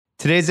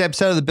Today's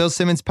episode of the Bill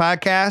Simmons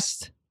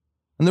podcast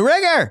on the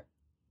Ringer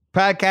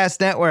Podcast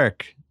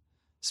Network,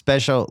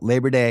 special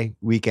Labor Day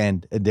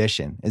weekend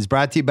edition, is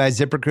brought to you by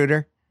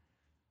ZipRecruiter.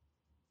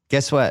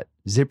 Guess what?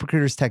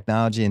 ZipRecruiter's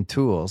technology and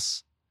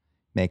tools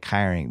make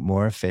hiring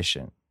more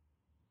efficient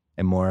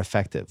and more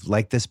effective,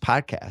 like this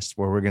podcast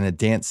where we're going to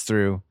dance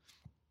through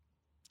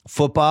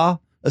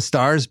football, A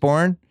Star is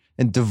Born,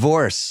 and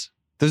divorce.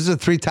 Those are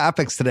the three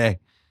topics today.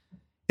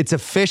 It's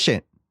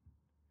efficient,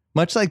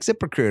 much like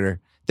ZipRecruiter.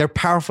 Their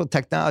powerful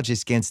technology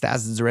scans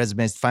thousands of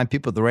resumes to find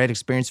people with the right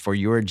experience for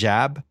your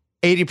job.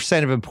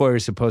 80% of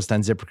employers who post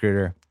on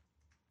ZipRecruiter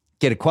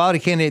get a quality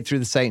candidate through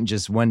the site in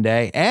just one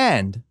day.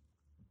 And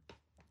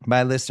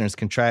my listeners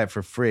can try it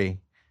for free.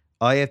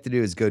 All you have to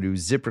do is go to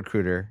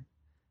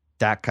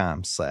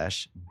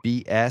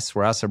ZipRecruiter.com/BS.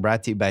 We're also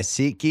brought to you by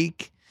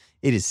SeatGeek.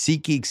 It is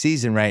SeatGeek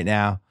season right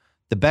now.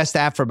 The best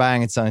app for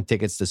buying and selling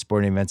tickets to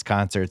sporting events,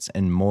 concerts,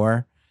 and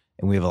more.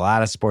 And we have a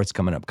lot of sports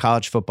coming up.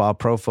 College football,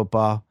 pro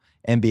football,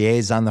 NBA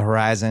is on the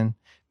horizon.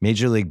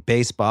 Major League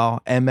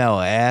Baseball,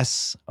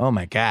 MLS. Oh,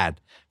 my God.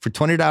 For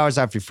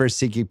 $20 off your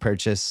first SeatGeek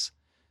purchase,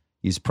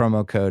 use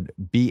promo code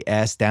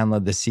BS.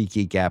 Download the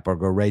SeatGeek app or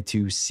go right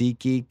to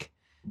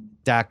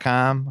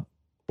SeatGeek.com.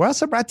 We're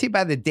also brought to you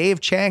by the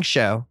Dave Chang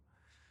Show.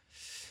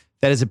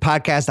 That is a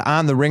podcast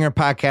on the Ringer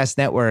Podcast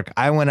Network.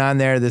 I went on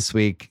there this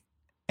week,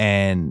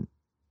 and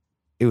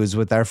it was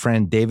with our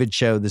friend David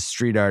Cho, the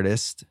street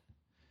artist,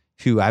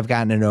 who I've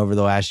gotten to know over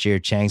the last year.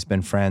 Chang's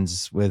been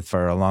friends with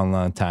for a long,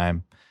 long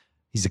time.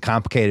 He's a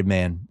complicated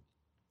man.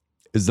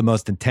 It was the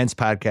most intense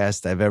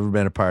podcast I've ever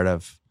been a part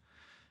of.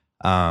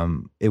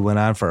 It went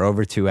on for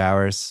over 2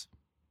 hours.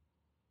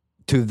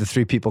 Two of the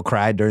three people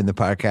cried during the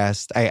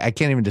podcast. I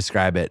can't even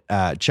describe it.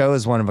 Cho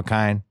is one of a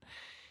kind.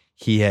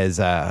 He has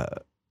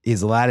a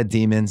lot of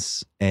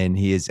demons, and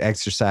he has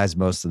exercised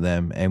most of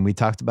them. And we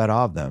talked about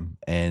all of them.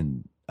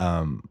 And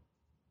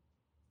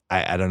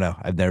I don't know.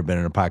 I've never been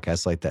in a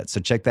podcast like that. So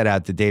check that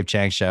out, the Dave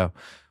Chang Show,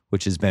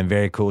 which has been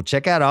very cool.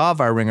 Check out all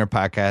of our Ringer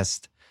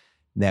Podcast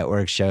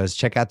Network shows.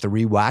 Check out the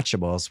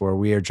Rewatchables, where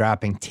we are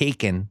dropping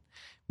Taken,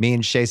 me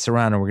and Shea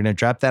Serrano. We're going to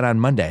drop that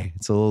on Monday.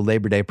 It's a little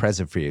Labor Day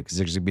present for you because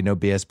there's going to be no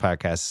BS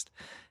podcast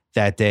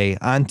that day.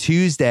 On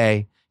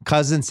Tuesday,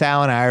 Cousin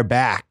Sal and I are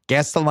back.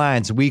 Guess the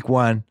Lines, week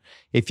 1.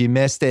 If you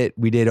missed it,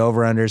 we did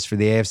over-unders for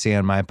the AFC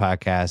on my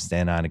podcast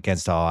and on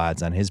Against All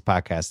Odds on his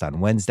podcast on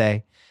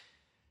Wednesday.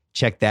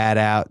 Check that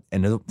out.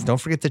 And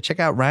don't forget to check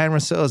out Ryan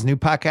Rossillo's new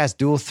podcast,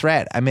 Dual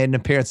Threat. I made an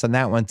appearance on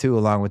that one too,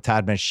 along with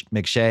Todd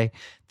McShay.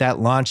 That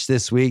launched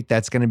this week.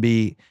 That's going to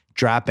be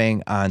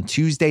dropping on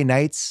Tuesday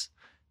nights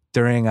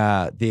during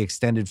the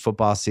extended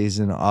football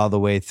season all the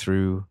way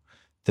through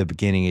the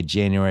beginning of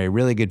January.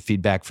 Really good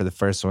feedback for the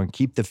first one.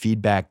 Keep the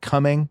feedback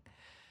coming.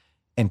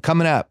 And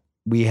coming up,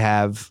 we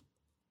have,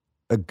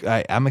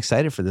 I'm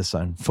excited for this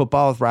one.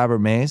 Football with Robert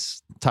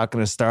Mays, talking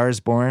to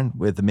Stars Born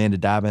with Amanda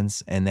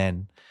Dobbins, and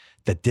then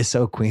the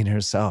Disso Queen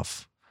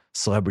herself,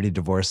 celebrity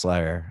divorce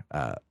lawyer,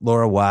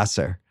 Laura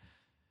Wasser.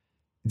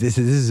 This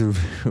is a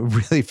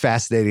really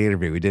fascinating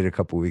interview we did a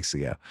couple weeks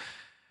ago.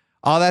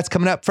 All that's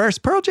coming up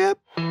first. Pearl Jam.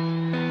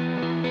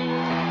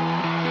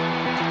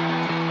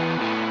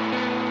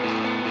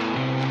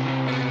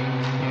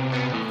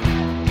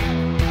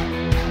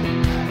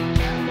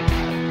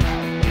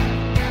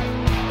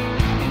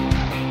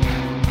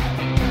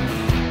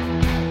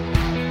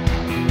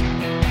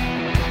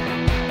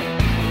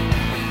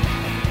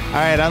 All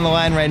right, on the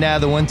line right now,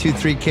 the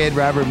 1-2-3 kid,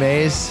 Robert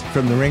Mays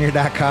from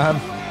theringer.com.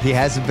 He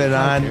hasn't been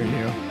on.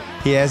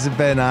 He hasn't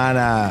been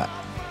on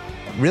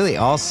really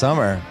all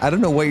summer. I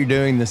don't know what you're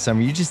doing this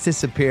summer. You just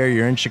disappear.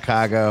 You're in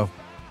Chicago.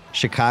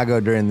 Chicago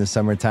during the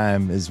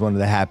summertime is one of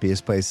the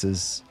happiest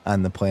places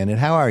on the planet.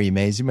 How are you,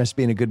 Mays? You must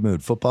be in a good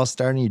mood. Football's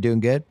starting. You doing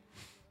good?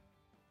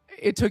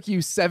 It took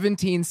you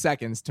 17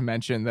 seconds to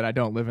mention that I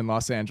don't live in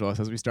Los Angeles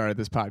as we started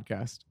this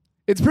podcast.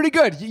 It's pretty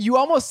good. You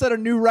almost set a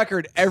new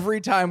record every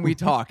time we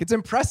talk. It's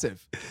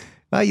impressive.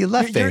 Well, you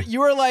left me.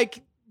 You were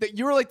like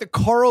the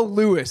Carl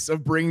Lewis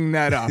of bringing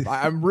that up.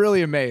 I'm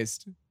really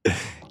amazed.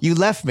 You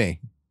left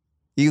me.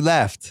 You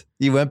left.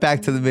 You went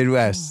back to the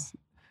Midwest.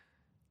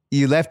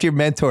 You left your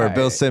mentor,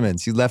 Bill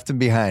Simmons. You left him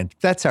behind.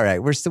 That's all right.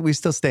 We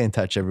still stay in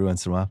touch every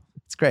once in a while.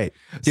 It's great.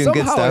 Doing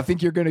Somehow, good stuff. I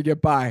think you're going to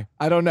get by.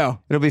 I don't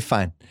know. It'll be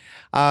fine.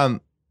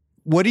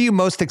 What are you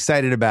most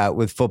excited about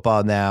with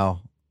football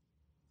now?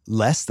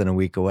 Less than a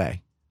week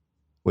away.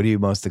 What are you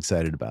most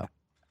excited about?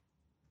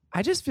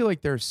 I just feel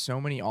like there's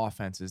so many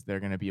offenses that are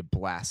going to be a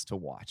blast to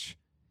watch.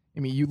 I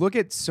mean, you look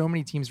at so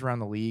many teams around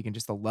the league and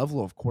just the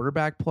level of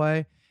quarterback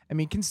play. I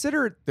mean,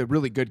 consider the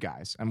really good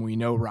guys. I mean, we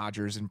know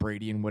Rodgers and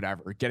Brady and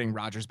whatever. Getting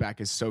Rodgers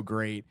back is so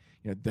great.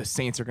 You know, the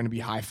Saints are going to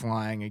be high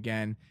flying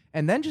again.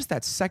 And then just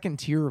that second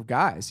tier of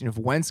guys. You know, if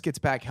Wentz gets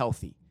back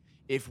healthy,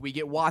 if we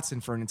get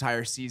Watson for an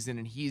entire season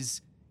and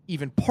he's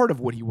even part of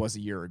what he was a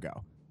year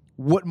ago,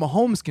 what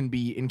Mahomes can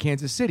be in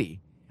Kansas City.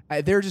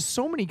 There are just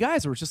so many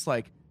guys where it's just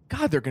like,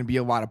 God, there are going to be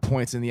a lot of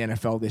points in the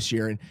NFL this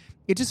year. And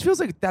it just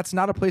feels like that's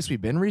not a place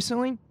we've been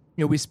recently. You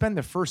know, we spend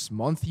the first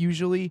month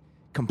usually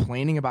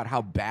complaining about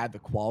how bad the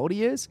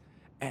quality is.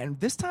 And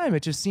this time,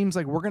 it just seems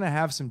like we're going to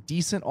have some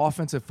decent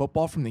offensive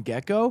football from the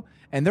get-go.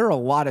 And there are a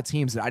lot of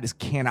teams that I just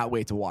cannot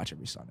wait to watch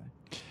every Sunday.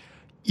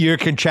 You're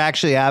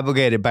contractually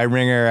obligated by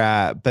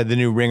by the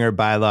new Ringer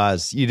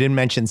bylaws. You didn't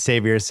mention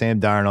Savior Sam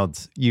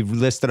Darnold. You've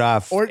listed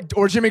off or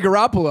Jimmy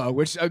Garoppolo,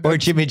 which or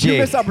Jimmy G. You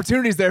missed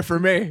opportunities there for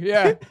me.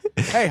 Yeah.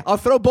 Hey, I'll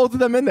throw both of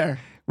them in there.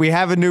 We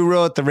have a new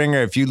rule at the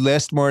Ringer. If you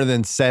list more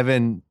than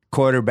 7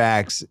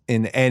 quarterbacks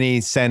in any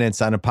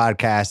sentence on a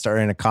podcast or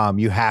in a column,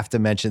 you have to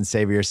mention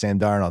Savior Sam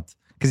Darnold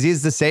because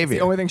he's the savior. It's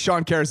the only thing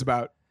Sean cares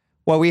about.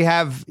 Well, we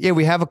have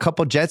a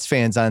couple Jets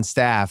fans on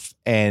staff,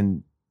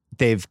 and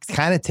they've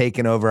kind of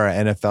taken over our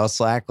NFL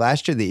slack.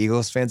 Last year, the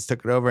Eagles fans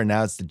took it over, and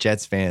now it's the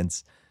Jets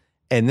fans.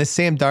 And this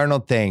Sam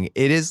Darnold thing,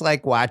 it is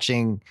like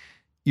watching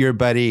your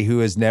buddy who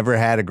has never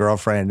had a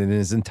girlfriend in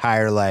his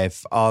entire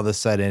life all of a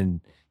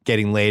sudden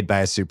getting laid by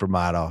a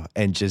supermodel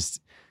and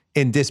just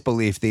in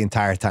disbelief the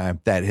entire time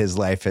that his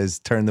life has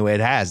turned the way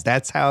it has.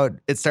 That's how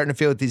it's starting to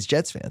feel with these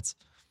Jets fans.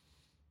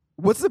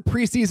 What's the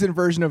preseason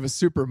version of a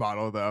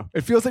supermodel, though?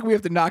 It feels like we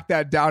have to knock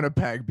that down a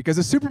peg because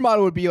a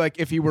supermodel would be like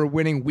if he were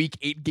winning week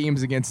 8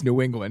 games against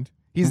New England.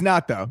 He's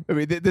not, though. I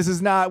mean, this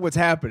is not what's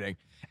happening.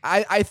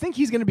 I think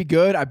he's going to be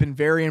good. I've been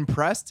very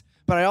impressed,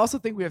 but I also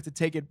think we have to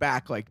take it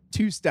back like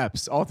 2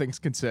 steps, all things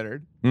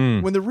considered.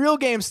 When the real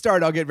games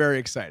start, I'll get very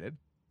excited.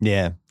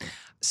 Yeah.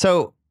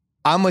 So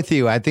I'm with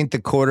you. I think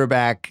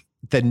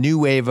the new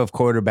wave of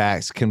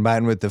quarterbacks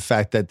combined with the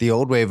fact that the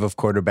old wave of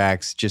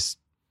quarterbacks just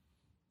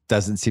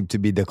doesn't seem to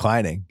be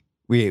declining.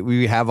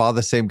 We have all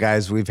the same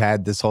guys we've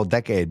had this whole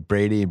decade,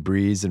 Brady and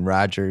Breeze and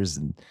Rodgers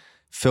and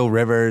Phil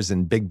Rivers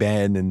and Big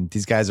Ben, and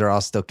these guys are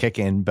all still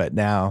kicking, but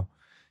now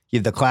you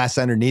have the class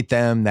underneath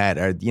them that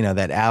are,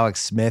 that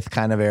Alex Smith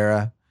kind of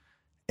era.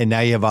 And now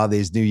you have all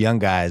these new young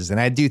guys. And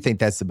I do think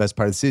that's the best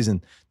part of the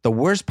season. The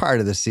worst part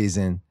of the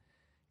season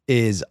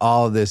is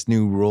all this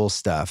new rule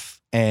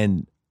stuff.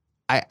 And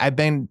I've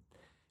been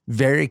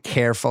very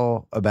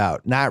careful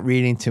about not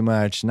reading too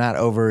much, not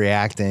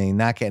overreacting,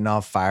 not getting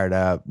all fired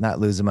up, not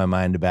losing my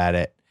mind about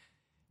it.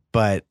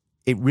 But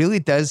it really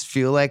does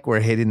feel like we're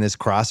hitting this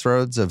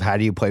crossroads of how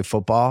do you play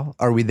football?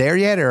 Are we there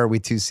yet, or are we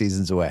 2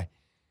 seasons away?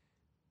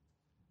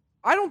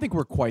 I don't think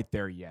we're quite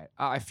there yet.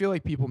 I feel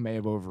like people may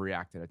have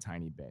overreacted a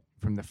tiny bit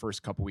from the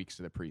first couple weeks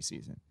of the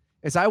preseason.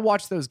 As I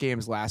watched those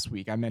games last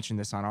week, I mentioned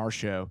this on our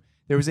show,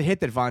 there was a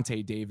hit that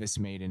Vontae Davis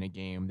made in a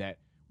game that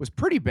was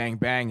pretty bang,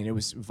 and it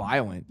was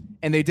violent,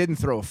 and they didn't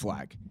throw a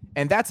flag.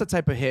 And that's the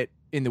type of hit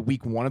in the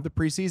week 1 of the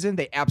preseason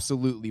they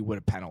absolutely would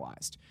have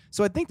penalized.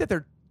 So I think that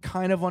they're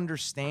kind of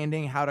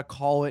understanding how to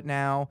call it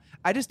now.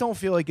 I just don't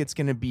feel like it's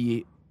going to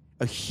be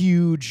a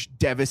huge,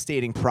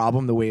 devastating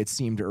problem the way it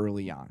seemed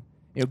early on.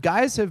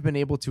 Guys have been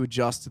able to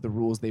adjust to the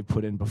rules they've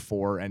put in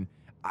before, and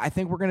I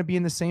think we're going to be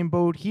in the same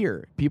boat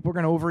here. People are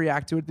going to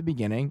overreact to it at the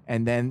beginning,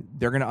 and then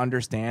they're going to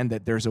understand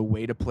that there's a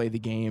way to play the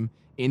game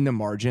in the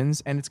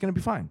margins, and it's going to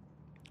be fine.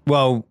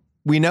 Well,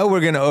 we know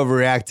we're going to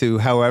overreact to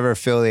however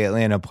Philly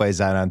Atlanta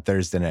plays out on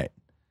Thursday night.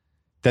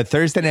 The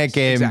Thursday night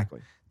game,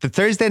 exactly. The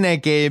Thursday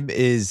night game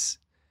is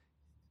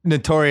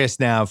notorious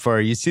now for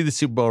you see the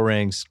Super Bowl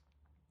rings,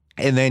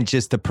 and then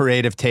just the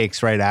parade of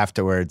takes right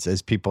afterwards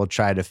as people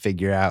try to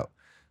figure out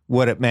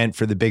what it meant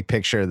for the big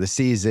picture of the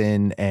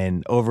season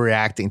and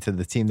overreacting to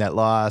the team that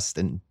lost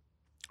and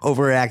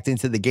overreacting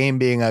to the game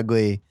being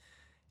ugly.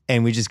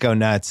 And we just go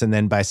nuts. And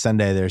then by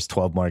Sunday, there's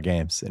 12 more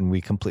games and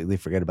we completely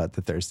forget about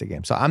the Thursday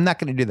game. So I'm not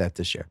going to do that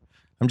this year.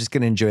 I'm just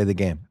going to enjoy the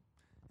game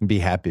and be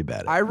happy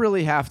about it. I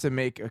really have to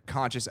make a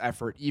conscious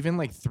effort, even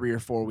like 3 or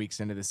 4 weeks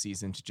into the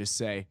season, to just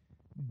say,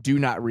 do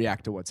not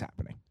react to what's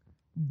happening.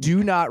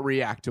 Do not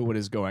react to what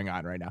is going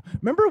on right now.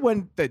 Remember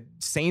when the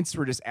Saints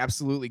were just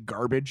absolutely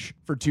garbage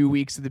for 2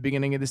 weeks at the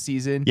beginning of the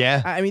season?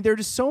 Yeah. I mean, there are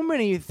just so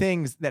many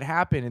things that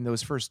happen in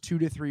those first 2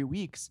 to 3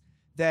 weeks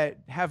that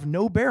have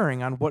no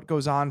bearing on what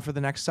goes on for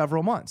the next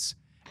several months.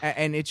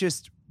 And it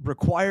just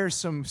requires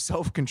some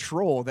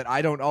self-control that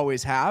I don't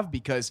always have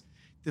because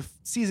the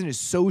season is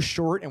so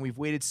short and we've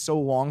waited so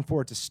long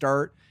for it to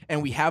start.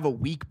 And we have a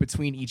week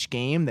between each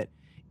game that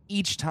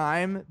each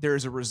time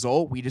there's a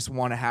result, we just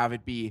want to have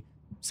it be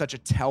such a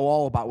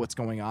tell-all about what's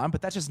going on, but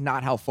that's just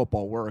not how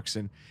football works.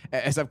 And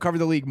as I've covered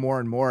the league more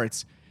and more,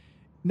 it's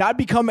not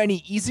become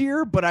any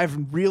easier, but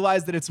I've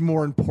realized that it's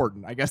more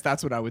important. I guess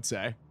that's what I would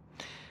say.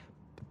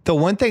 The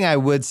one thing I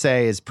would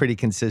say is pretty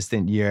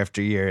consistent year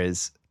after year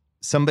is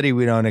somebody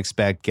we don't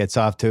expect gets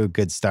off to a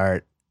good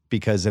start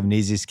because of an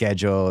easy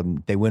schedule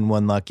and they win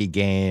one lucky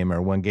game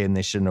or one game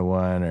they shouldn't have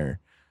won or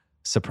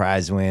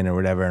surprise win or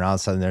whatever. And all of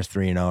a sudden they're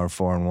 3-0 or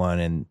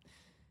 4-1.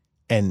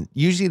 And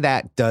usually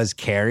that does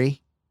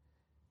carry.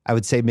 I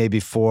would say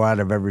maybe 4 out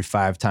of every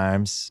 5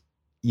 times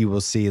you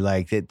will see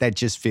like that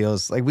just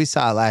feels like we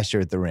saw it last year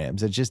with the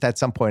Rams. It just at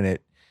some point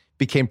it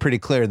became pretty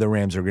clear the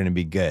Rams were going to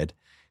be good.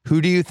 Who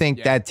do you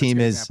think that team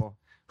is? Example.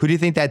 Who do you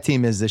think that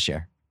team is this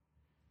year?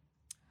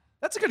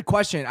 That's a good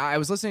question. I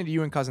was listening to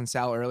you and Cousin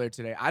Sal earlier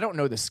today. I don't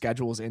know the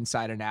schedules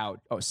inside and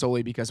out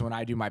solely because when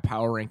I do my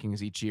power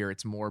rankings each year,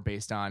 it's more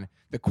based on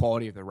the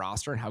quality of the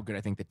roster and how good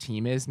I think the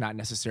team is, not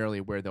necessarily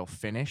where they'll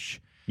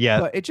finish. Yeah.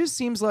 But it just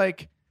seems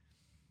like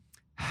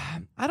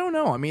I don't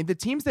know. I mean, the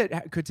teams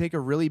that could take a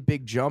really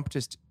big jump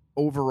just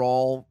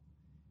overall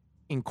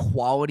in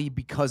quality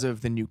because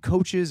of the new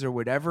coaches or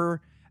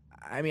whatever.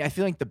 I mean, I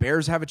feel like the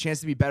Bears have a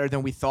chance to be better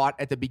than we thought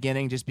at the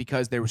beginning just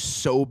because they were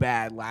so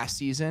bad last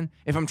season.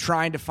 If I'm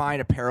trying to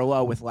find a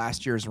parallel with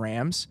last year's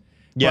Rams.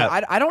 Yeah.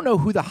 But I don't know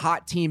who the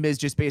hot team is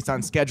just based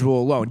on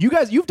schedule alone. You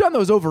guys, you've done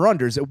those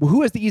over-unders.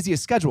 Who has the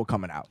easiest schedule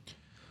coming out?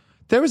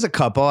 There was a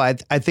couple. I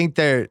think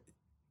it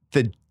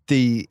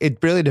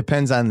really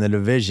depends on the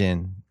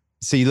division.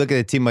 So you look at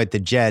a team like the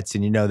Jets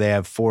and they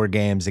have 4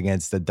 games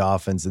against the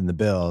Dolphins and the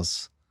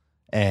Bills,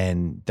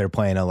 and they're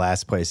playing a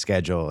last place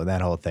schedule and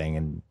that whole thing.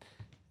 And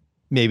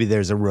maybe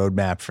there's a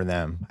roadmap for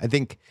them. I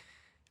think,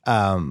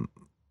 what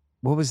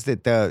was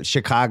it? The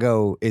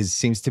Chicago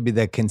seems to be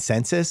the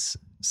consensus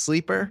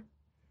sleeper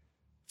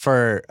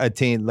for a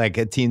team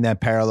that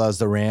parallels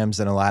the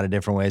Rams in a lot of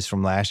different ways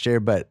from last year.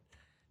 But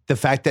the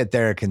fact that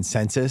they're a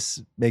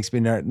consensus makes me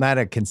not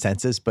a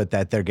consensus, but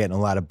that they're getting a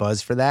lot of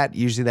buzz for that.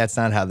 Usually that's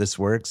not how this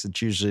works.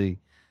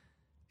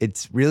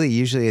 It's really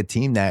usually a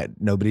team that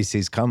nobody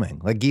sees coming.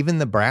 Like even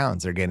the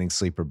Browns are getting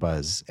sleeper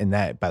buzz. And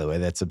that, by the way,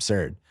 that's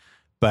absurd.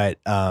 But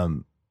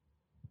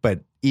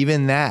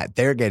even that,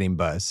 they're getting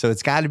buzz. So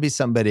it's got to be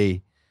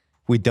somebody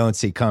we don't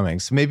see coming.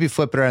 So maybe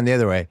flip it around the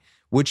other way.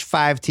 Which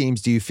 5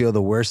 teams do you feel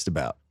the worst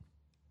about?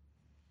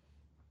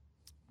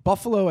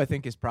 Buffalo, I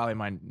think, is probably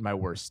my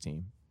worst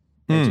team.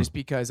 Just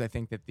because I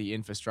think that the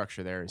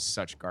infrastructure there is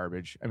such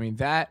garbage. I mean,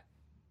 that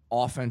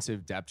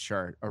offensive depth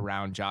chart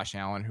around Josh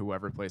Allen,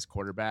 whoever plays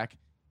quarterback,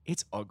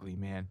 it's ugly,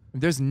 man.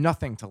 There's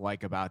nothing to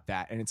like about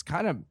that. And it's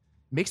kind of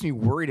makes me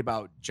worried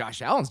about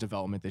Josh Allen's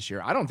development this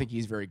year. I don't think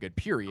he's very good,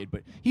 period,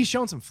 but he's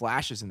shown some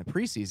flashes in the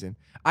preseason.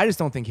 I just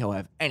don't think he'll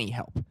have any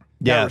help.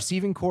 Yeah. That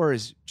receiving core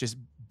is just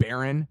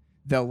barren.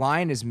 The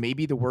line is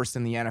maybe the worst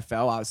in the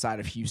NFL outside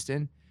of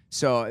Houston.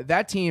 So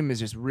that team is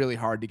just really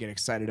hard to get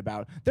excited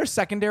about. Their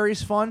secondary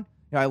is fun.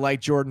 I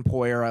like Jordan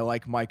Poyer. I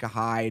like Micah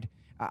Hyde.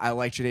 I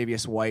like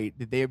Tre'Davious White.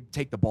 They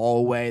take the ball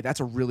away. That's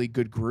a really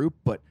good group.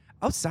 But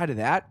outside of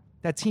that,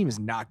 that team is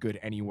not good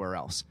anywhere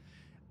else.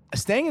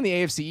 Staying in the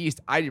AFC East,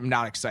 I am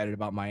not excited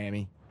about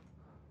Miami.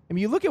 I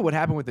mean, you look at what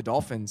happened with the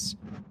Dolphins.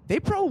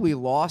 They probably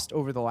lost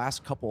over the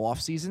last couple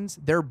off seasons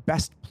their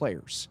best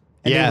players.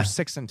 And they were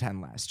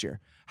 6-10 last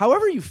year.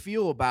 However you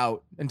feel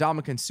about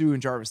Ndamukong Suh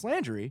and Jarvis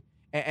Landry,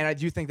 and I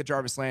do think that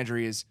Jarvis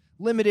Landry is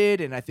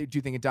limited, and I do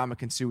think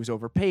Ndamukong Suh is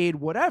overpaid,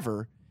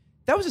 whatever.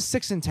 That was a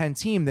 6-10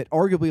 team that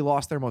arguably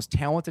lost their most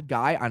talented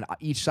guy on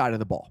each side of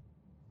the ball.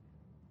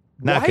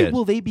 Why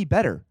will they be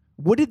better?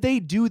 What did they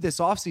do this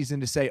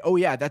offseason to say, oh,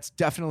 yeah, that's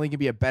definitely going to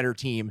be a better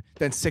team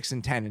than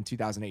 6-10 in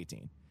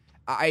 2018?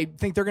 I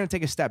think they're going to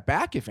take a step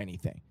back, if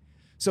anything.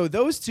 So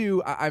those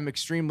two I'm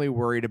extremely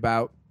worried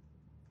about.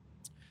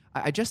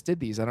 I just did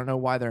these. I don't know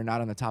why they're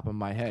not on the top of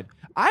my head.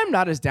 I'm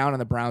not as down on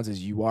the Browns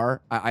as you are.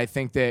 I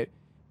think that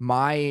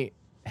my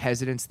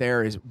hesitance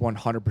there is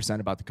 100%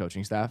 about the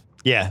coaching staff.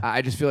 Yeah.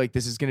 I just feel like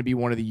this is going to be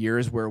one of the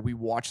years where we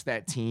watch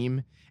that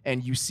team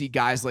and you see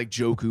guys like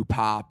Joku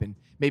pop and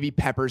maybe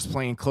Peppers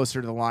playing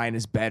closer to the line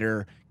is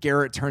better.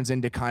 Garrett turns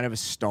into kind of a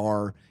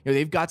star.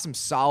 They've got some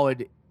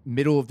solid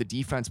middle of the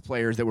defense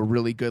players that were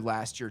really good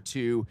last year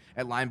too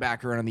at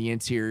linebacker and on the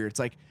interior. It's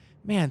like,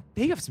 man,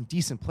 they have some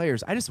decent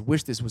players. I just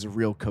wish this was a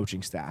real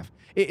coaching staff.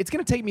 It's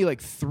going to take me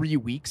like 3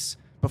 weeks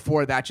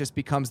before that just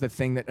becomes the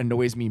thing that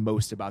annoys me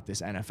most about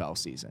this NFL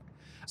season.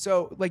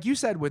 So like you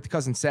said with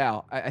Cousin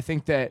Sal, I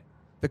think that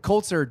the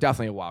Colts are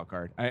definitely a wild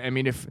card. I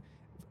mean, if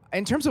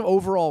in terms of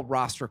overall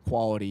roster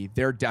quality,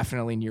 they're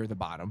definitely near the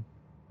bottom.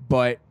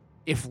 But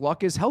if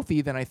Luck is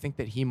healthy, then I think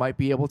that he might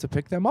be able to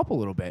pick them up a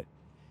little bit.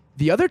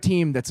 The other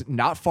team that's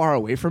not far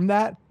away from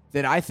that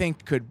I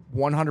think could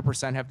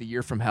 100% have the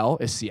year from hell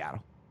is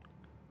Seattle.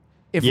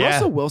 If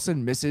Russell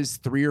Wilson misses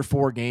 3 or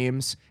 4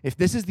 games, if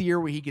this is the year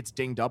where he gets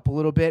dinged up a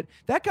little bit,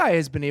 that guy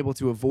has been able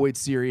to avoid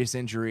serious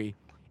injury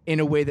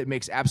in a way that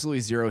makes absolutely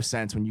zero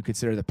sense when you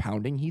consider the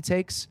pounding he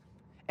takes.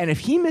 And if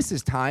he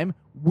misses time,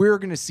 we're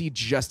going to see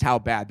just how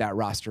bad that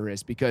roster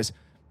is because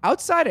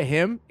outside of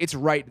him, it's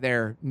right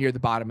there near the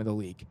bottom of the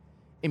league.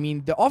 I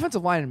mean, the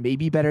offensive line may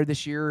be better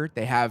this year.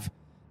 They have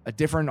a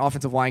different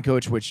offensive line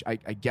coach, which I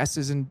guess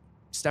is a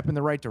step in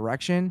the right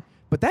direction.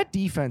 But that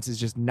defense is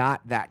just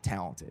not that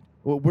talented.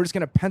 Well, we're just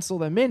going to pencil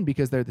them in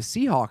because they're the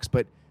Seahawks,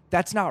 but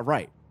that's not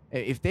right.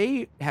 If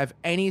they have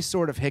any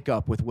sort of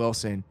hiccup with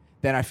Wilson,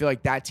 then I feel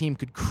like that team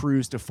could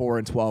cruise to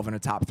 4-12 and a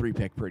top 3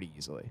 pick pretty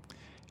easily.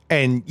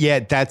 And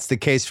yet that's the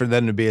case for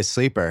them to be a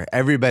sleeper.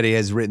 Everybody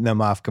has written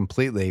them off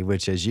completely,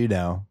 which, as you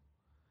know,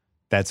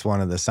 that's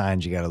one of the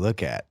signs you got to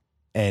look at.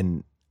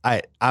 And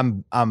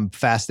I'm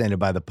fascinated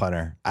by the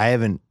punter. I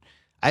haven't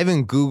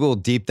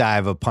Googled deep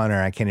dive a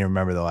punter. I can't even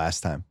remember the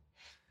last time.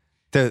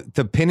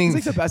 The pinning.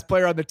 He's like the best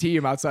player on the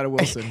team outside of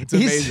Wilson. It's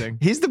amazing.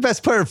 He's the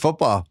best player in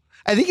football.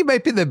 I think he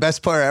might be the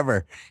best player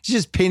ever. He's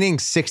just pinning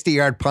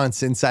 60-yard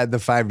punts inside the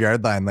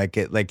 5-yard line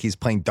like he's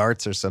playing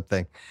darts or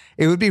something.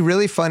 It would be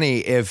really funny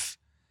if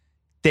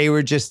they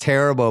were just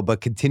terrible, but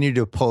continue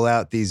to pull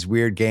out these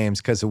weird games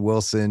because of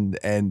Wilson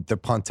and the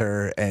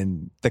punter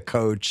and the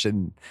coach.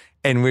 And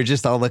And we're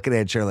just all looking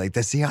at each other like,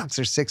 the Seahawks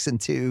are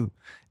 6-2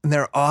 and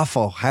they're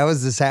awful. How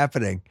is this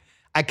happening?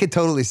 I could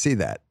totally see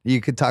that.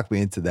 You could talk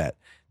me into that.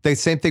 The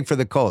same thing for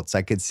the Colts.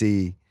 I could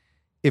see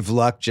if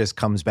Luck just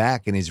comes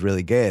back and he's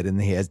really good and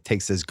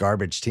takes this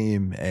garbage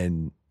team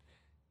and,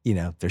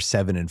 they're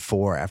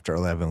 7-4 after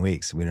 11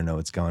 weeks. We don't know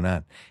what's going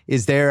on.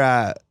 Is there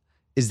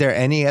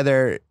any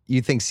other,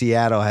 you think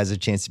Seattle has a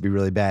chance to be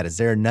really bad? Is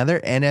there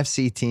another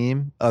NFC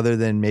team other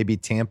than maybe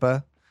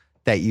Tampa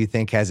that you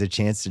think has a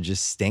chance to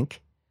just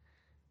stink?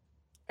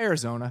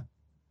 Arizona.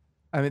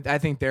 I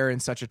think they're in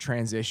such a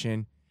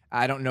transition.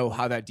 I don't know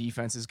how that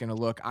defense is going to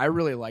look. I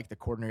really like the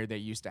coordinator they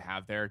used to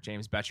have there,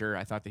 James Betcher.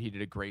 I thought that he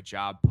did a great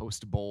job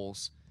post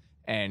bowls.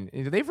 And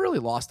they've really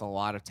lost a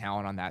lot of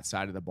talent on that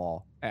side of the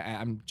ball.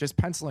 I'm just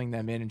penciling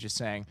them in and just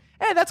saying,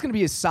 hey, that's going to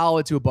be a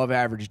solid to above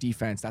average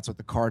defense. That's what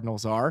the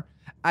Cardinals are.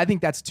 I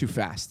think that's too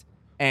fast.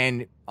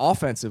 And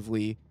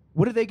offensively,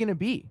 what are they going to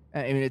be?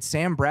 I mean, it's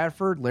Sam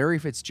Bradford, Larry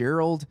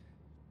Fitzgerald,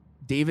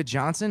 David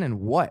Johnson,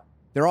 and what?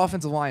 Their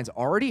offensive line's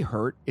already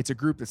hurt. It's a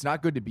group that's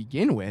not good to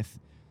begin with.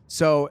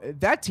 So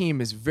that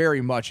team is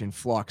very much in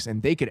flux,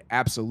 and they could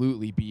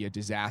absolutely be a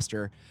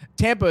disaster.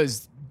 Tampa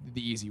is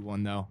the easy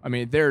one, though. I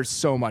mean, there's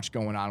so much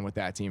going on with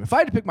that team. If I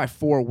had to pick my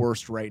 4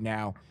 worst right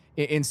now,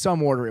 in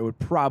some order, it would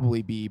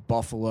probably be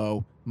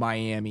Buffalo,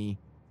 Miami,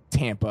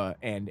 Tampa,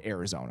 and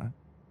Arizona.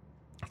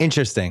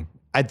 Interesting.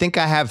 I think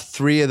I have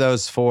 3 of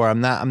those 4. I'm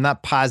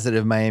not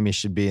positive Miami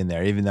should be in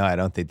there, even though I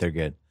don't think they're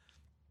good.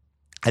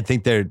 I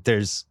think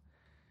there's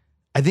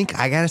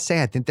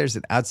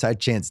an outside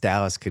chance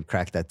Dallas could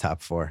crack that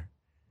top 4.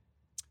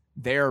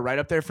 They're right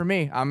up there for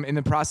me. I'm in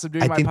the process of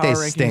doing my power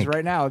rankings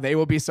right now. They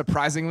will be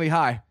surprisingly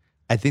high.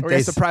 I think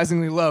they're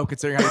surprisingly low,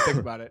 considering how you think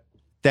about it.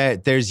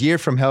 That there's year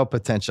from hell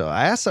potential.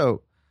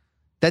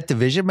 That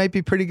division might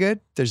be pretty good.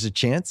 There's a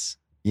chance.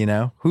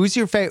 Who's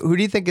your favorite? Who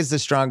do you think is the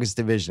strongest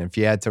division? If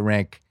you had to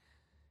rank,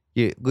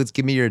 let's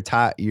give me your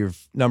top, your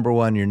number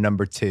 1, your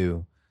number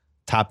 2,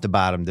 top to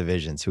bottom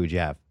divisions. Who would you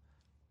have?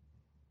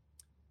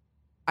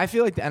 I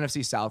feel like the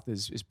NFC South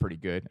is pretty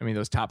good. I mean,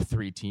 those top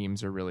 3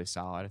 teams are really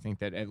solid. I think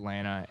that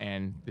Atlanta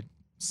and the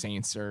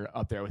Saints are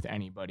up there with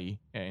anybody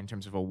in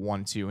terms of a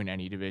 1-2 in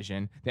any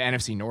division. The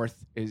NFC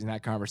North is in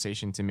that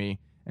conversation to me.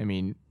 I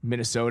mean,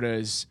 Minnesota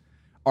is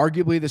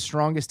arguably the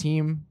strongest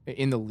team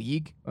in the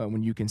league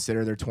when you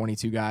consider their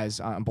 22 guys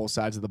on both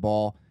sides of the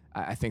ball.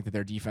 I think that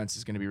their defense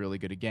is going to be really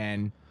good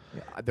again.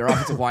 Their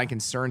offensive line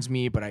concerns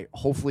me, but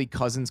hopefully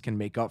Cousins can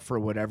make up for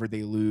whatever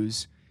they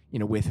lose,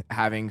 with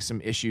having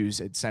some issues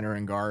at center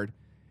and guard.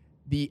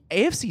 The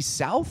AFC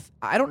South,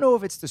 I don't know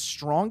if it's the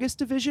strongest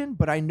division,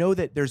 but I know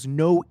that there's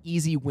no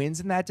easy wins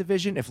in that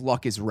division if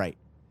luck is right.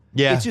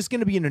 Yeah. It's just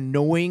going to be an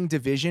annoying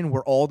division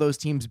where all those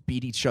teams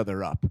beat each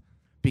other up,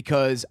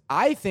 because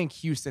I think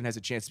Houston has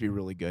a chance to be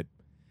really good.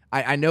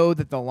 I know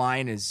that the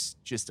line is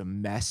just a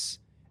mess,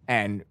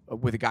 and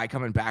with a guy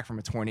coming back from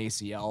a torn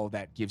ACL,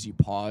 that gives you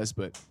pause,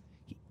 but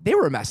they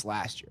were a mess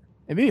last year.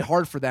 It may be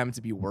hard for them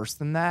to be worse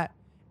than that.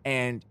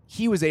 And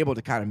he was able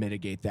to kind of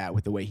mitigate that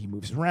with the way he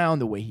moves around,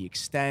 the way he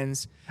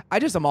extends.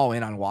 I'm all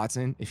in on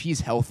Watson. If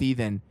he's healthy,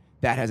 then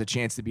that has a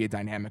chance to be a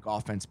dynamic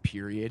offense,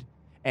 period.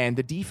 And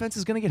the defense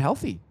is going to get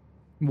healthy.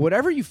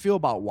 Whatever you feel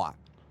about Watt.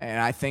 And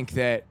I think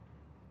that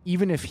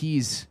even if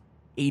he's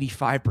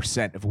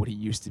 85% of what he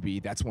used to be,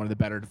 that's one of the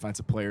better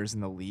defensive players in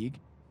the league.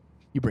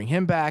 You bring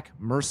him back,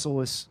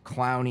 Merciless,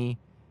 Clowney.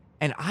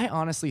 And I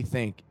honestly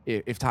think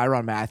if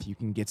Tyrann Mathieu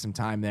can get some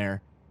time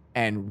there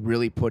and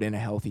really put in a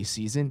healthy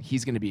season,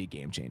 he's going to be a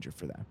game changer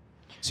for them.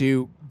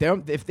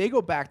 If they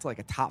go back to like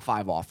a top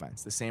 5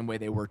 offense, the same way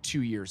they were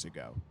 2 years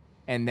ago,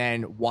 and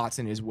then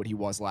Watson is what he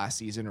was last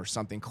season or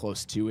something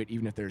close to it,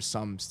 even if there's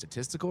some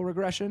statistical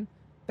regression,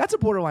 that's a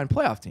borderline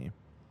playoff team.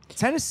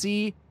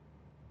 Tennessee,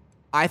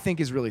 I think,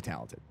 is really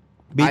talented.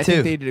 I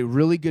think they did a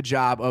really good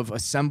job of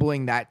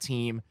assembling that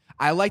team.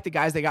 I like the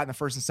guys they got in the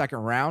first and second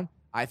round.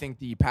 I think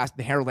the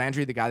Harold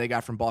Landry, the guy they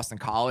got from Boston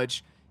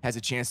College, has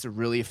a chance to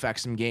really affect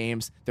some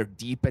games. They're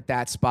deep at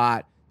that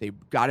spot. They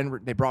brought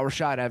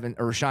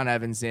Rashaan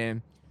Evans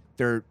in.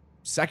 Their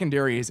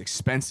secondary is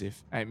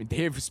expensive. I mean,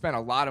 they've spent a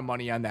lot of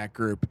money on that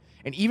group.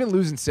 And even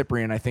losing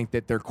Cyprien, I think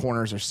that their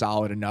corners are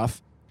solid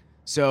enough.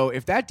 So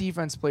if that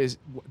defense plays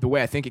the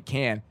way I think it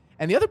can,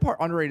 and the other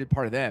underrated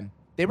part of them,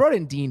 they brought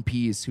in Dean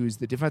Pease, who's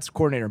the defensive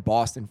coordinator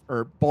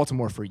in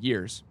Baltimore for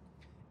years.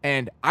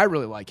 And I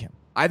really like him.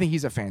 I think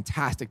he's a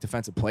fantastic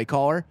defensive play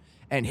caller.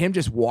 And him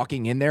just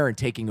walking in there and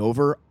taking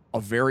over a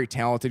very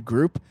talented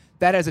group,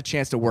 that has a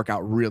chance to work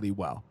out really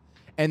well.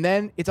 And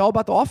then it's all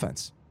about the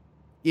offense.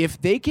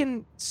 If they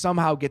can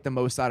somehow get the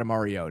most out of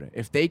Mariota,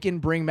 if they can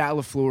bring Matt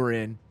LaFleur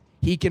in,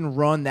 he can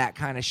run that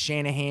kind of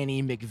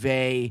Shanahan-y,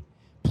 McVay,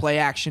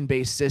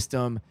 play-action-based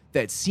system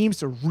that seems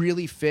to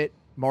really fit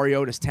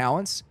Mariota's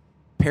talents.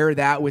 Pair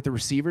that with the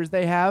receivers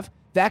they have,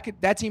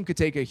 that team could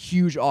take a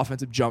huge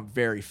offensive jump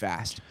very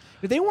fast.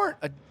 They weren't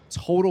a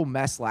total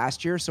mess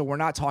last year, so we're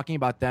not talking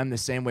about them the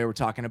same way we're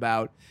talking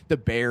about the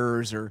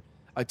Bears or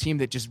a team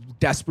that just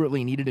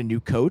desperately needed a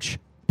new coach.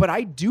 But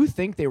I do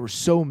think they were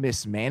so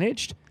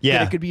mismanaged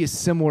that it could be a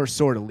similar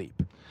sort of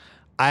leap.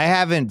 I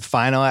haven't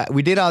finalized.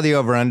 We did all the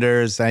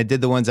over-unders. I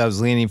did the ones I was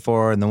leaning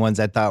for and the ones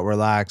I thought were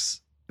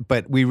locks.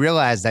 But we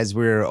realized as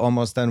we were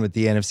almost done with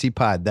the NFC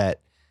pod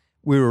that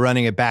we were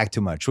running it back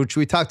too much, which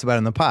we talked about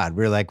in the pod.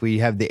 We were like, we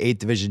have the 8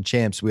 division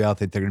champs. We all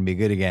think they're going to be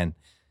good again.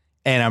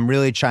 And I'm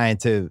really trying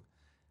to,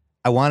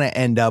 I want to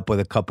end up with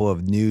a couple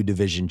of new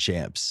division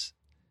champs.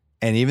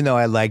 And even though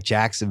I like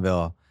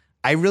Jacksonville,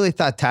 I really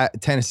thought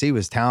Tennessee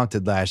was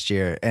talented last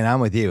year. And I'm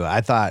with you.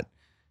 I thought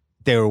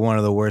they were one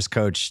of the worst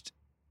coached,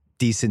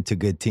 decent to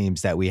good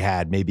teams that we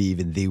had, maybe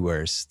even the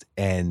worst.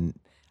 And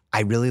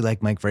I really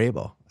like Mike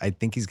Vrabel. I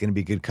think he's going to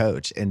be a good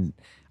coach. And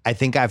I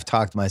think I've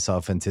talked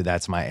myself into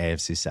that's my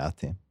AFC South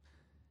team.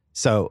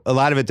 So a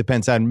lot of it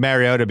depends on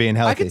Mariota being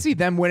healthy. I could see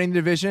them winning the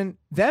division.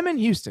 Them and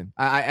Houston.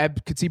 I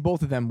could see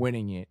both of them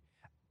winning it.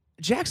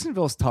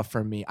 Jacksonville's tough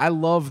for me. I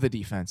love the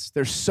defense.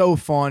 They're so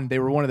fun. They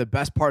were one of the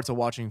best parts of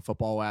watching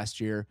football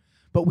last year.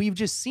 But we've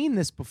just seen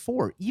this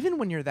before. Even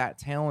when you're that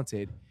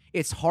talented,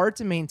 it's hard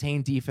to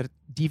maintain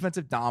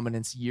defensive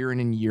dominance year in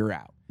and year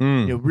out.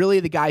 You know,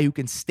 really the guy who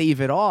can stave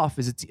it off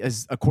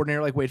is a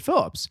coordinator like Wade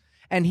Phillips.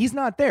 And he's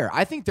not there.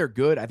 I think they're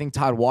good. I think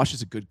Todd Wash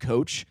is a good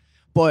coach.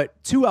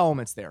 But two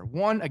elements there.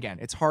 One, again,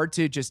 it's hard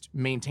to just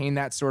maintain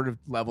that sort of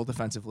level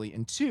defensively.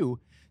 And two,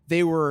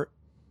 they were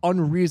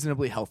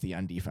unreasonably healthy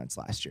on defense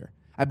last year.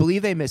 I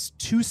believe they missed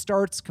 2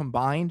 starts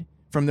combined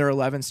from their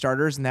 11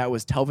 starters, and that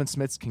was Telvin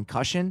Smith's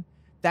concussion.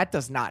 That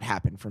does not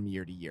happen from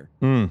year to year.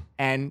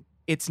 And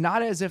it's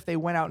not as if they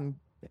went out and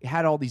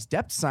had all these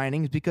depth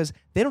signings because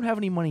they don't have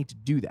any money to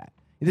do that.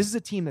 This is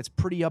a team that's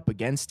pretty up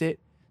against it.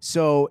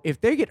 So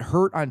if they get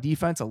hurt on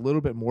defense a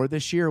little bit more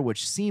this year,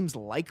 which seems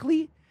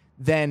likely,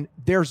 then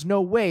there's no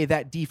way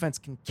that defense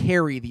can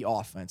carry the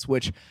offense,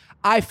 which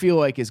I feel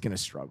like is going to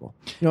struggle.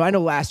 You know, I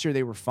know last year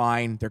they were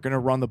fine. They're going to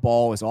run the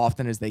ball as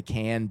often as they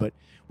can, but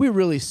we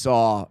really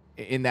saw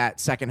in that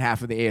second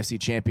half of the AFC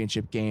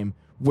Championship game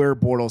where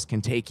Bortles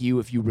can take you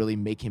if you really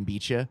make him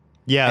beat you.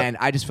 Yeah. And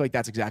I just feel like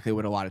that's exactly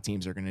what a lot of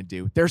teams are going to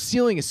do. Their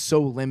ceiling is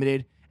so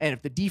limited, and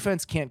if the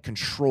defense can't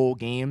control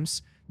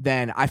games,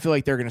 then I feel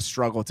like they're going to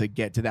struggle to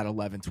get to that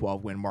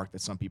 11-12 win mark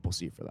that some people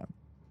see for them.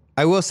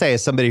 I will say,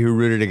 as somebody who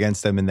rooted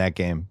against them in that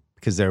game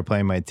because they were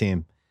playing my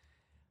team,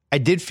 I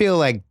did feel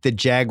like the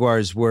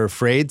Jaguars were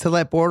afraid to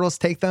let Bortles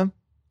take them,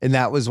 and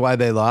that was why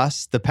they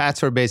lost. The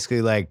Pats were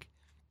basically like,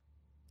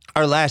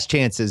 our last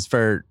chance is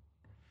for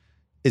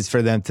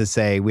them to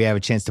say, we have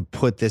a chance to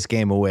put this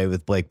game away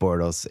with Blake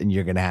Bortles, and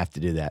you're going to have to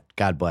do that.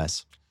 God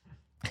bless.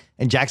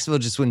 And Jacksonville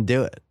just wouldn't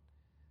do it.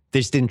 They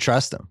just didn't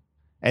trust him.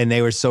 And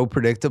they were so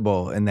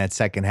predictable in that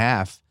second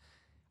half.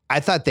 I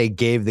thought they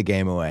gave the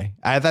game away.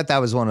 I thought that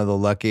was one of the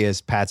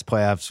luckiest Pats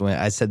playoffs win.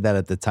 I said that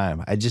at the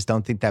time. I just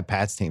don't think that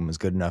Pats team was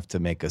good enough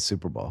to make a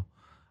Super Bowl.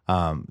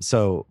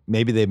 So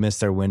maybe they missed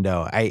their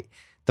window.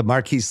 The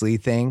Marquise Lee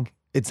thing,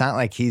 it's not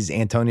like he's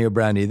Antonio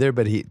Brown either,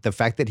 but the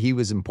fact that he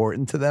was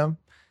important to them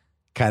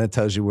kind of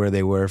tells you where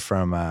they were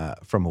from a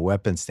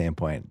weapon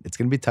standpoint. It's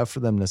going to be tough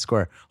for them to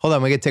score. Hold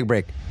on, we got to take a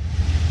break.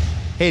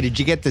 Hey, did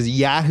you get the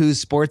Yahoo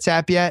Sports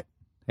app yet?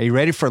 Are you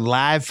ready for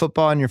live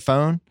football on your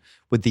phone?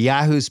 With the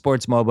Yahoo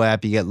Sports mobile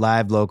app, you get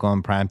live, local,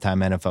 and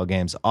primetime NFL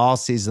games all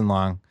season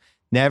long.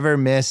 Never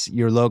miss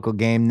your local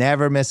game.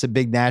 Never miss a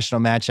big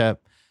national matchup.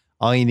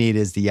 All you need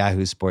is the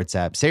Yahoo Sports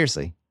app.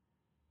 Seriously,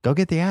 go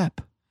get the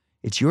app.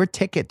 It's your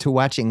ticket to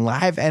watching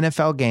live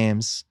NFL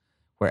games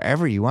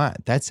wherever you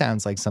want. That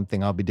sounds like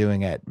something I'll be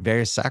doing at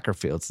various soccer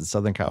fields in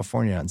Southern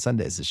California on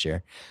Sundays this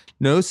year.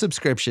 No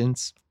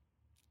subscriptions,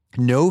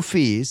 no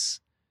fees,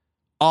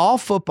 all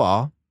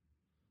football,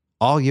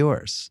 all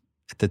yours.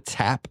 At the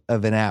tap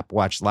of an app,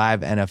 watch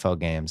live NFL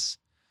games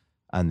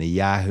on the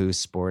Yahoo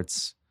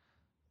Sports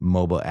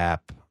mobile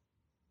app.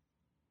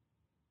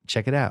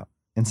 Check it out.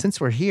 And since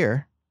we're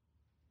here,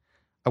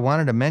 I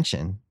wanted to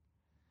mention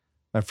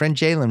my friend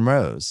Jalen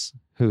Rose,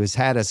 who has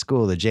had a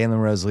school, the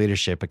Jalen Rose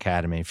Leadership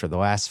Academy, for the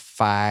last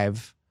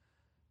 5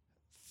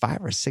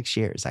 or 6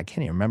 years. I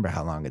can't even remember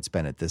how long it's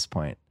been at this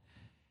point.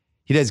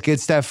 He does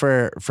good stuff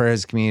for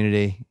his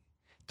community.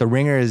 The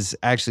Ringer is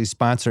actually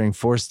sponsoring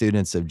 4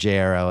 students of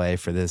JRLA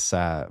for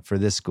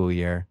this school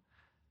year.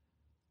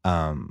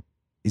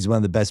 He's one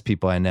of the best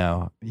people I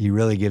know. He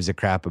really gives a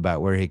crap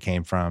about where he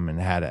came from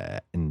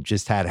and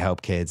just how to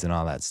help kids and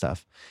all that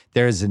stuff.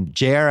 There's a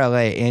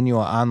JRLA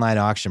annual online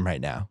auction right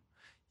now.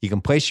 You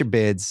can place your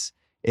bids.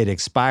 It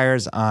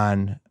expires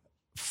on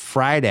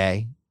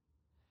Friday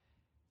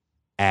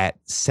at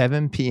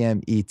 7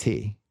 p.m. ET.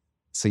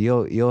 So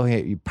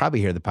you probably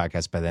hear the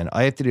podcast by then.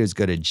 All you have to do is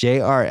go to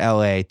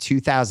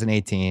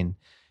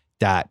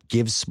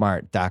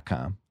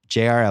JRLA2018.givesmart.com.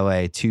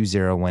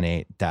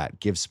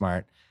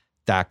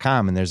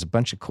 JRLA2018.givesmart.com. And there's a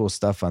bunch of cool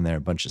stuff on there,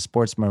 a bunch of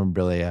sports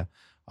memorabilia,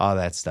 all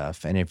that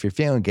stuff. And if you're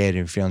feeling good and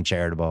you're feeling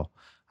charitable,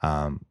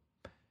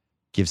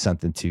 give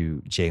something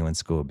to Jalen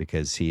School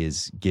because he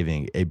is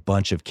giving a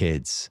bunch of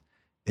kids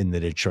in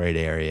the Detroit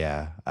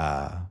area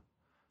a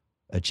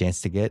chance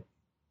to get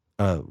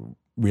a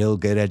real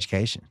good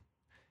education.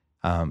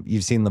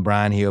 You've seen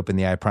LeBron. He opened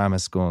the I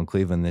Promise School in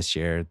Cleveland this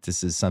year.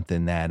 This is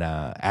something that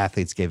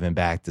athletes gave him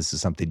back. This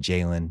is something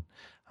Jalen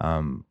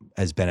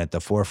has been at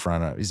the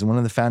forefront of. He's one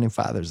of the founding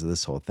fathers of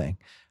this whole thing.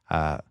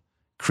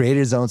 Created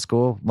his own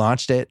school,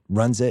 launched it,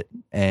 runs it,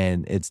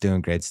 and it's doing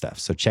great stuff.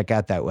 So check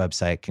out that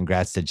website.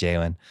 Congrats to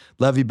Jalen.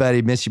 Love you,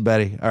 buddy. Miss you,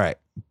 buddy. All right,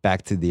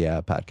 back to the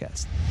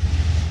podcast.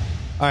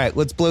 All right,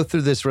 let's blow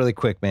through this really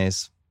quick,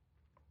 Maze.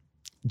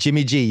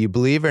 Jimmy G, you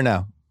believe or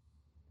no?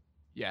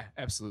 Yeah,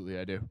 absolutely,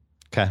 I do.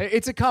 Okay.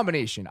 It's a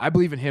combination. I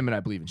believe in him and I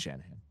believe in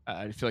Shanahan.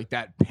 I feel like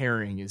that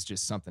pairing is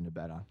just something to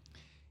bet on.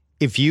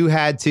 If you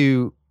had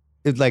to,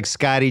 like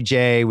Scotty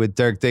J with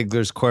Dirk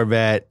Diggler's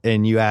Corvette,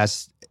 and you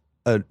asked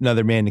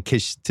another man to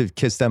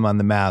kiss them on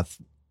the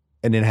mouth,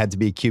 and it had to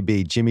be a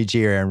QB, Jimmy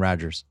G or Aaron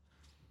Rodgers?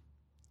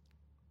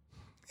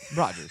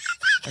 Rodgers.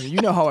 I mean,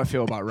 you know how I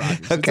feel about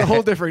Rodgers. Okay. It's a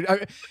whole different.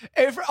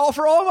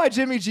 For all my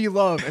Jimmy G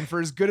love, and for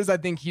as good as I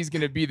think he's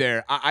going to be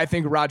there, I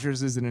think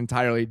Rodgers is an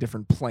entirely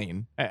different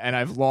plane, and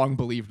I've long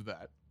believed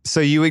that. So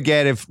you would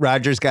get, if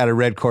Rodgers got a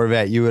red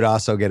Corvette, you would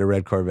also get a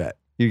red Corvette.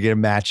 You get a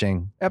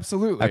matching.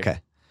 Absolutely. Okay.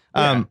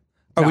 Yeah.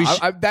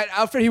 That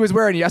outfit he was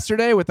wearing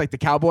yesterday with like the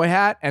cowboy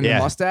hat and the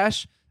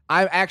mustache,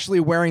 I'm actually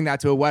wearing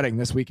that to a wedding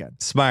this weekend.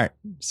 Smart.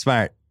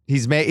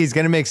 He's going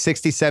to make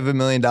 $67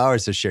 million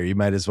this year. You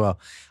might as well.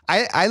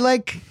 I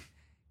like,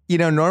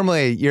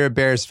 normally you're a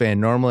Bears fan.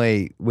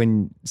 Normally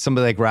when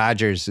somebody like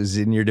Rodgers is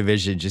in your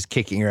division just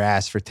kicking your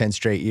ass for 10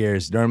 straight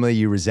years, normally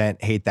you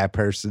hate that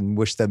person,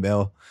 wish them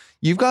ill.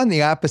 You've gone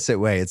the opposite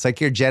way. It's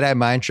like you're Jedi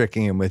mind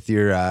tricking him with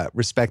your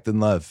respect and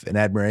love and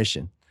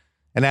admiration.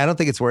 And I don't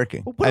think it's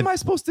working. Well, what am I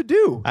supposed to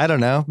do? I don't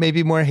know.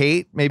 Maybe more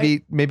hate.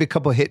 Maybe a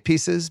couple hit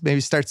pieces.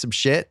 Maybe start some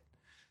shit.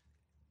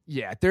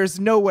 Yeah, there's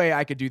no way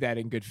I could do that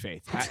in good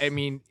faith. I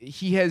mean,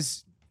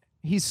 he's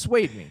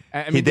swayed me.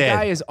 I mean, the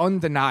guy is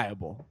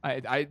undeniable.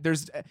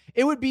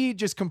 It would be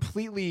just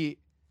completely.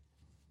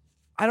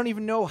 I don't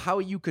even know how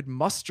you could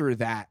muster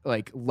that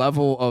like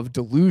level of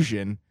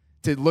delusion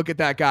to look at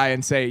that guy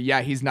and say,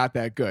 yeah, he's not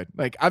that good.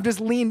 Like, I've just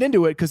leaned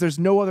into it because there's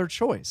no other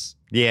choice.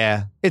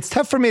 Yeah. It's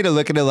tough for me to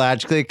look at it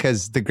logically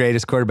because the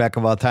greatest quarterback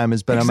of all time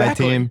has been on my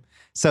team.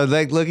 So,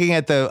 like, looking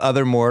at the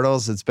other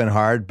mortals, it's been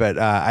hard, but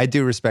I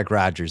do respect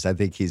Rodgers. I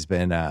think he's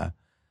been,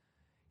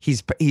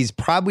 he's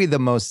probably the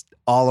most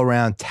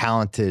all-around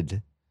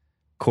talented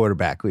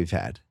quarterback we've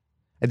had.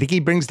 I think he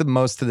brings the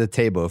most to the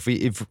table.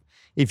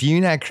 If you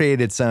and I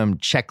created some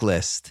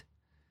checklist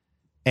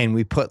and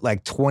we put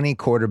like 20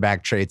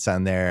 quarterback traits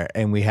on there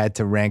and we had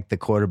to rank the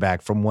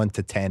quarterback from 1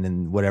 to 10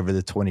 and whatever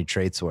the 20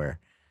 traits were,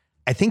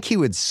 I think he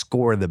would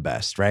score the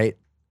best, right?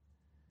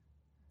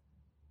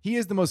 He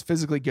is the most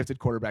physically gifted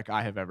quarterback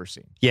I have ever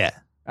seen. Yeah.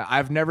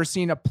 I've never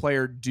seen a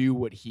player do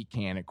what he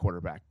can at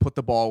quarterback. Put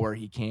the ball where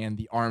he can,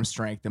 the arm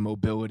strength, the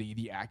mobility,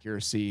 the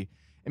accuracy.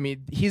 I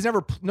mean,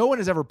 no one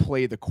has ever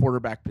played the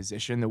quarterback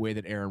position the way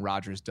that Aaron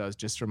Rodgers does,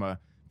 just from a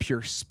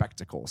pure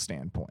spectacle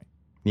standpoint.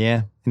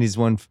 Yeah, and he's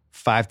won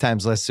 5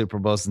 times less Super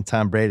Bowls than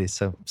Tom Brady,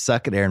 so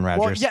suck it, Aaron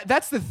Rodgers. Well, yeah,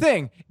 that's the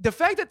thing. The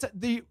fact that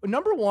the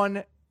number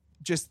one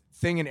just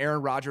thing in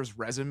Aaron Rodgers'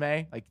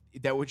 resume, like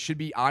that should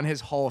be on his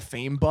Hall of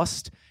Fame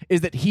bust,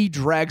 is that he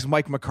drags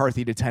Mike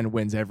McCarthy to 10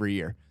 wins every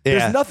year. Yeah.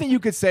 There's nothing you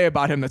could say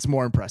about him that's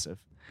more impressive.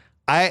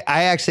 I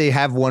actually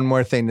have one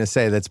more thing to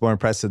say that's more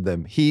impressive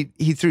than him.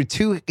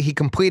 He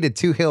completed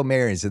 2 Hail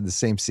Marys in the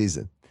same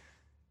season.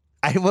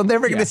 I will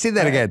never going to see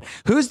that again.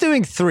 Who's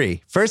doing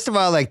 3? First of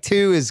all, like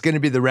 2 is going to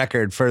be the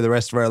record for the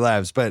rest of our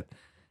lives, but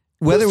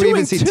whether we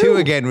even see 2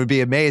 again would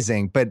be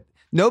amazing. But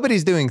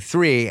nobody's doing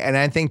 3, and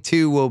I think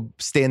 2 will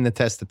stand the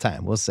test of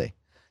time. We'll see.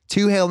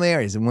 2 Hail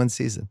Marys in one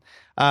season.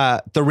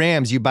 The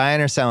Rams, you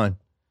buying or selling?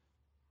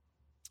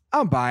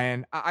 I'm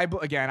buying. I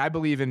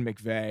believe in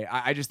McVay.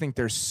 I just think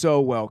they're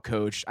so well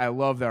coached. I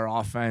love their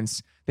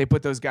offense. They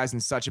put those guys in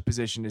such a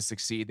position to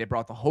succeed. They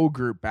brought the whole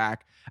group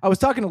back. I was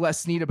talking to Les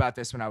Snead about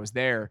this when I was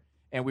there,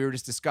 and we were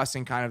just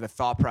discussing kind of the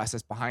thought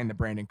process behind the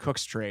Brandon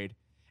Cooks trade.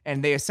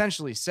 And they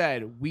essentially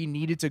said we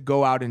needed to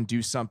go out and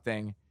do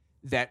something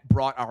that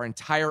brought our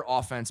entire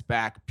offense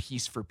back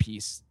piece for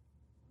piece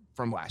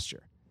from last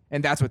year.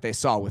 And that's what they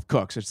saw with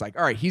Cooks. It's like,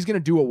 all right, he's going to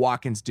do what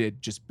Watkins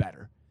did, just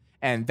better.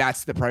 And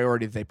that's the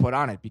priority that they put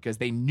on it because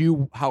they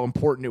knew how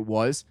important it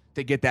was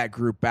to get that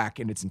group back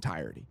in its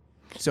entirety.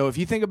 So if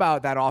you think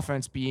about that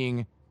offense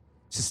being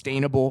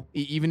sustainable,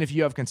 even if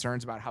you have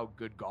concerns about how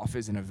good Goff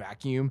is in a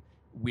vacuum,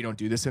 we don't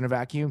do this in a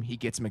vacuum. He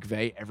gets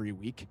McVay every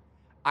week.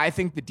 I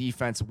think the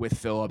defense with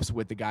Phillips,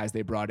 with the guys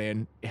they brought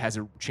in, has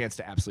a chance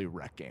to absolutely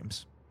wreck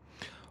games.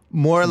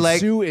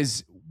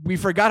 We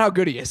forgot how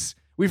good he is.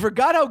 We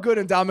forgot how good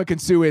Ndamukong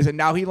Suh is, and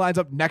now he lines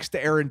up next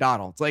to Aaron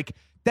Donald. Like,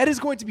 that is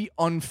going to be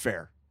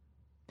unfair.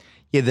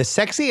 Yeah, the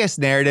sexiest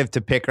narrative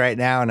to pick right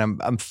now, and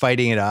I'm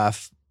fighting it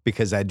off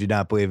because I do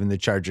not believe in the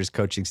Chargers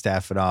coaching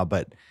staff at all,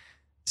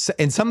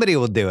 and somebody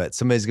will do it.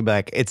 Somebody's going to be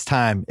like, it's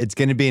time. It's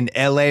going to be an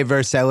LA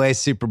versus LA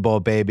Super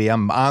Bowl, baby.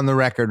 I'm on the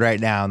record right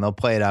now, and they'll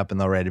play it up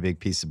and they'll write a big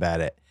piece about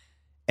it.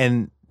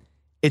 And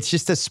it's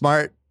just a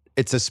smart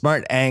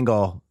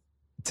angle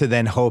to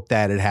then hope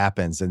that it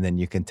happens. And then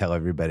you can tell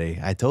everybody,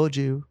 I told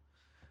you.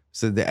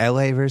 So the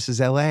LA versus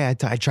LA, I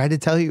tried to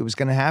tell you it was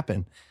going to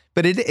happen.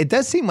 But it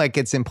does seem like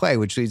it's in play,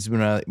 which leads me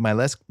to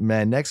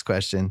my next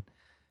question.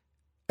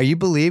 Are you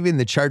believing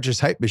the Chargers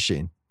hype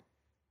machine?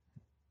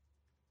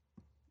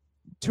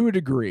 To a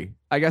degree.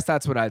 I guess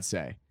that's what I'd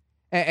say.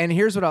 And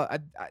here's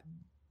what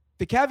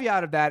the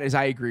caveat of that is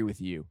I agree with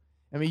you.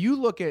 I mean,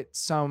 you look at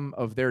some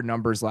of their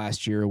numbers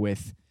last year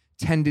with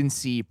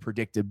tendency,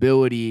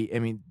 predictability. I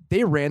mean,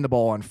 they ran the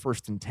ball on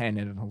 1st and 10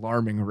 at an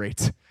alarming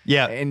rate.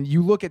 Yeah. And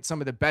you look at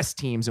some of the best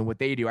teams and what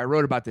they do. I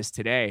wrote about this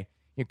today,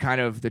 kind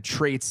of the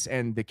traits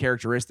and the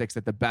characteristics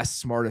that the best,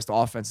 smartest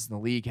offenses in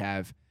the league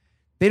have.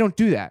 They don't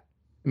do that.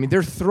 I mean,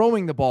 they're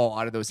throwing the ball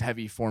out of those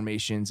heavy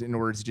formations in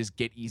order to just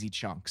get easy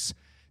chunks.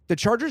 The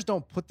Chargers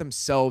don't put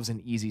themselves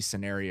in easy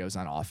scenarios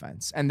on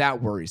offense, and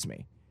that worries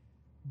me.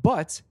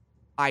 But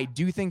I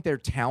do think their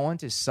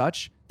talent is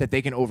such that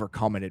they can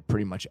overcome it at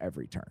pretty much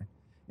every turn.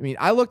 I mean,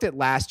 I looked at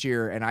last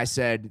year and I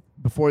said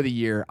before the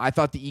year, I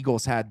thought the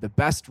Eagles had the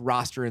best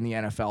roster in the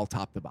NFL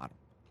top to bottom.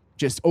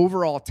 Just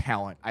overall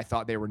talent, I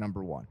thought they were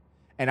number one.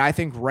 And I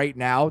think right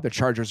now the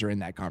Chargers are in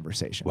that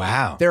conversation.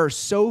 Wow. There are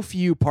so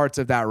few parts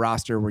of that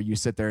roster where you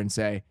sit there and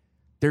say,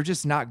 they're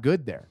just not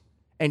good there.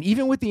 And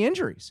even with the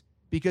injuries,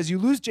 because you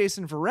lose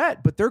Jason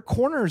Verrett, but their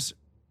corners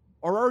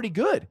are already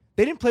good.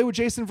 They didn't play with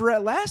Jason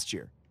Verrett last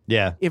year.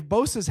 Yeah. If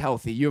Bosa's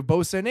healthy, you have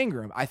Bosa and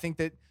Ingram. I think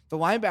that the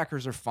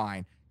linebackers are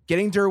fine.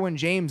 Getting Derwin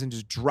James and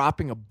just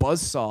dropping a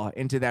buzzsaw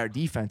into that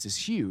defense is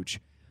huge.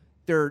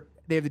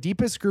 They have the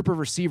deepest group of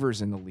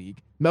receivers in the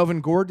league.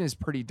 Melvin Gordon is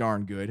pretty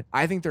darn good.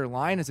 I think their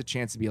line has a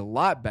chance to be a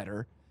lot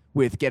better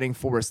with getting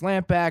Forrest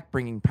Lamp back,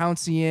 bringing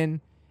Pouncey in.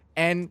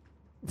 And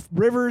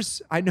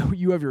Rivers, I know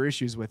you have your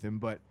issues with him,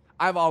 but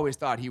I've always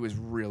thought he was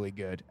really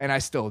good, and I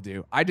still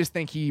do. I just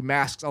think he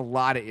masks a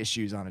lot of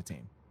issues on a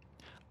team.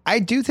 I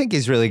do think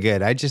he's really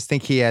good. I just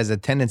think he has a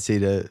tendency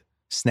to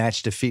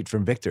snatch defeat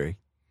from victory.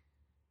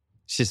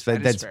 It's just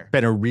that's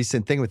been a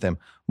recent thing with him.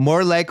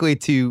 More likely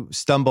to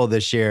stumble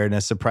this year in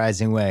a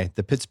surprising way,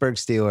 the Pittsburgh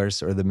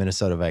Steelers or the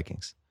Minnesota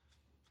Vikings?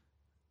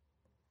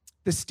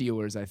 The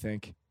Steelers, I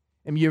think.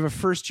 I mean, you have a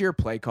first-year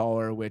play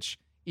caller, which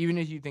even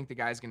if you think the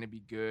guy's going to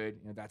be good,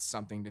 that's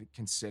something to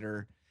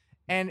consider.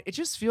 And it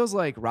just feels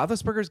like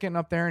Roethlisberger's getting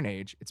up there in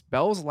age. It's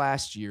Bell's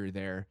last year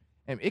there,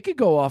 and it could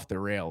go off the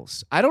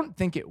rails. I don't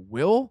think it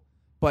will,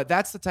 but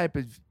that's the type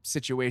of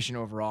situation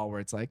overall where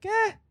it's like,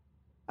 I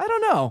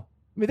don't know.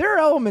 I mean, there are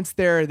elements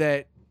there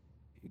that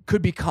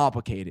could be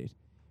complicated.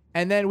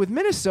 And then with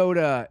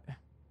Minnesota,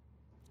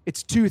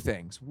 it's two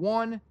things.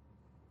 One,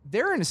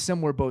 they're in a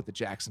similar boat that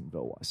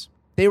Jacksonville was.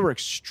 They were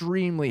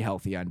extremely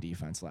healthy on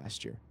defense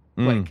last year.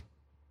 Like,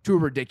 to a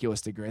ridiculous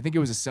degree. I think it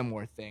was a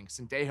similar thing.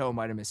 Sendejo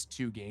might have missed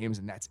 2 games,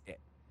 and that's it.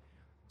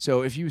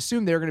 So if you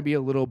assume they're going to be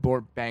a little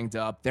more banged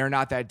up, they're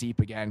not that deep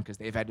again because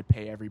they've had to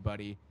pay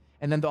everybody.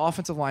 And then the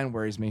offensive line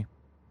worries me.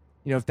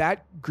 If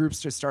that group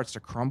just starts to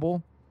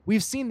crumble,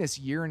 we've seen this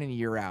year in and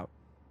year out.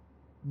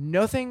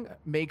 Nothing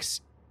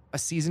makes a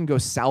season go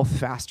south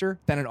faster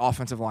than an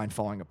offensive line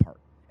falling apart.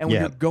 And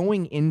when you're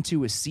going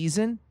into a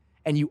season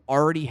and you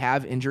already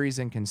have injuries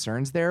and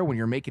concerns there, when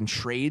you're making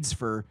trades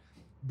for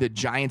the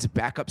Giants'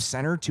 backup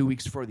center 2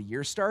 weeks before the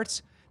year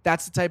starts,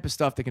 that's the type of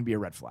stuff that can be a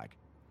red flag.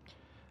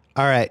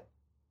 All right.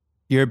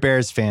 You're a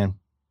Bears fan.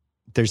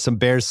 There's some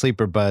Bears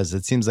sleeper buzz.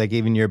 It seems like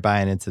even you're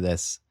buying into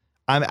this.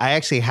 I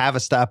actually have a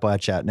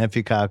stopwatch out.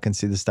 Nephew Kyle can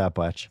see the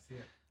stopwatch.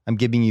 I'm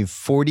giving you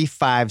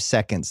 45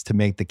 seconds to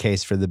make the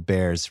case for the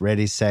Bears.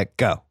 Ready, set,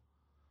 go.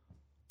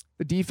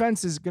 The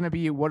defense is going to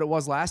be what it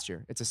was last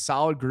year. It's a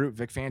solid group.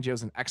 Vic Fangio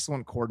is an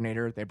excellent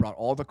coordinator. They brought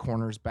all the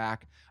corners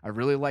back. I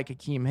really like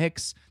Akeem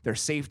Hicks. Their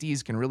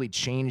safeties can really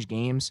change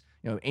games.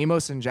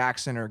 Amos and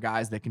Jackson are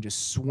guys that can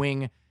just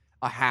swing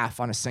a half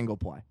on a single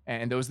play.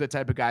 And those are the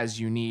type of guys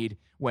you need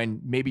when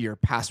maybe your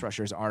pass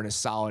rushers aren't as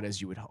solid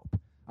as you would hope.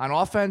 On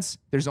offense,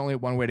 there's only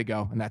one way to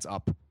go, and that's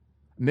up.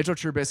 Mitchell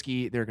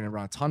Trubisky, they're going to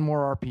run a ton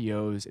more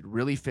RPOs. It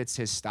really fits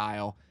his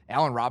style.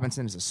 Allen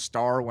Robinson is a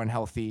star when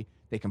healthy.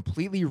 They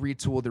completely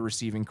retooled the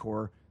receiving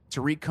core.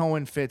 Tariq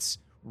Cohen fits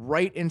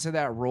right into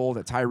that role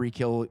that Tyreek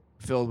Hill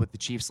filled with the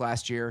Chiefs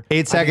last year.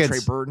 8 seconds. Trey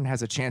Burton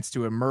has a chance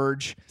to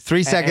emerge.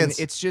 3 seconds.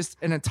 And it's just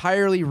an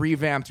entirely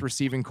revamped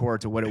receiving core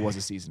to what it was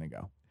a season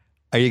ago.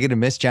 Are you going to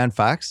miss John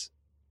Fox?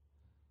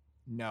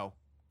 No.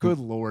 Good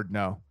Lord,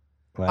 no.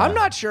 Wow. I'm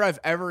not sure I've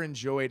ever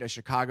enjoyed a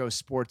Chicago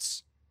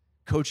sports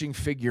coaching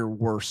figure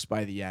worse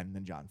by the end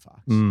than John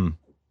Fox.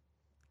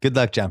 Good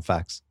luck, John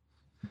Fox.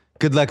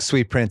 Good luck,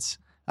 sweet prince.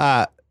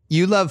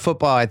 You love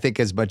football, I think,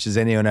 as much as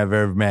anyone I've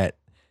ever met.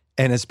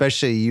 And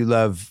especially you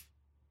love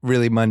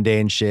really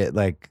mundane shit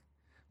like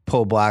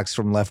pull blocks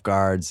from left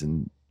guards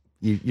and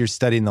you're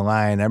studying the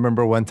line. I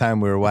remember one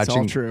time we were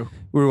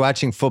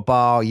watching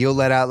football. You'll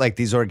let out like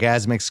these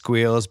orgasmic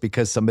squeals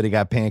because somebody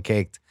got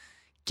pancaked.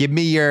 Give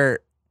me your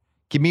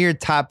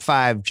top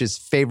 5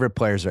 just favorite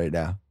players right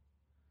now.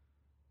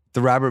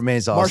 The Robert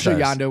Mays All-Stars.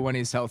 Marshall Yanda when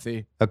he's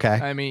healthy. Okay.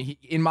 I mean,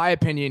 in my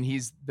opinion,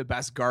 he's the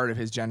best guard of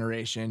his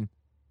generation.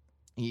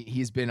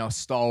 He's been a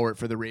stalwart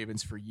for the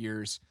Ravens for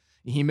years.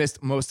 He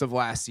missed most of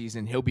last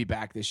season. He'll be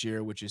back this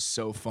year, which is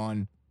so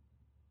fun.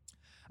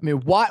 I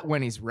mean, Watt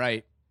when he's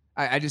right.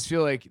 I just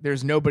feel like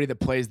there's nobody that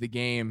plays the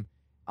game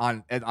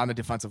on the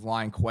defensive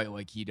line quite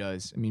like he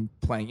does. I mean,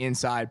 playing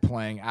inside,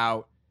 playing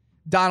out.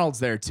 Donald's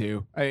there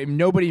too.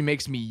 Nobody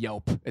makes me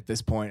yelp at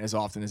this point as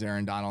often as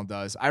Aaron Donald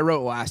does. I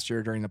wrote last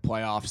year during the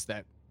playoffs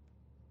that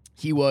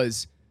he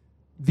was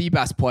the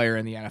best player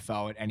in the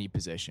NFL at any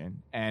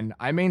position, and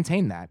I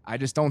maintain that. I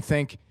just don't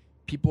think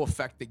people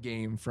affect the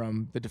game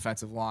from the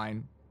defensive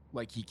line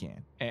like he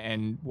can.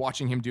 And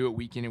watching him do it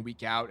week in and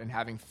week out and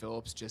having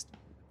Phillips just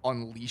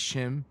unleash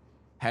him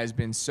has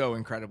been so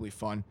incredibly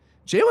fun.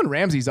 Jalen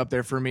Ramsey's up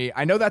there for me.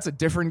 I know that's a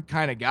different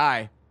kind of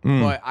guy,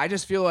 but I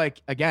just feel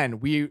like, again,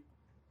 we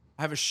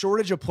have a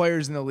shortage of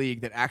players in the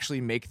league that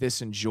actually make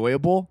this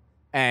enjoyable,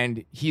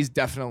 and he's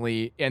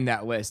definitely in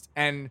that list.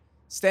 And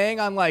staying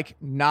on like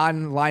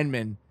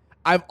non-linemen,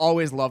 I've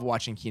always loved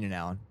watching Keenan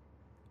Allen.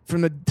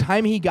 From the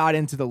time he got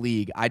into the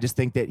league, I just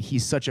think that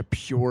he's such a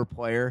pure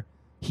player.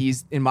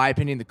 He's, in my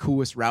opinion, the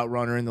coolest route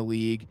runner in the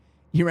league.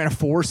 He ran a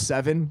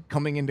 4.7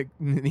 coming into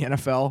the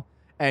NFL,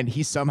 and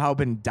he's somehow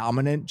been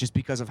dominant just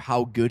because of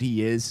how good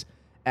he is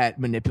at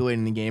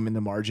manipulating the game in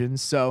the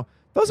margins. So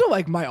those are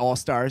like my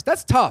all-stars.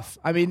 That's tough.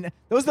 I mean,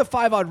 those are the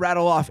 5 I'd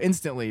rattle off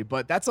instantly,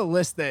 but that's a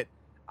list that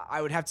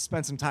I would have to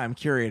spend some time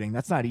curating.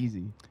 That's not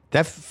easy.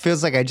 That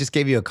feels like I just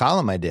gave you a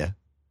column idea.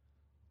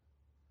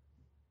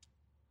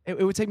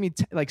 It would take me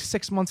like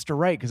 6 months to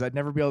write because I'd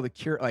never be able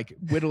to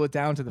whittle it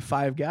down to the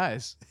 5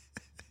 guys.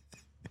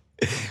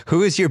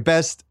 Who's your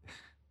best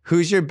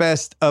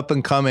up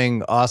and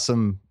coming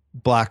awesome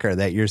blocker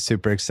that you're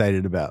super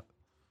excited about?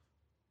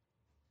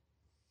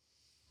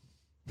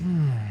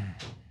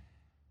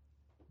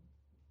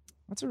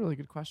 That's a really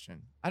good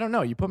question. I don't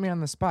know. You put me on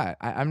the spot.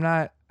 I'm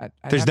not.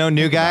 There's no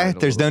new guy.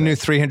 There's no new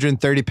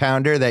 330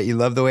 pounder that you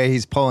love the way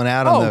he's pulling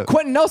out. Oh,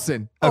 Quentin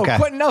Nelson. Okay. Oh,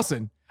 Quentin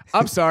Nelson.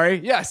 I'm sorry.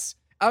 Yes.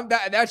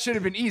 That should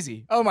have been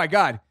easy. Oh my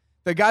God.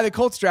 The guy the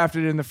Colts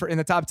drafted in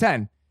the top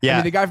 10. Yeah. I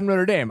mean, the guy from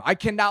Notre Dame. I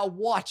cannot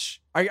wait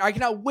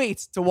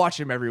to watch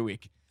him every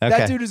week. Okay.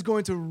 That dude is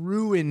going to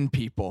ruin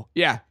people.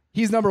 Yeah.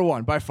 He's number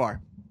 1 by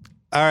far.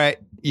 All right.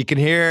 You're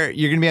going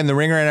to be on the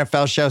Ringer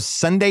NFL show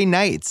Sunday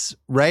nights,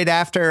 right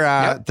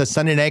after the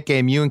Sunday night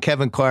game, you and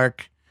Kevin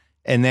Clark.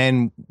 And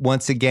then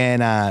once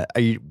again,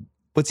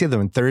 what's the other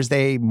one?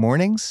 Thursday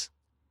mornings?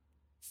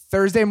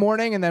 Thursday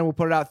morning, and then we'll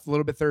put it out a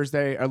little bit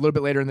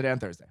later in the day on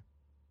Thursday.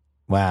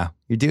 Wow.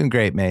 You're doing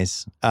great,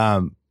 Mace.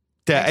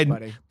 Thanks,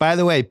 buddy. By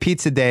the way,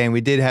 pizza day, and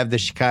we did have the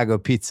Chicago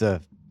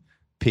pizza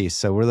piece,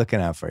 so we're looking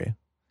out for you,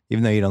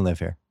 even though you don't live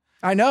here.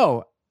 I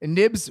know.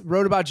 Nibs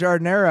wrote about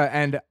Giardinera,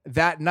 and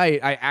that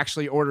night I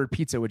actually ordered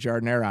pizza with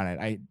Giardinera on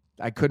it.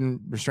 I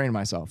couldn't restrain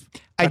myself.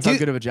 That's how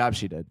good of a job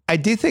she did. I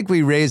do think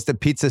we raised the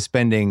pizza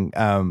spending,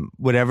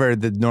 whatever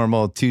the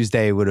normal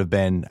Tuesday would have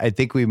been. I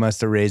think we must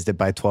have raised it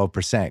by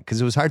 12%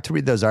 because it was hard to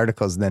read those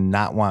articles and then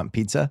not want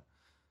pizza.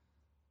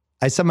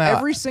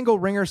 Every single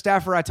Ringer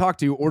staffer I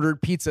talked to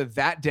ordered pizza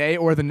that day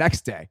or the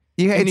next day.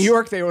 Yeah, in New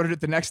York, they ordered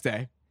it the next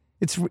day.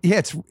 It's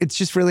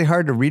just really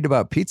hard to read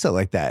about pizza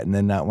like that and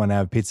then not want to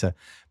have pizza.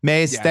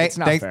 Mace, it's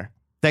not fair.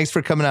 Thanks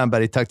for coming on,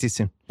 buddy. Talk to you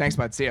soon. Thanks,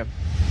 bud. See ya.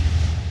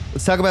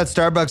 Let's talk about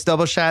Starbucks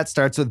Double Shot.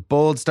 Starts with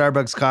bold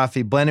Starbucks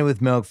coffee blended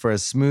with milk for a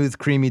smooth,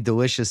 creamy,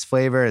 delicious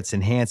flavor. It's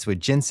enhanced with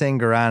ginseng,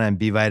 guarana, and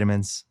B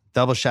vitamins.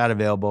 Double Shot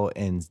available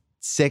in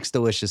 6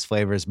 delicious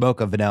flavors: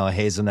 mocha, vanilla,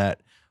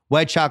 hazelnut,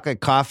 white chocolate,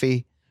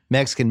 coffee,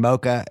 Mexican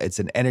mocha. It's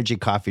an energy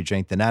coffee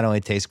drink that not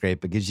only tastes great,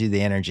 but gives you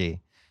the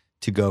energy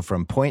to go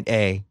from point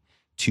A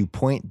to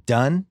point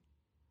done.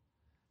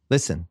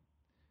 Listen,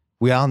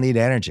 we all need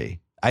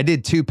energy. I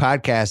did 2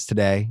 podcasts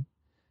today,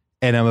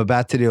 and I'm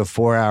about to do a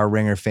 4-hour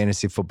Ringer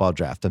fantasy football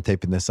draft. I'm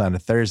taping this on a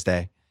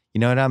Thursday. You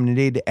know what? I'm going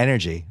to need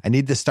energy. I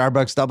need the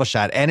Starbucks Double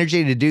Shot.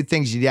 Energy to do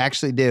things you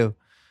actually do.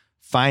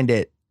 Find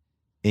it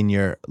in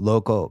your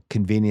local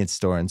convenience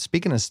store. And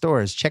speaking of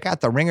stores, check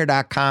out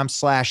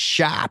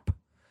theringer.com/shop.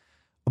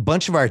 A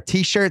bunch of our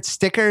t-shirts,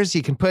 stickers.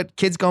 You can put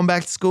kids going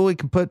back to school. You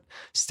can put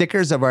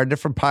stickers of our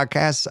different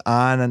podcasts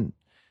on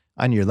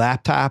your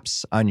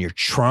laptops, on your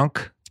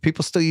trunk.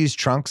 People still use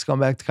trunks going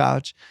back to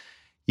college.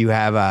 We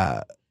have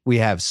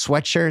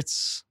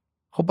sweatshirts, a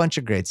whole bunch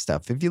of great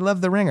stuff. If you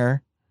love the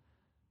Ringer,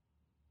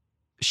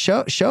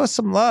 show us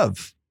some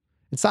love.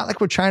 It's not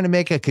like we're trying to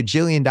make a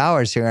cajillion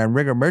dollars here on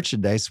Ringer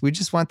merchandise. We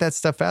just want that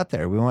stuff out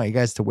there. We want you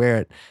guys to wear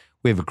it.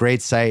 We have a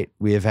great site.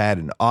 We have had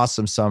an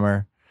awesome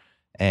summer,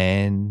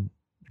 and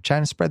we're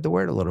trying to spread the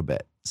word a little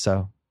bit.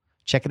 So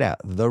check it out,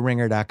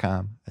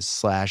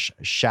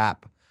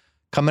 theringer.com/shop.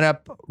 Coming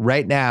up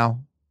right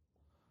now,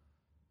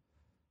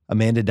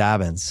 Amanda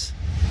Dobbins.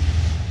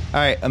 All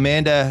right,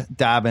 Amanda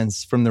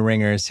Dobbins from The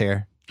Ringer is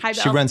here. Hi,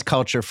 Bill. She runs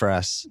culture for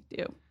us. I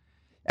do.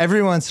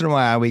 Every once in a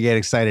while, we get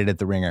excited at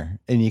The Ringer,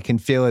 and you can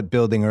feel it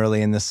building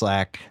early in the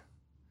Slack.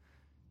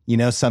 You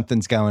know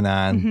something's going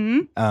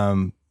on.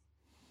 Mm-hmm.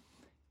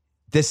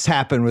 This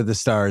happened with The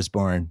Star Is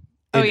Born.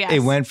 Yes. It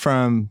went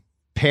from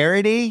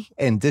parody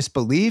and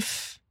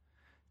disbelief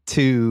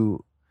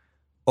to,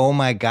 oh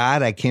my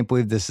God, I can't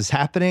believe this is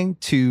happening,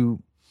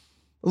 to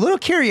a little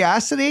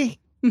curiosity,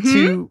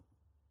 to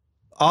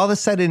all of a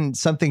sudden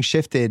something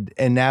shifted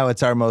and now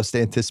it's our most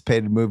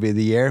anticipated movie of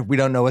the year. We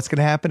don't know what's going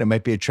to happen. It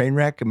might be a train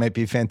wreck. It might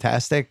be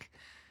fantastic.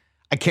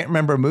 I can't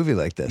remember a movie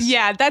like this.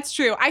 Yeah, that's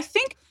true. I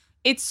think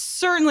it's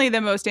certainly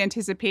the most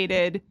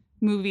anticipated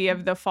movie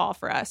of the fall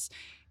for us.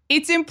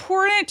 It's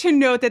important to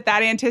note that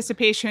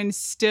anticipation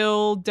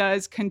still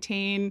does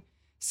contain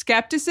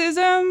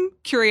skepticism,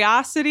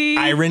 curiosity,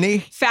 irony,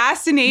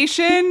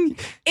 fascination,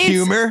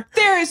 humor.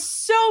 There is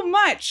so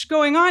much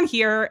going on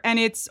here, and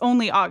it's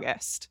only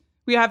August.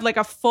 We have like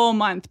a full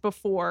month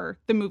before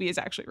the movie is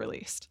actually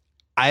released.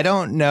 I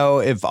don't know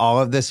if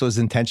all of this was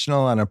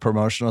intentional on a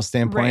promotional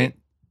standpoint,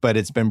 but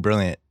it's been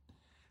brilliant.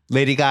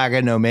 Lady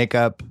Gaga, no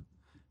makeup.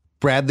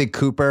 Bradley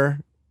Cooper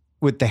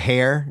with the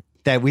hair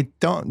that we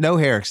don't know,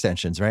 hair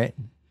extensions, right?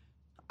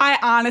 I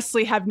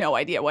honestly have no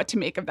idea what to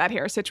make of that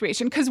hair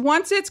situation, because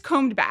once it's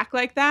combed back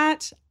like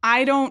that,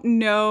 I don't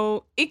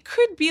know. It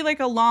could be like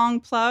a long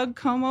plug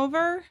comb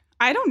over.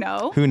 I don't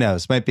know. Who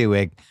knows? Might be a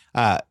wig.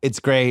 It's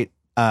great.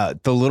 The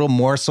little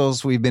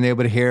morsels we've been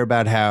able to hear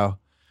about how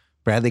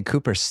Bradley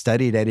Cooper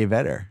studied Eddie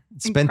Vedder,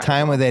 spent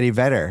time with Eddie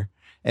Vedder,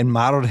 and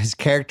modeled his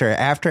character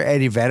after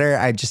Eddie Vedder.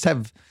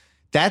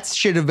 That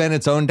should have been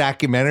its own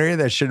documentary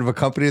that should have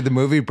accompanied the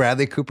movie,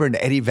 Bradley Cooper and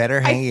Eddie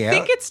Vedder hanging out. I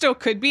think it still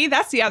could be.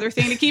 That's the other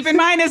thing to keep in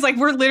mind is like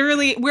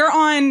we're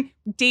on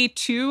day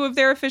 2 of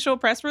their official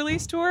press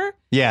release tour.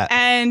 Yeah.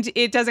 And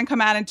it doesn't come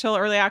out until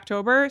early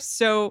October.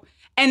 So,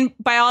 and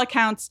by all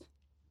accounts,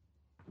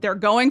 they're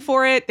going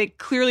for it. They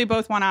clearly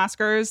both won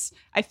Oscars.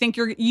 I think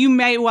you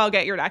may well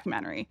get your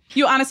documentary.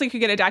 You honestly could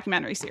get a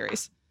documentary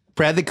series.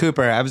 Bradley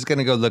Cooper, I was going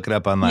to go look it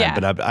up online,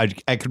 but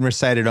I can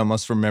recite it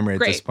almost from memory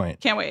at this point.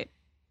 Can't wait.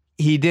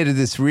 He did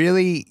this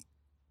really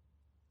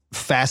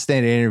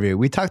fascinating interview.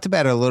 We talked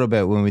about it a little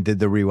bit when we did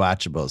the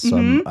rewatchables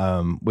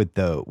with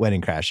the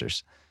Wedding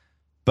Crashers.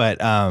 But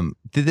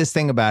did this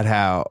thing about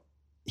how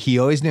he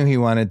always knew he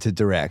wanted to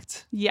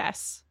direct.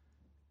 Yes.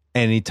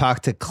 And he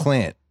talked to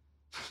Clint.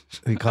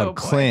 He called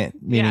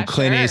Clint, meaning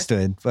Clint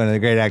Eastwood, one of the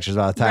great actors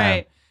of all time.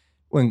 Right.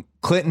 When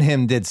Clint and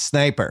him did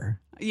Sniper.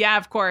 Yeah,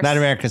 of course. Not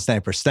American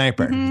Sniper,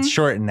 Sniper. It's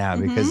shortened now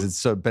because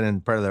it's been in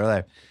part of their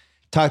life.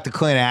 Talked to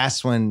Clint,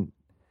 asked when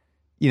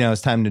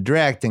it's time to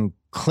direct, and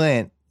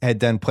Clint had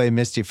done Play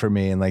Misty for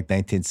me in like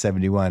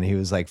 1971. He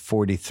was like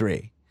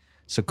 43.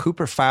 So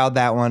Cooper filed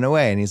that one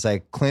away, and he's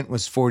like, Clint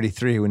was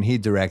 43 when he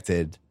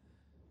directed.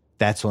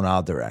 That's when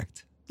I'll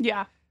direct.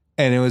 Yeah.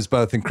 And it was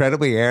both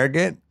incredibly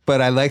arrogant,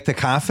 but I like the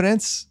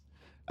confidence.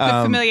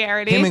 The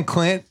familiarity. Him and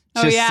Clint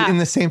just in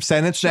the same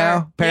sentence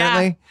now,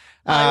 apparently.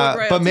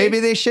 Yeah. But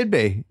maybe they should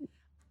be.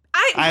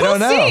 We'll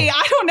see.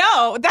 I don't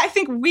know. I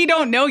think we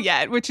don't know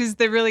yet, which is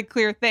the really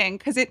clear thing,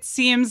 because it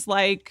seems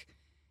like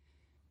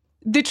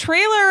the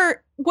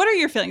trailer. What are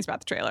your feelings about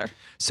the trailer?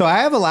 So I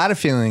have a lot of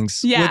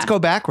feelings. Yeah. Let's go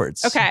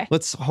backwards. Okay.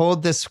 Let's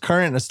hold this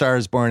current A Star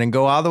Is Born and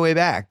go all the way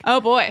back.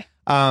 Oh, boy.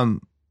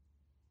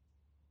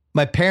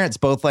 My parents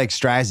both like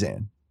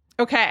Streisand.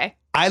 Okay.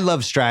 I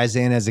loved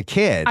Streisand as a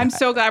kid. I'm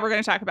so glad we're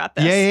going to talk about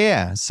this.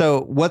 Yeah.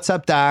 So What's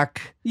Up,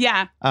 Doc?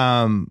 Yeah.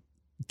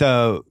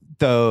 The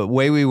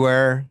Way We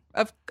Were.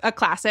 A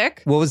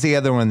classic. What was the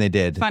other one they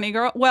did? Funny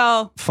Girl.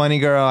 Well. Funny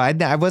Girl.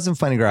 I wasn't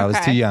Funny Girl. I was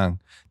too young.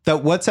 The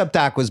What's Up,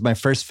 Doc was my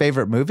first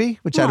favorite movie,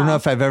 which I don't know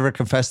if I've ever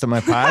confessed on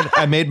my pod.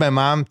 I made my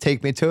mom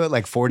take me to it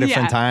like 4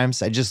 different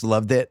times. I just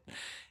loved it.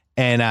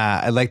 And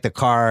I liked the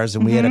cars,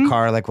 and we had a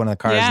car, like one of the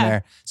cars in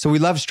there. So we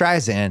loved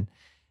Streisand.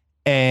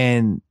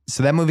 And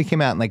so that movie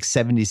came out in like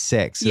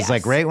 76. It's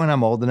like right when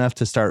I'm old enough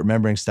to start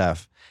remembering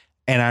stuff.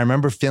 And I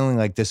remember feeling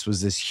like this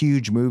was this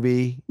huge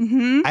movie.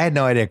 I had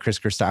no idea Chris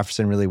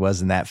Christopherson really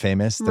wasn't that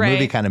famous. The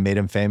movie kind of made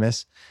him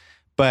famous.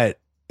 But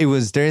it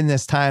was during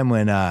this time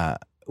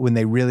when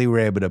they really were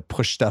able to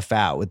push stuff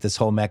out with this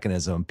whole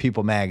mechanism,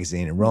 People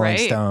Magazine and Rolling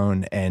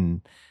Stone,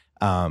 and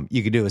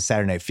you could do it with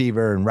Saturday Night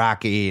Fever and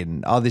Rocky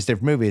and all these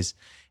different movies.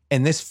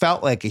 And this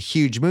felt like a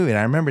huge movie. And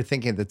I remember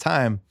thinking at the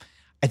time,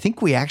 I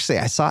think I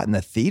saw it in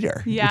the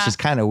theater, which is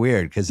kind of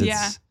weird because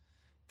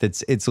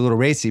it's a little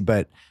racy,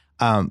 but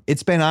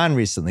it's been on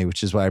recently,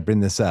 which is why I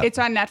bring this up. It's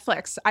on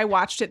Netflix. I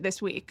watched it this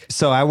week.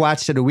 So I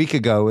watched it a week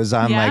ago. It was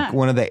on like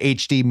one of the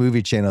HD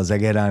movie channels I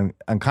get on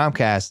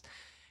Comcast.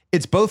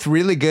 It's both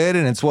really good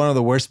and it's one of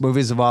the worst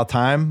movies of all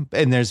time.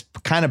 And there's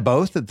kind of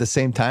both at the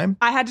same time.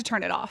 I had to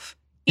turn it off.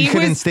 You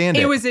couldn't stand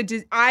it.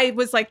 I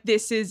was like,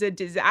 this is a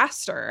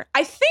disaster.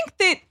 I think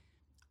that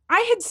I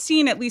had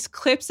seen at least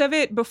clips of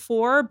it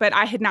before, but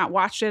I had not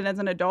watched it as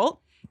an adult.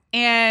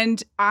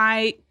 And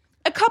a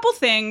couple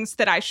things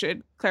that I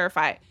should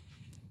clarify.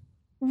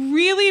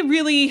 Really,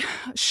 really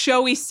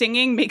showy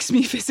singing makes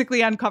me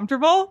physically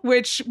uncomfortable,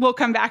 which we'll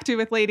come back to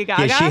with Lady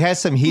Gaga. Yeah, she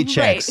has some heat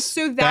checks.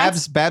 Right. So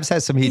Babs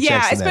has some heat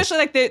checks. Yeah, especially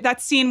like that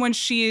scene when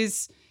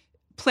she's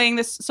playing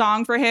this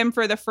song for him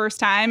for the first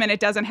time and it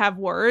doesn't have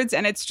words.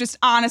 And it's just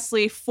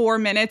honestly 4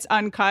 minutes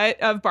uncut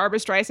of Barbra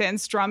Streisand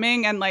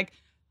strumming and like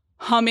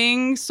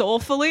humming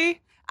soulfully.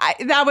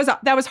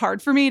 That was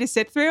hard for me to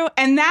sit through.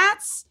 And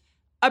that's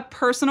a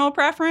personal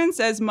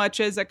preference as much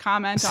as a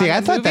comment on the movie.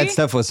 I thought that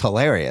stuff was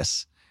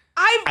hilarious.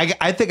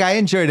 I think I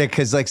enjoyed it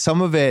because like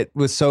some of it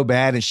was so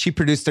bad, and she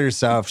produced it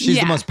herself. She's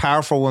the most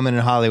powerful woman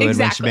in Hollywood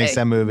when she makes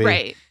that movie.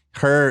 Right.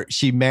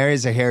 She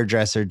marries a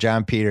hairdresser,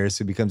 John Peters,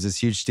 who becomes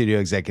this huge studio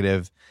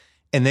executive,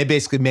 and they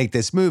basically make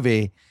this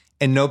movie,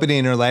 and nobody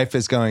in her life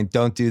is going,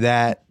 don't do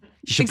that.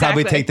 You should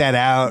probably take that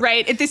out.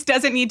 Right. This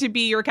doesn't need to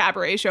be your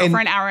cabaret show for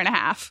an hour and a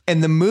half.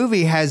 And the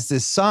movie has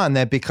this song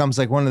that becomes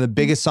like one of the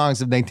biggest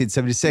songs of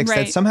 1976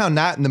 that's somehow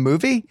not in the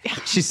movie.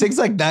 She sings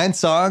like 9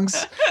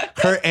 songs.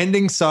 Her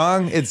ending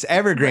song, it's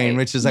Evergreen,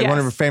 which is like one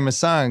of her famous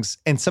songs.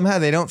 And somehow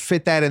they don't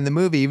fit that in the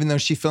movie, even though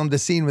she filmed a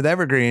scene with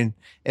Evergreen.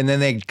 And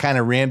then they kind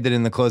of rammed it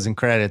in the closing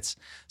credits.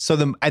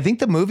 So I think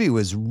the movie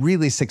was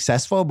really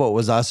successful, but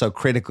was also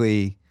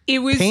critically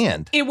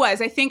panned. It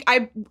was. I think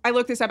I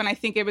looked this up, and I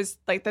think it was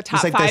like the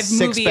top like 5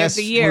 movie of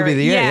the year.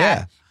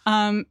 Yeah.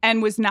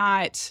 And was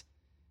not.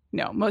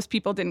 No, most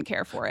people didn't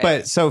care for it.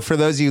 But so for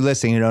those of you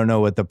listening who don't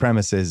know what the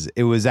premise is,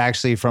 it was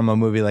actually from a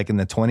movie like in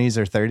the 20s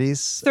or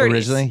 30s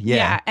originally.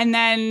 Yeah. And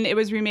then it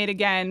was remade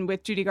again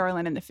with Judy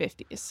Garland in the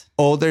 50s.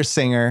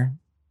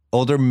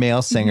 Older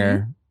male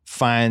singer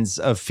finds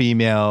a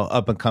female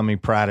up and coming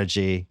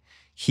prodigy.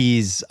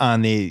 He's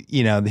on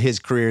his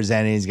career's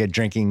ending. He's got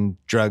drinking,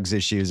 drugs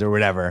issues or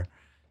whatever.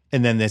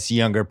 And then this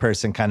younger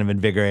person kind of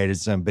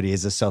invigorated him, but he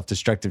is a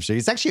self-destructive. So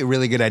it's actually a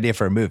really good idea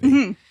for a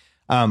movie.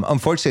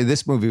 Unfortunately,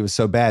 this movie was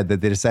so bad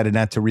that they decided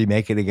not to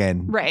remake it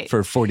again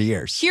for 40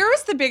 years.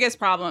 Here's the biggest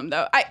problem,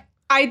 though.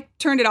 I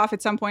turned it off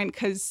at some point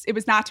because it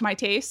was not to my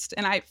taste,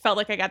 and I felt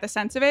like I got the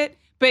sense of it.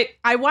 But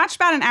I watched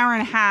about an hour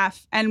and a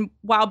half, and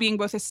while being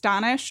both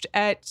astonished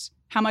at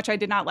how much I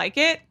did not like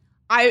it,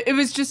 it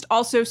was just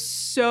also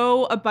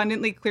so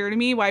abundantly clear to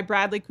me why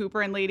Bradley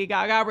Cooper and Lady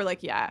Gaga were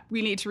like, yeah,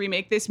 we need to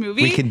remake this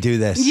movie. We can do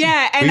this.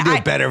 Yeah. And we can do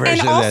a better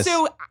version of this. And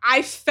also,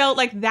 I felt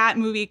like that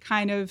movie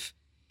kind of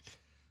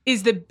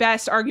is the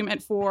best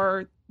argument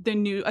for the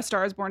new A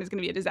Star Is Born is going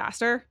to be a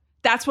disaster.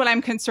 That's what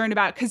I'm concerned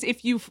about. Because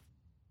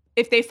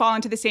if they fall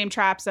into the same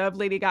traps of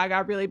Lady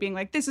Gaga really being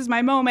like, this is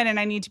my moment and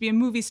I need to be a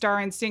movie star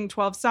and sing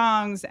 12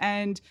 songs,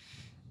 and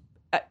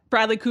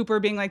Bradley Cooper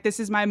being like, this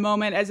is my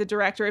moment as a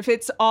director. If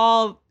it's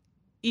all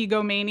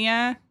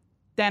egomania,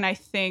 then I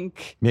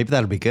think maybe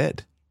that'll be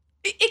good.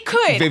 It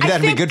could. Maybe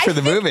that'll be good for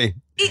the movie.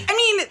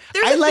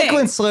 I like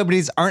when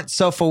celebrities aren't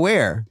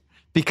self-aware,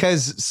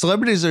 because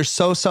celebrities are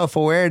so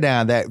self-aware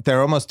now that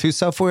they're almost too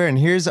self-aware. And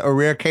here's a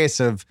rare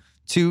case of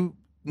 2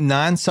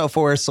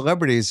 non-self-aware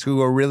celebrities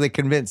who are really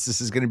convinced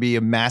this is going to be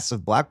a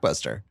massive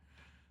blockbuster.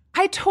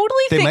 I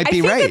totally think might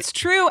be right. It's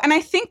true. And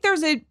I think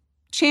there's a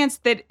chance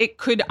that it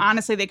could,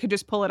 honestly, they could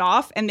just pull it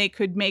off and they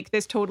could make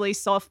this totally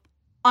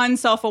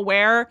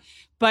unself-aware,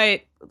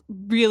 but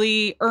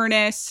really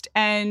earnest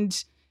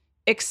and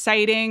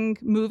exciting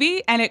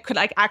movie, and it could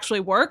like actually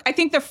work. I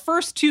think the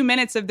first 2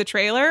 minutes of the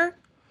trailer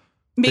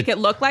make it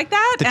look like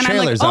that, and I'm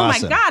like, oh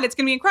awesome. My god, it's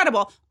gonna be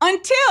incredible.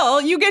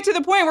 Until you get to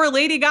the point where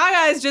Lady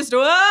Gaga is just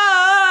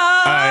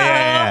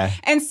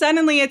and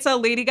suddenly it's a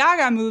Lady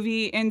Gaga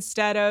movie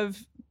instead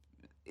of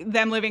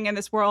them living in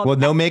this world. Well,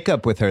 no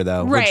makeup with her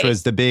though, which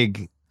was the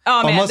big.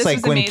 Oh, man, almost this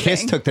like when amazing.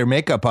 Kiss took their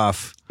makeup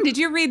off. Did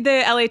you read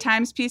the LA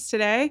Times piece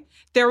today?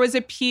 There was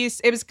a piece,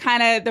 it was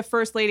kind of the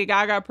first Lady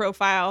Gaga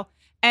profile,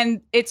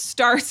 and it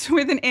starts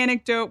with an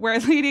anecdote where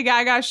Lady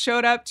Gaga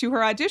showed up to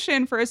her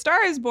audition for A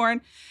Star Is Born,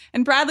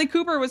 and Bradley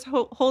Cooper was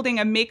holding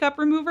a makeup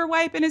remover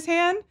wipe in his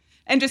hand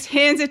and just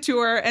hands it to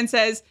her and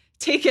says,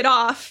 take it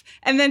off.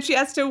 And then she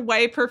has to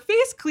wipe her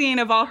face clean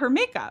of all her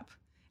makeup.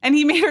 And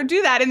he made her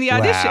do that in the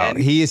audition. Wow,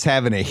 he is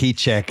having a heat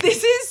check.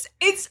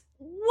 It's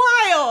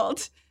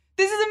wild.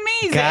 This is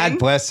amazing. God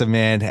bless him,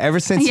 man. Ever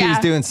since he was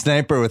doing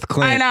Sniper with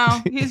Clint. I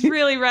know. He's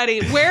really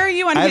ready. Where are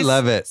you on his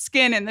love it.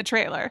 skin in the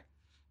trailer?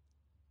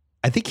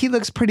 I think he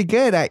looks pretty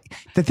good.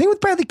 The thing with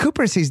Bradley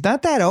Cooper is he's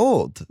not that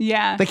old.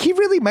 Yeah. Like he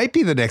really might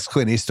be the next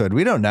Clint Eastwood.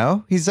 We don't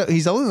know. He's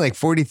only like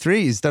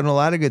 43. He's done a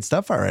lot of good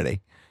stuff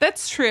already.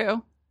 That's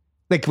true.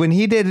 Like when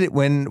he did it,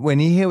 when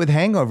he hit with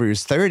Hangover, he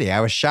was 30. I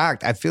was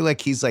shocked. I feel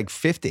like he's like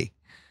 50.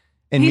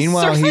 And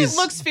meanwhile, he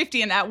looks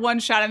 50 in that one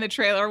shot in the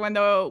trailer when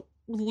the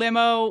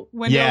limo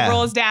window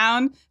rolls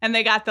down and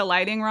they got the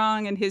lighting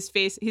wrong and his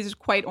face, he's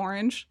quite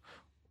orange.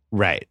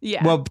 Right.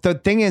 Yeah. Well, the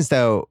thing is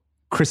though,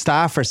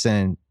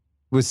 Christopherson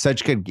was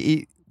such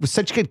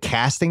good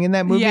casting in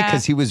that movie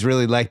because he was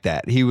really like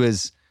that. He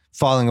was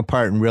falling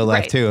apart in real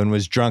life too, and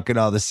was drunk in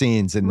all the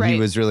scenes, and he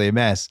was really a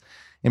mess.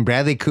 And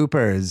Bradley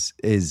Cooper is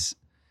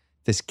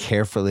this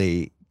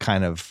carefully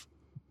kind of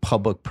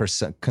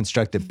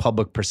constructed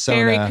public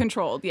persona, very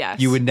controlled. Yes,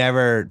 you would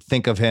never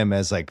think of him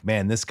as like,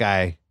 man, this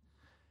guy.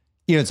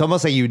 You know, it's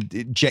almost like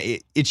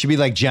it should be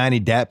like Johnny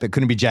Depp. It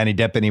couldn't be Johnny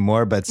Depp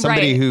anymore, but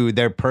somebody who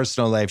their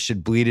personal life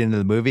should bleed into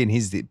the movie,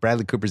 and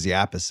Bradley Cooper's the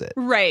opposite.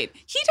 Right.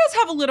 He does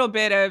have a little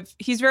bit of,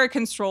 he's very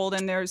controlled,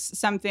 and there's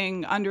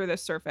something under the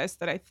surface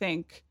that I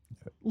think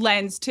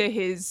lends to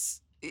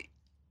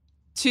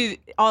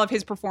all of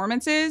his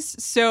performances.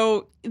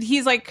 So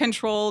he's like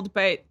controlled,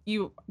 but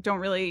you don't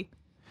really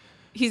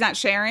he's not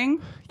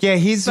sharing. Yeah,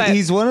 he's But-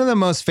 one of the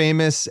most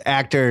famous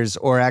actors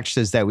or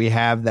actresses that we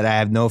have that I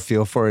have no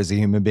feel for as a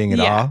human being at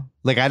Yeah. all.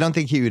 Like, I don't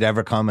think he would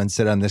ever come and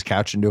sit on this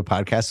couch and do a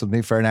podcast with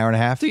me for an hour and a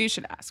half. So you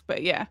should ask,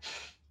 but yeah.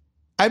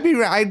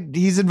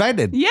 He's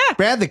invited. Yeah.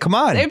 Bradley, come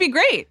on. It'd be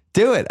great.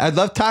 Do it. I'd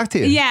love to talk to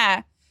you.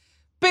 Yeah.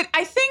 But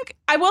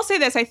I will say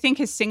this, I think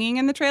his singing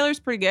in the trailer is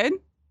pretty good.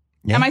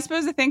 Yeah. Am I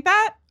supposed to think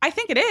that? I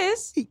think it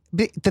is.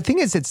 The thing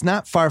is, it's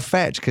not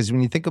far-fetched because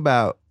when you think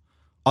about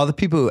all the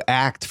people who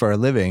act for a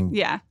living,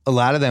 Yeah. a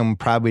lot of them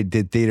probably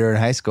did theater in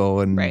high school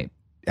and Right.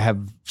 have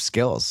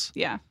skills.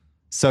 Yeah.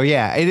 So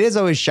yeah, it is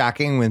always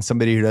shocking when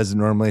somebody who doesn't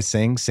normally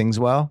sings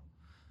well,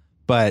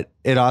 but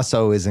it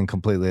also isn't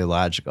completely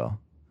illogical.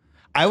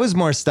 I was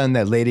more stunned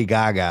that Lady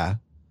Gaga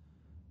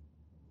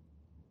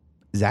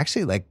is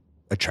actually like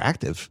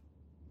attractive.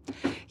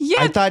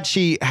 Yeah. I thought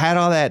she had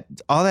all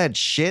that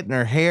shit in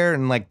her hair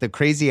and like the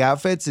crazy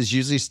outfits is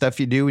usually stuff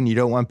you do when you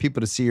don't want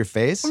people to see your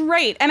face.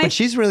 Right. And But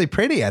she's really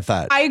pretty, I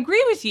thought. I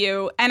agree with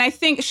you. And I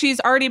think she's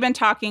already been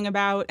talking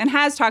about and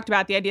has talked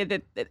about the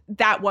idea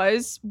that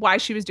was why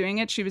she was doing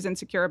it. She was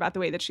insecure about the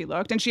way that she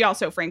looked. And she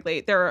also,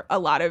 frankly, there are a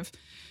lot of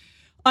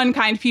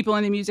unkind people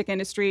in the music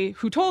industry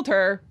who told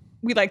her,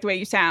 we like the way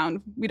you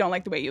sound. We don't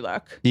like the way you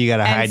look. You got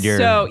to hide your...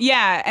 So,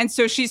 yeah. And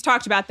so she's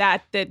talked about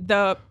that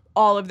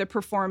all of the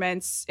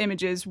performance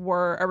images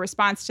were a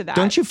response to that.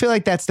 Don't you feel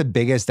like that's the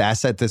biggest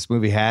asset this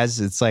movie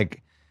has? It's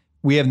like,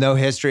 we have no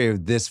history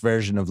of this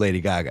version of Lady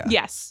Gaga.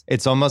 Yes.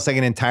 It's almost like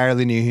an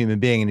entirely new human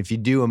being. And if you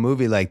do a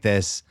movie like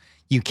this,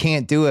 you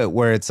can't do it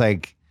where it's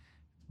like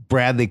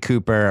Bradley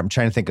Cooper. I'm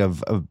trying to think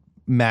of a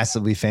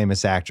massively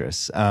famous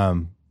actress.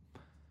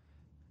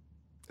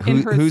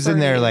 Who's in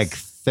their like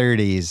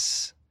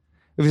 30s.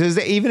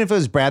 Even if it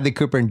was Bradley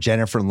Cooper and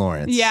Jennifer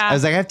Lawrence. Yeah. I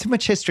was like, I have too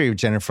much history with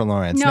Jennifer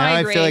Lawrence. No, now I I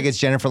agree. feel like it's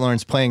Jennifer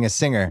Lawrence playing a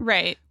singer.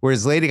 Right.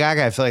 Whereas Lady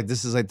Gaga, I feel like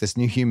this is like this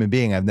new human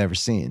being I've never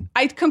seen.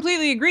 I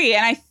completely agree.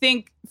 And I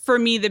think for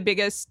me,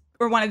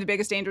 one of the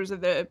biggest dangers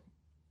of the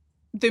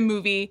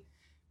movie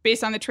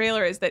based on the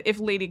trailer is that if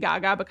Lady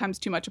Gaga becomes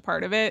too much a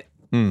part of it,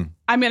 I'm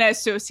going to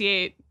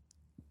associate,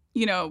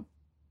 a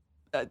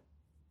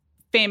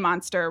fame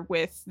monster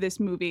with this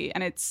movie.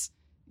 And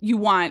you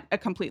want a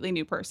completely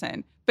new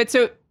person. But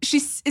so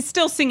it's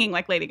still singing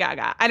like Lady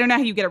Gaga. I don't know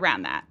how you get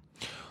around that.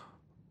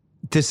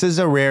 This is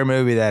a rare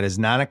movie that is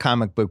not a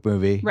comic book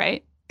movie.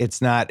 Right.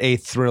 It's not a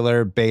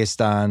thriller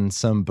based on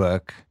some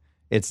book.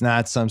 It's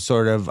not some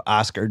sort of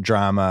Oscar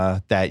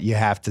drama that you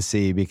have to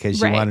see because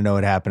you Right. want to know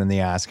what happened in the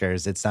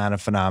Oscars. It's not a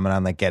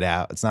phenomenon like Get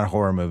Out. It's not a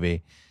horror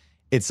movie.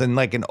 It's in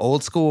like an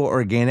old school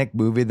organic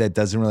movie that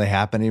doesn't really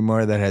happen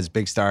anymore, that has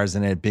big stars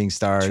in it, being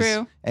stars,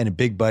 True. and a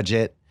big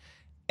budget.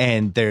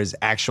 And there's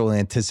actual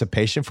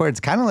anticipation for it. It's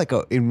kind of like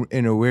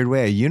in a weird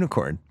way, a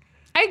unicorn.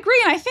 I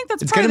agree. And I think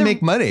that's It's part going of to the-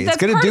 make money. It's that's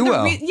going to part do of the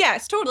well.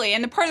 Yes, totally.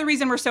 And the part of the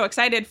reason we're so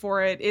excited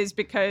for it is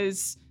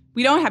because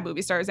we don't have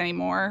movie stars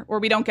anymore, or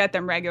we don't get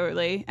them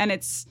regularly. And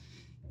it's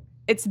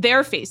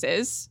their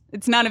faces.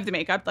 It's none of the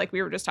makeup like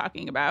we were just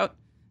talking about.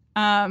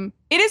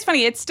 It is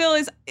funny. It still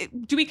is.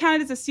 Do we count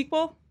it as a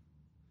sequel?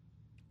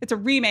 It's a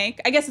remake.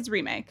 I guess it's a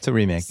remake. It's a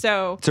remake.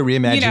 So It's a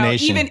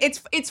reimagination. even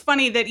it's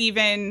funny that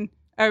even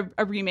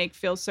a remake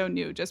feels so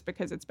new just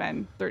because it's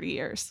been 30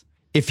 years.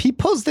 If he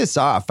pulls this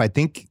off, I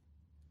think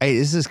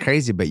this is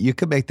crazy, but you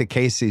could make the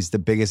case he's the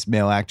biggest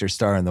male actor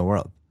star in the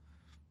world.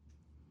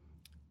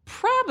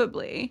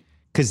 Probably.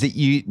 Because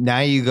now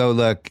you go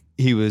look,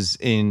 he was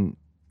in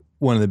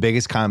one of the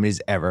biggest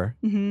comedies ever.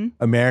 Mm-hmm.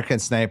 American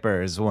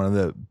Sniper is one of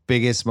the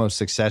biggest, most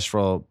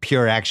successful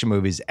pure action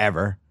movies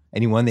ever,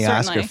 and he won the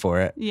Certainly. Oscar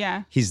for it.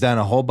 Yeah. He's done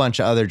a whole bunch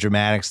of other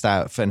dramatic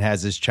stuff and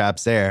has his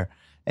chops there.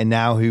 And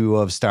now he will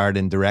have starred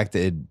and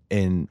directed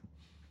in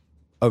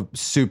a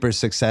super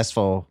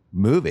successful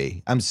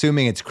movie. I'm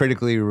assuming it's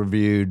critically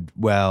reviewed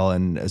well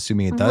and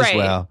assuming it does Right.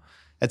 well.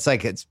 It's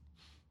like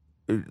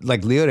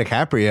Leo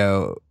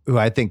DiCaprio, who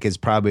I think is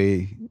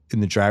probably in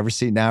the driver's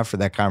seat now for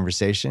that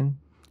conversation.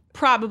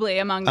 Probably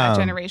among that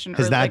generation.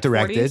 Has or not like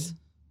directed. 40s.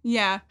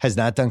 Yeah. Has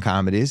not done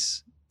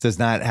comedies. Does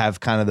not have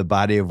kind of the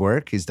body of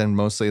work. He's done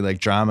mostly like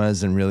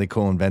dramas and really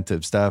cool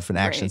inventive stuff and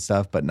action Right.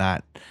 stuff, but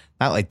not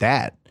like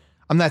that.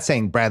 I'm not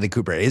saying Bradley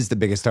Cooper is the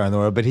biggest star in the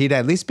world, but he'd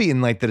at least be in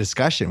like the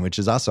discussion, which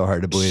is also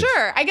hard to believe.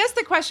 Sure. I guess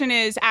the question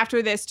is,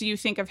 after this, do you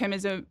think of him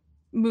as a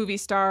movie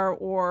star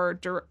or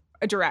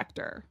a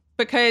director?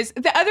 Because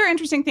the other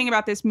interesting thing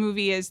about this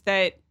movie is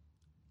that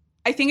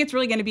I think it's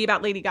really going to be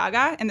about Lady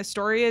Gaga. And the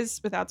story is,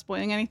 without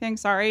spoiling anything,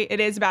 sorry, it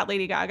is about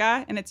Lady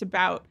Gaga. And it's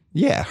about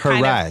Yeah, her kind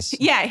of- rise.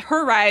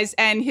 her rise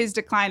and his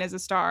decline as a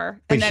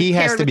star. But and then he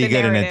has paired to with be the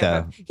good in it,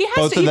 narrative though. He has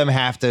Both to, of them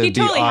have to he be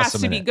totally awesome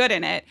has to in be it. good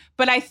in it.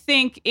 But I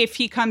think if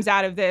he comes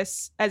out of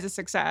this as a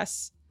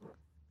success,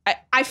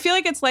 I feel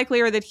like it's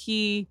likelier that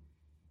he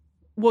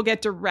will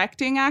get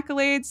directing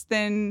accolades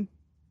than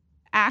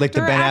actor Like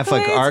the Ben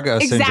Affleck accolades. Argo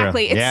syndrome.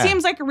 Exactly. It Yeah.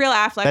 seems like a real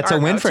Affleck That's a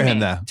Argo win for to him,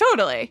 me. though.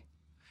 Totally.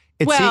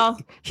 It's- Well,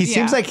 he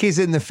seems yeah. like he's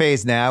in the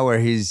phase now where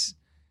he's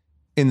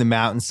in the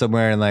mountains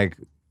somewhere and like,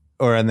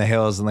 or on the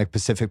hills in like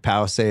Pacific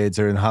Palisades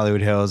or in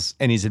Hollywood Hills,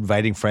 and he's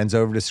inviting friends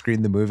over to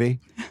screen the movie.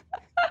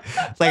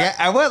 Like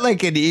I want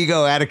like an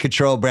ego out of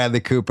control Bradley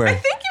Cooper. I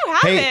think you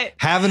have it.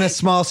 Having a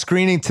small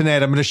screening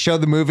tonight. I'm going to show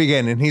the movie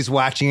again, and he's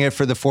watching it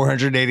for the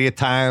 480th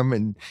time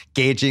and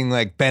gauging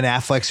like Ben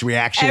Affleck's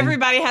reaction.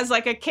 Everybody has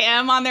like a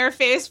cam on their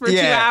face for 2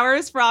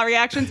 hours for all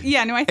reactions.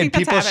 Yeah, no, I think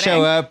and that's happening. people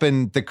show up,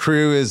 and the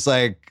crew is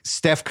like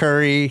Steph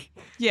Curry.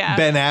 Yeah.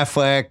 Ben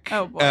Affleck,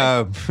 Oh,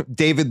 boy.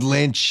 David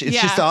Lynch.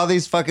 It's just all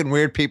these fucking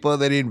weird people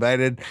that he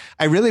invited.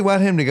 I really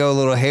want him to go a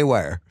little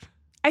haywire.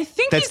 I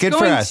think that's he's good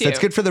going for us. to. That's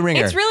good for the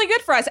Ringer. It's really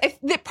good for us.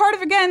 Part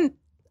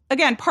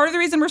of part of the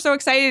reason we're so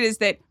excited is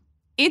that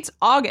it's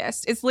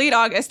August. It's late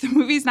August. The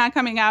movie's not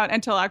coming out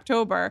until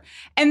October,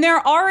 and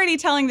they're already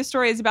telling the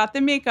stories about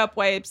the makeup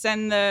wipes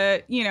and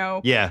the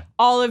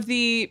all of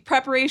the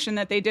preparation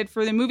that they did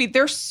for the movie.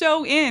 They're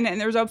so in,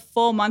 and there's a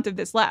full month of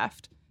this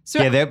left.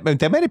 So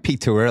that might have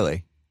peaked too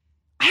early.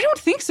 I don't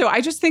think so.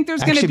 I just think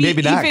there's going to be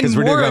maybe not, even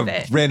we're more doing of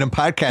a it. random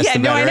podcast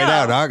about it right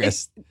now in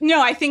August.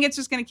 I think it's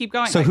just going to keep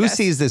going. So like who this.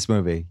 sees this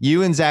movie?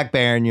 You and Zach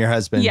Barron, your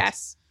husband.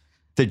 Yes.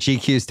 The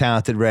GQ's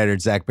talented writer,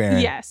 Zach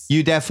Barron. Yes.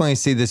 You definitely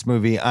see this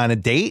movie on a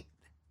date?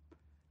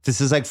 This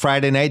is like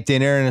Friday night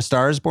dinner and A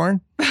Star is Born?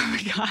 Oh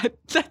my God.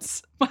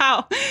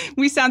 Wow.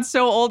 We sound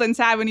so old and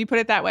sad when you put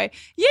it that way.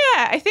 Yeah,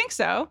 I think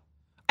so.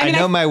 I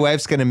know my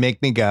wife's going to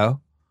make me go.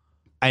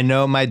 I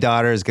know my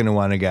daughter is going to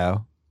want to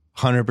go.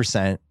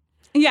 100%.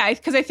 Yeah,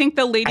 because I think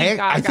the Lady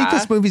Gaga. I think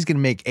this movie's going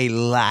to make a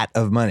lot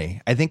of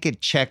money. I think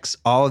it checks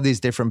all of these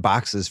different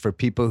boxes for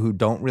people who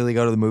don't really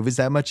go to the movies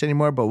that much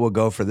anymore, but will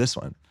go for this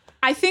one.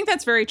 I think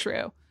that's very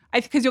true.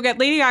 Because you'll get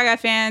Lady Gaga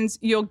fans,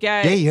 you'll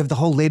get... Yeah, you have the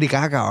whole Lady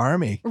Gaga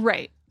army.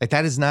 Right. Like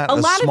that is not a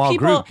lot small of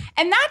people, group.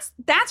 And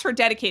that's her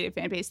dedicated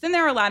fan base. Then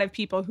there are a lot of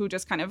people who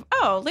just kind of,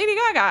 Lady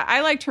Gaga,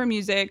 I liked her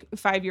music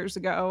 5 years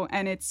ago,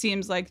 and it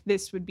seems like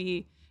this would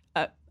be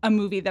a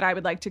movie that I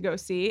would like to go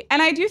see.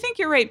 And I do think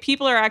you're right.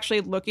 People are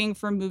actually looking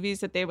for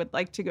movies that they would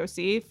like to go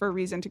see for a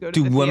reason to go to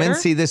the theater. Do women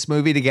see this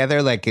movie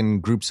together like in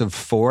groups of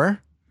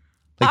 4?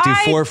 Like do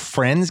 4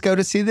 friends go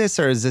to see this,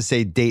 or is this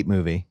a date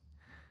movie?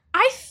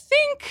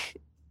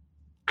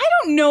 I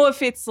don't know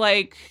if it's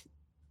like,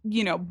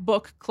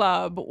 book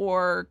club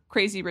or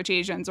Crazy Rich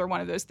Asians or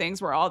one of those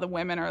things where all the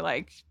women are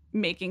like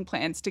making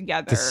plans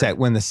together.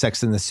 When the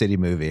Sex and the City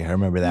movie, I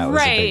remember that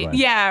was a big one.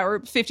 Yeah, or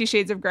 50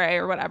 Shades of Grey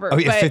or whatever. Oh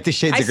yeah, 50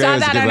 Shades of Grey. I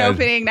saw that on one.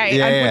 opening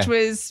night, which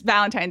was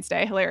Valentine's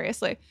Day,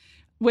 hilariously,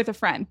 with a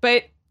friend.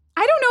 But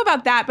I don't know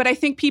about that, but I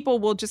think people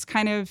will just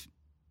kind of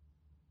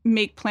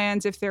make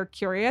plans if they're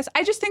curious.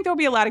 I just think there'll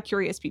be a lot of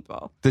curious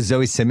people. Does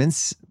Zoe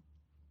Simmons,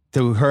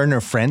 do her and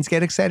her friends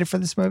get excited for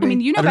this movie? I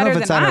mean, I don't know if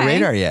it's on her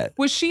radar yet.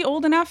 Was she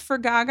old enough for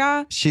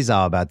Gaga? She's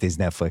all about these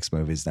Netflix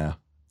movies now.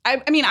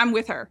 I mean, I'm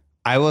with her.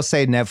 I will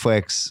say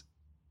Netflix,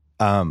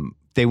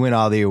 they win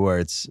all the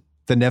awards.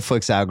 The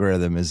Netflix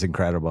algorithm is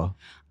incredible.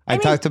 I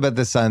talked about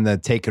this on the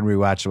Take and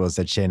Rewatchables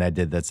that Shay and I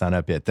did that's not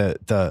up yet.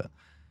 The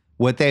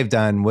what they've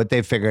done, what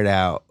they've figured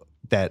out,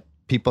 that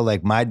people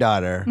like my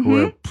daughter,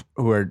 who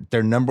are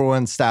their number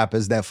one stop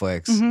is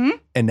Netflix,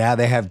 and now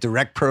they have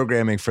direct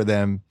programming for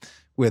them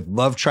with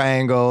love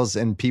triangles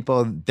and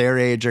people their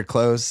age are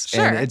close.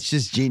 Sure. And it's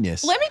just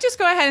genius. Let me just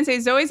go ahead and say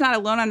Zoe's not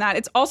alone on that.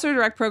 It's also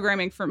direct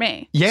programming for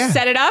me. Yeah.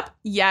 Set it up.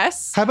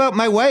 Yes. How about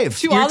my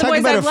wife? To You're all the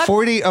talking boys about I've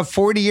a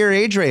 40-year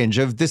age range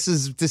of this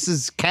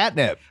is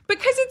catnip.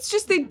 Because it's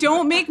just they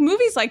don't make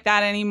movies like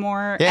that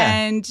anymore. Yeah.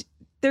 And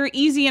they're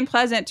easy and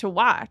pleasant to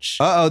watch.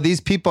 Uh-oh, these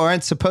people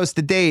aren't supposed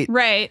to date.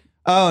 Right.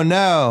 Oh,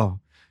 no.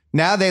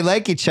 Now they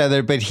like each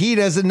other, but he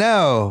doesn't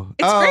know.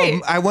 It's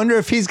great. I wonder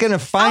if he's going to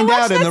find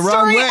out in the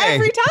wrong way.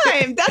 Every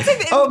time. That's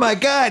like oh my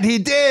God, he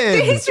did.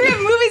 The history of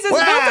movies is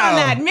built on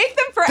that. Make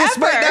them forever. This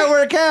might not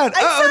work out.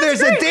 There's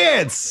a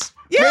dance.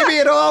 Yeah. Maybe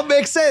it all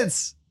makes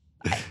sense.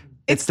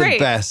 It's the great.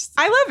 best.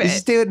 I love it. You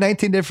just do it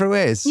 19 different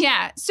ways.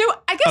 Yeah. So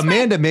I guess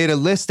Amanda made a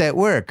list at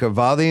work of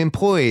all the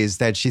employees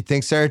that she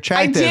thinks are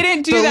attractive. I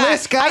didn't do that.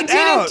 List got I didn't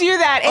out. do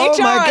that. Oh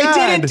HR, my God.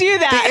 I didn't do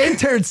that. The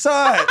intern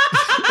saw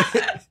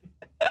it.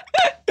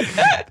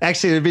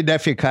 Actually, it'd be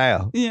Nephew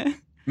Kyle. Yeah.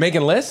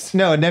 Making lists?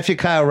 No, Nephew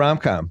Kyle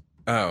rom-com.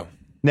 Oh.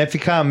 Nephew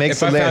Kyle makes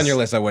if a list. If I found your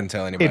list, I wouldn't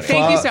tell anybody.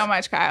 Thank you so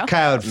much, Kyle.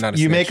 Kyle, Not a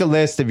you snitch. make a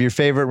list of your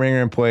favorite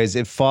Ringer employees.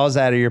 It falls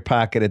out of your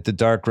pocket at the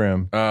dark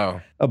room.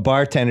 Oh. A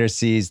bartender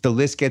sees. The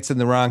list gets in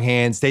the wrong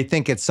hands. They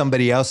think it's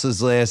somebody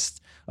else's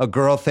list. A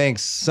girl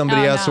thinks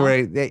somebody else. No.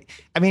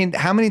 I mean,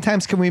 how many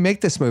times can we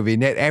make this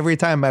movie? Every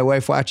time my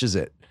wife watches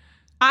it.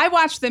 I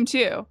watch them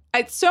too.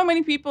 So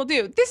many people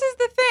do. This is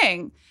the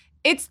thing.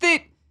 It's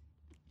that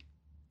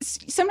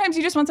sometimes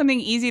you just want something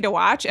easy to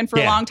watch. And for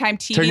a long time,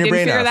 TV didn't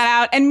figure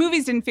that out. And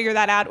movies didn't figure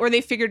that out. Or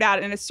they figured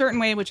out in a certain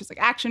way, which is like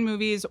action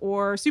movies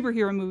or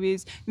superhero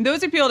movies. And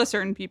those appeal to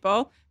certain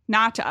people,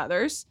 not to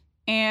others.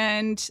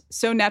 And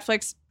so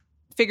Netflix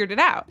figured it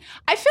out.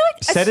 I feel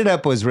like Set It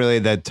Up was really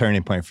the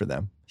turning point for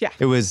them. Yeah.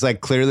 It was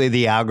like clearly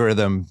the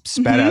algorithm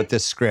spat out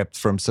this script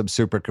from some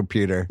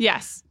supercomputer.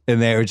 Yes.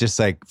 And they were just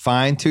like,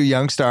 find 2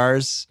 young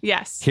stars.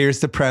 Yes. Here's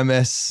the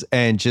premise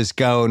and just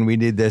go. And we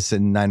did this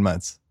in 9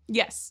 months.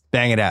 Yes.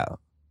 Bang it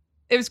out.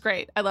 It was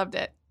great. I loved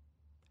it.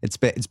 It's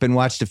been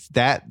watched.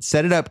 That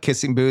Set It Up,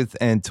 Kissing Booth,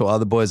 and To All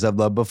the Boys I've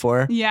Loved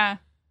Before. Yeah.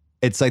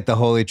 It's like the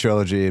holy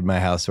trilogy in my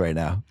house right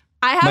now.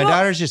 My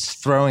daughter's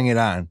just throwing it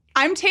on.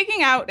 I'm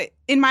taking out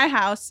in my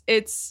house.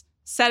 It's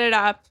Set It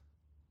Up,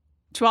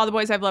 To All the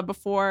Boys I've Loved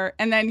Before,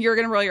 and then you're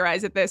gonna roll your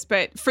eyes at this,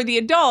 but for the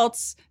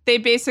adults, they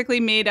basically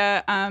made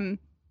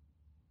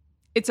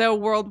it's a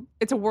World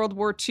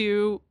War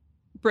II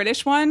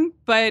British one,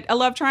 but a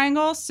love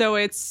triangle. So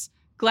it's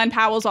Glenn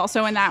Powell's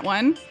also in that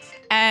one,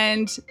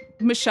 and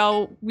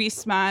Michelle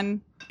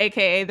Wiesman,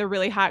 aka the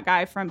really hot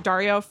guy from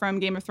Dario from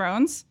Game of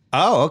Thrones.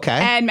 Oh, okay.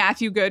 And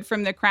Matthew Good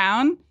from The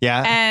Crown.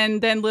 Yeah.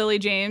 And then Lily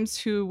James,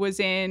 who was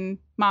in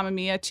Mamma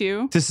Mia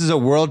too. This is a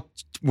World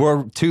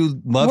War II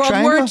love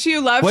triangle? World War II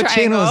love what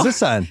triangle. channel is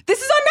this on? This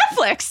is on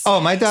Netflix. Oh,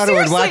 my daughter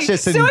would watch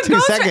this in 2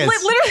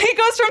 seconds. Literally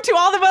goes from To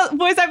All the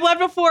Boys I've Loved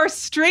Before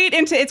straight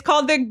into, it's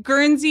called the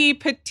Guernsey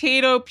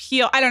Potato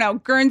Peel. I don't know,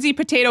 Guernsey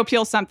Potato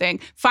Peel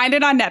something. Find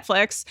it on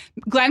Netflix.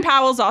 Glenn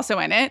Powell's also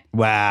in it.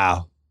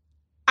 Wow.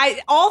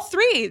 All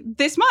 3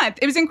 this month.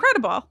 It was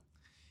incredible.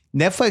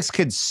 Netflix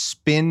could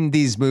spin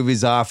these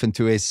movies off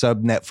into a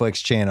sub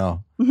Netflix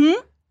channel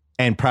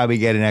and probably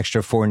get an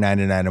extra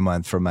 $4.99 a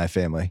month from my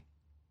family.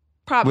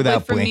 Probably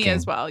without for blinking. me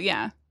as well,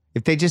 yeah.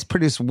 If they just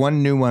produce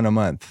one new one a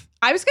month.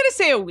 I was going to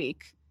say a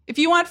week. If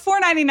you want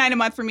 $4.99 a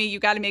month from me, you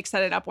got to make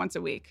Set It Up once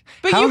a week.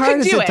 But How you hard could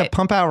is do it to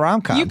pump out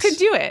rom-coms? You could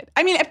do it.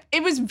 I mean,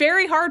 it was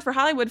very hard for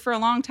Hollywood for a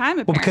long time,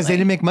 apparently. Well, because they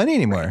didn't make money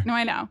anymore. No,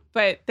 I know.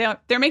 But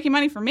they're making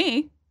money for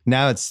me.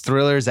 Now it's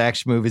thrillers,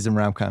 action movies, and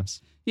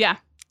rom-coms. Yeah.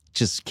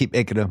 Just keep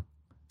making them.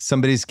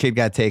 Somebody's kid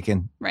got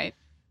taken. Right.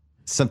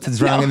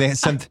 Something's wrong in there.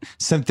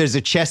 There's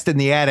a chest in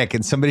the attic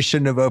and somebody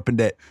shouldn't have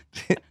opened it.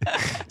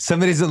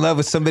 Somebody's in love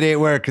with somebody at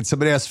work and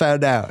somebody else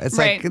found out. It's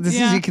like,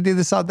 you can do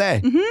this all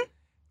day. Mm-hmm.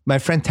 My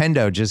friend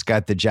Tendo just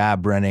got the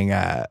job running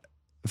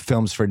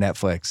films for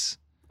Netflix.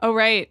 Oh,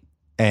 right.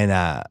 And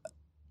I'm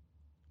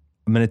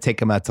going to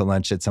take him out to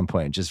lunch at some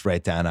point and just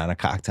write down on a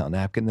cocktail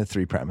napkin the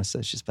 3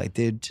 premises. Just like,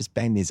 dude, just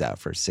bang these out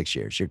for 6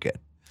 years. You're good.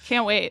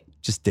 Can't wait.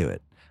 Just do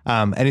it.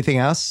 Anything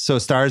else? So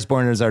Star is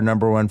Born is our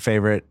 #1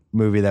 favorite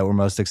movie that we're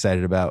most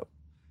excited about.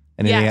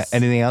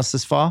 Anything else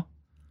this fall?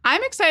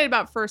 I'm excited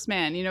about First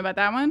Man. You know about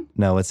that one?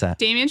 No, what's that?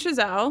 Damien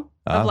Chazelle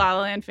of La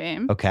La Land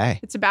fame. Okay.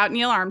 It's about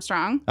Neil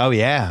Armstrong. Oh,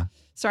 yeah.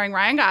 Starring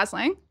Ryan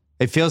Gosling.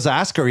 It feels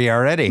Oscar-y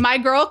already. My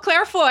girl,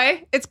 Claire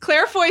Foy. It's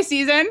Claire Foy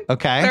season.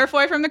 Okay. Claire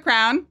Foy from The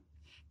Crown.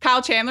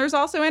 Kyle Chandler's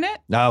also in it.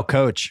 Oh,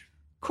 Coach.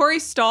 Corey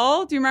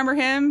Stoll. Do you remember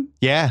him?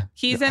 Yeah.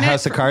 He's in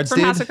House it. of Cards From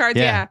dude? House of Cards,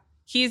 Yeah. yeah.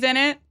 He's in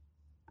it.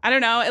 I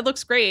don't know. It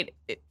looks great.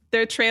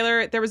 The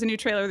trailer, there was a new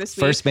trailer this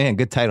week. First Man,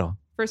 good title.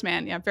 First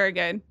Man, yeah, very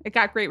good. It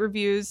got great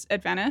reviews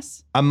at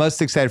Venice. I'm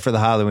most excited for the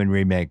Halloween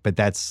remake, but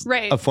that's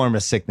a form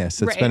of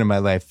sickness. It's been in my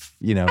life,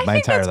 my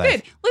entire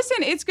life. Good. Listen,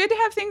 it's good to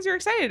have things you're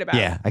excited about.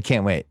 Yeah, I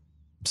can't wait.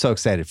 I'm so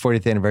excited.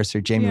 40th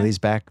anniversary. Jamie Lee's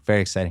back.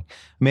 Very exciting.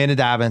 Amanda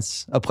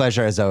Dobbins, a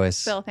pleasure as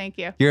always. Phil, thank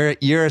you.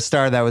 You're a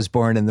star that was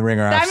born in the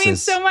Ringer offices. That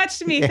means so much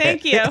to me.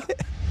 Thank you.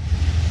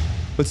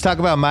 Let's talk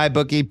about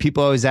MyBookie.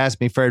 People always ask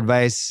me for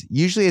advice.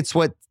 Usually it's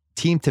what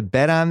team to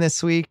bet on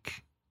this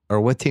week or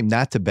what team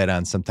not to bet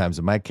on sometimes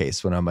in my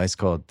case when I'm ice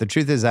cold. The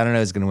truth is I don't know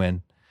who's going to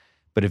win.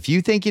 But if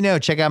you think you know,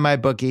 check out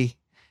MyBookie.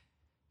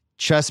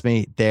 Trust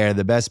me, they're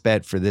the best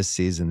bet for this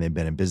season. They've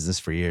been in business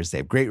for years. They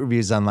have great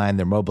reviews online.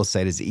 Their mobile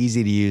site is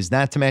easy to use.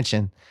 Not to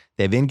mention,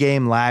 they have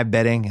in-game live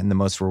betting and the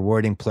most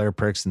rewarding player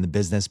perks in the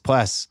business.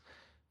 Plus,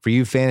 for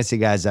you fantasy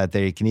guys out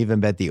there, you can even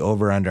bet the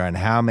over-under on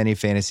how many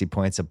fantasy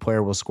points a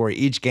player will score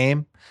each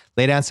game.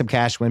 Lay down some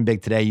cash, win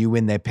big today. You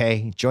win, they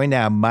pay. Join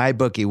now.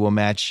 MyBookie will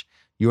match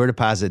your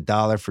deposit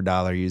dollar for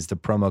dollar. Use the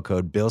promo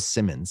code Bill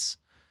Simmons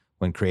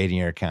when creating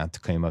your account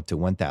to claim up to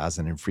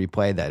 $1,000 in free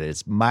play. That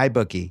is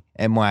MyBookie,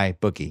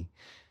 MyBookie.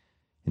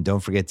 And don't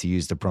forget to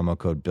use the promo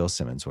code Bill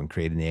Simmons when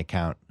creating the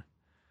account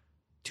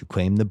to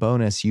claim the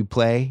bonus. You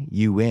play,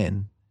 you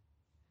win,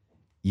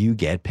 you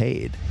get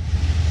paid.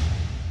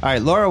 All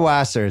right, Laura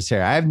Wasser is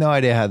here. I have no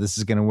idea how this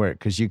is going to work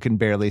because you can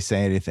barely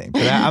say anything,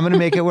 but I'm going to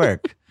make it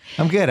work.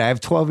 I'm good. I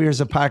have 12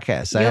 years of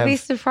podcasts. You'll be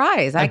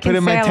surprised. I put can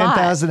in say my a lot.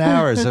 10,000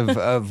 hours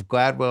of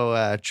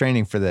Gladwell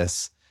training for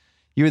this.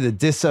 You're the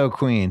Disso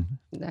Queen.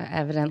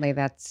 Evidently,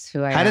 that's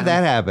who I am. How did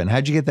that happen?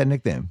 How'd you get that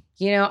nickname?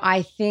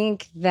 I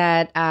think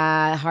that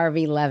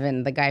Harvey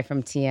Levin, the guy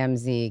from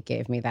TMZ,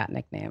 gave me that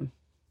nickname.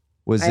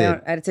 Was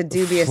it it's a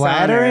dubious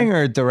flattering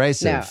honor. or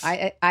derisive?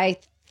 No, I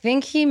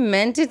think he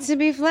meant it to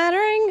be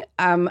flattering.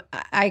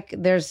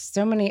 There's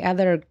so many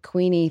other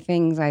queenie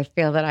things I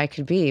feel that I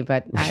could be,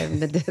 but I'm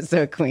the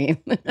Disso Queen.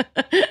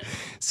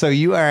 So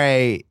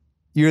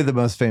you're the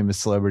most famous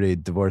celebrity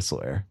divorce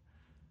lawyer,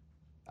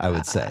 I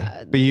would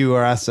say. But you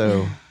are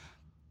also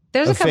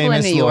There's a couple in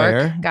famous New York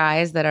lawyer.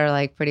 guys that are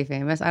like pretty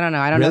famous. I don't know.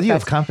 I don't know really if you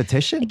have that's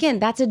competition? Again,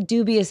 that's a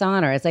dubious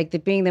honor. It's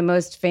like being the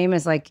most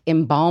famous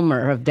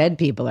embalmer of dead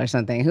people or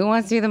something. Who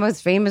wants to be the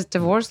most famous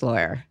divorce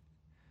lawyer?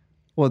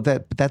 Well,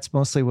 that's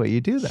mostly what you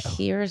do, though.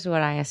 Here's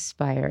what I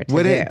aspire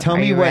to do. Tell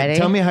me ready?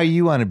 Tell me how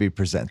you want to be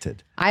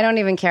presented. I don't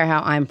even care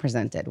how I'm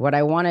presented. What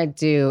I want to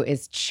do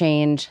is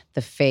change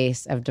the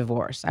face of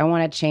divorce. I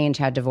want to change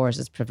how divorce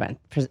is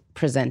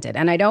presented.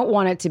 And I don't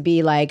want it to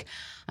be like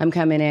I'm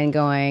coming in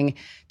going,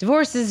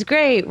 divorce is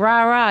great,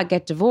 rah, rah,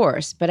 get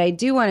divorced. But I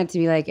do want it to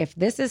be like, if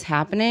this is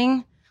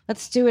happening,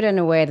 let's do it in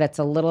a way that's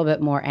a little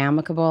bit more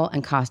amicable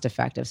and cost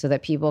effective so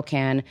that people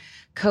can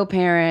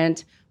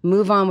co-parent,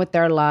 move on with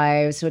their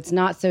lives, so it's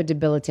not so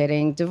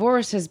debilitating.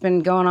 Divorce has been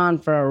going on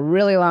for a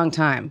really long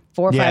time,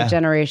 4 or 5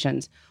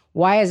 generations.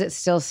 Why is it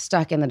still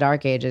stuck in the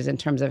dark ages in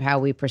terms of how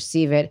we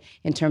perceive it,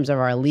 in terms of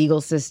our legal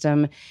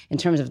system, in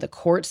terms of the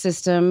court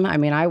system? I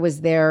mean, I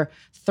was there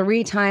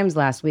 3 times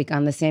last week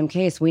on the same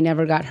case. We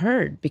never got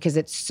heard because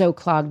it's so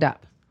clogged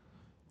up.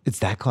 It's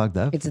that clogged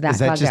up? It's that Is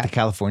that clogged just up. a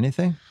California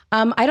thing?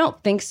 I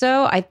don't think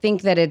so. I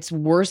think that it's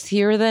worse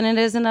here than it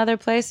is in other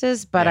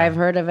places, but I've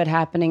heard of it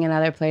happening in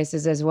other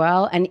places as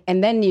well.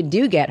 And then you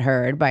do get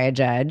heard by a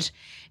judge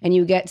and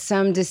you get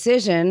some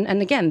decision.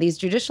 And again, these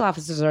judicial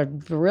officers are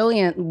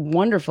brilliant,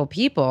 wonderful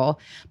people,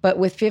 but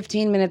with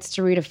 15 minutes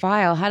to read a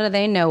file, how do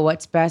they know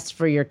what's best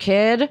for your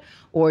kid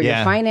or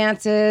your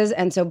finances?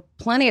 And so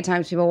plenty of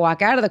times people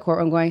walk out of the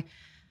courtroom going,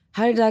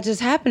 how did that just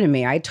happen to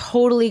me? I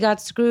totally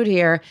got screwed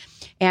here.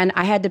 And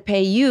I had to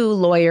pay you,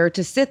 lawyer,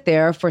 to sit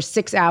there for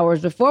 6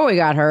 hours before we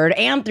got heard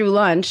and through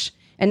lunch,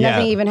 and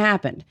nothing even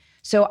happened.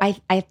 So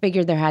I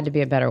figured there had to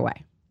be a better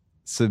way.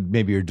 So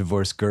maybe you're a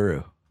divorce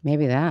guru.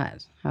 Maybe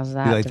that. How's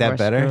that? You like that Divorce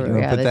better? guru. You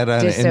want to put that on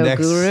an Disso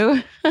index,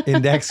 guru?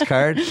 index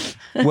card?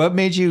 What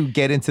made you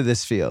get into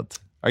this field?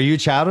 Are you a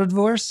child of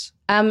divorce?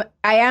 I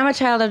am a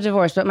child of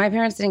divorce, but my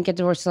parents didn't get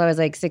divorced till I was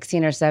like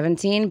 16 or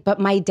 17. But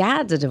my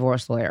dad's a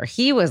divorce lawyer.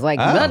 He was like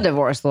the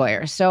divorce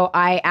lawyer. So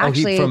I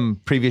actually... from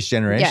previous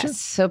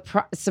generations?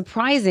 Yes.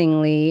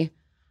 Surprisingly,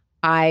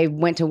 I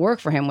went to work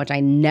for him, which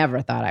I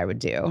never thought I would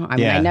do. I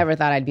mean, I never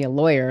thought I'd be a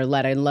lawyer,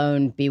 let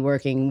alone be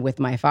working with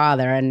my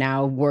father and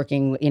now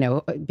working,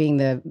 being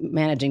the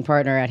managing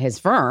partner at his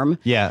firm.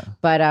 Yeah.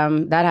 But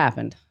that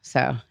happened.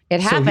 So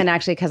it happened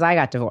actually because I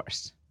got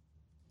divorced.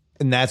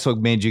 And that's what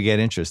made you get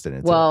interested in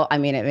it. Well, I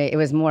mean, it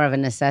was more of a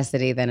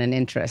necessity than an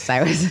interest.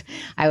 I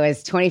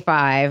was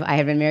 25. I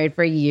had been married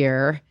for a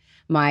year.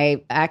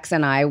 My ex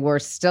and I were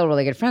still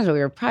really good friends, but we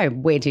were probably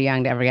way too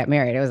young to ever get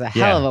married. It was a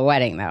hell of a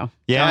wedding, though.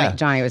 Yeah.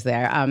 Johnny was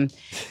there.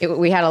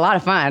 We had a lot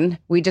of fun.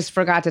 We just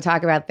forgot to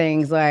talk about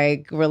things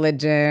like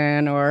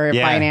religion or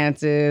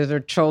finances or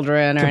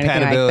children or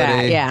anything like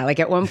that. Yeah, like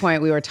at one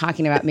point we were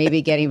talking about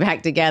maybe getting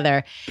back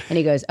together. And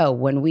he goes, oh,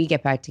 when we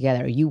get back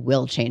together, you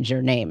will change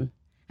your name.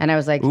 And I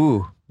was like,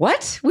 ooh,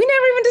 what? We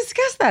never even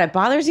discussed that. It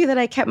bothers you that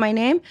I kept my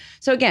name?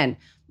 So again,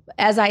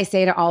 as I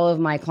say to all of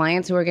my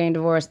clients who are getting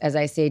divorced, as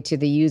I say to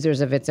the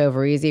users of It's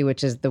Over Easy,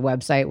 which is the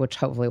website, which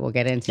hopefully we'll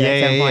get into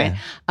at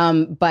some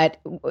point. But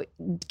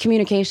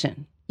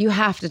communication. You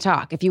have to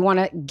talk. If you want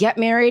to get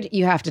married,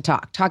 you have to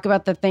talk. Talk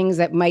about the things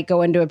that might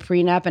go into a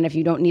prenup. And if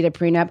you don't need a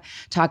prenup,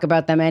 talk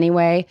about them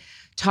anyway.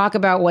 Talk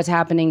about what's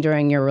happening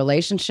during your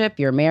relationship,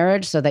 your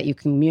marriage, so that you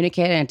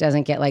communicate and it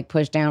doesn't get like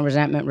pushed down,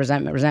 resentment,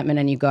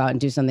 and you go out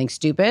and do something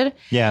stupid.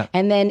 Yeah.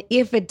 And then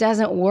if it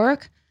doesn't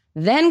work,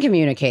 then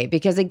communicate.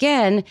 Because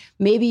again,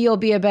 maybe you'll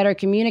be a better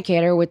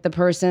communicator with the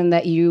person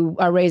that you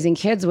are raising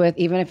kids with,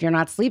 even if you're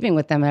not sleeping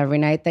with them every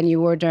night, than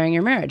you were during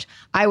your marriage.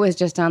 I was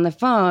just on the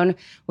phone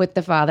with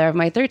the father of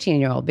my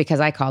 13-year-old because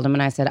I called him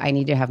and I said, I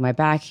need you to have my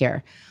back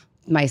here.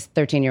 My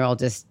 13-year-old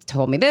just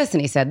told me this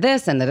and he said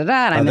this and da-da-da.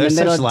 And I'm in the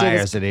middle of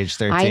liars at age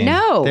 13. I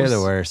know. They're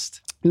the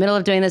worst. Middle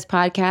of doing this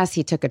podcast,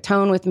 he took a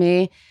tone with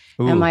me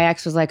and my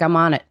ex was like, I'm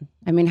on it.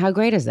 I mean, how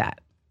great is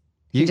that?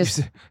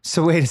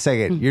 So wait a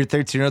second. Your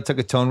 13-year-old took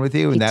a tone with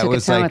you and that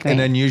was tone like with an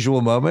me. unusual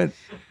moment?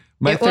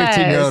 My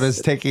 13-year-old is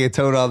taking a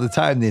tone all the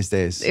time these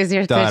days. Is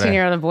your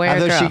 13-year-old a boy or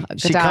a girl?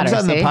 She comes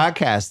on the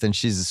podcast and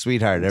she's a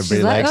sweetheart.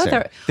 Everybody likes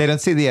her. They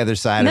don't see the other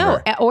side of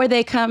her. Or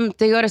they go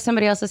to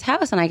somebody else's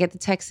house and I get the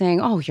text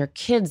saying, oh, your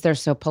kids, they're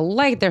so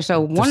polite. They're so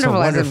wonderful.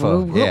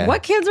 wonderful. Yeah.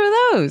 What kids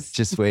are those?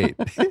 Just wait.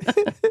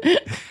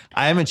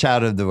 I am a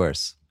child of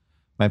divorce.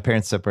 My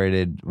parents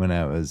separated when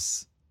I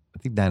was, I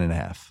think,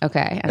 9.5.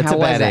 Okay. And That's how a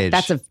was bad that? age.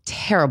 That's a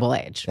terrible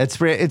age.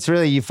 It's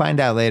really, you find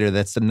out later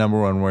that's the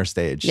number one worst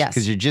age. Yes.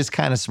 Because you're just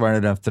kind of smart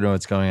enough to know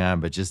what's going on,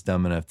 but just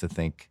dumb enough to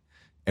think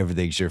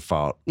everything's your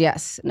fault.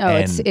 Yes. No,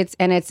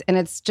 And-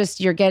 it's just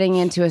you're getting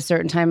into a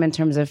certain time in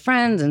terms of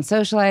friends and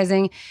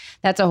socializing.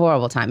 That's a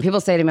horrible time. People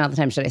say to me all the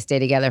time, should I stay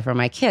together for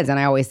my kids? And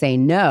I always say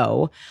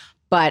no.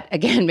 But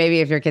again, maybe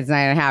if your kid's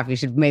 9.5, you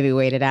should maybe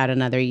wait it out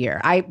another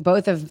year.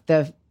 Both of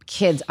the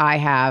kids I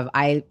have,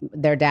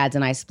 their dads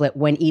and I split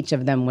when each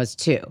of them was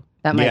 2.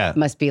 That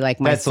must be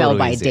like my That's a little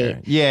sell-by easier.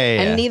 date.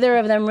 Yeah. And neither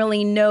of them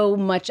really know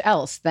much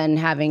else than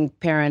having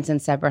parents in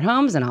separate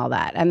homes and all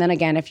that. And then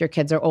again, if your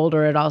kids are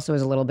older, it also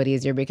is a little bit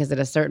easier because at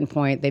a certain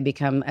point, they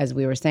become, as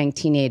we were saying,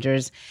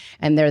 teenagers,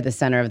 and they're the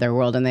center of their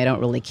world, and they don't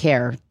really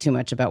care too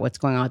much about what's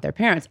going on with their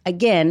parents.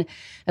 Again,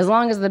 as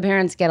long as the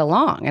parents get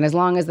along, and as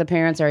long as the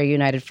parents are a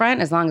united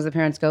front, as long as the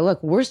parents go,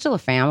 look, we're still a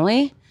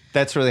family.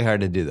 That's really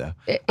hard to do, though.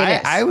 It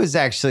is. I was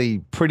actually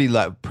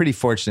pretty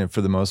fortunate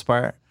for the most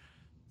part,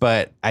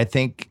 but I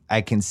think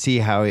I can see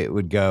how it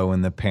would go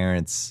when the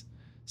parents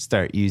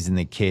start using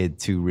the kid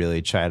to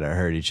really try to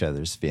hurt each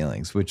other's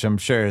feelings, which I'm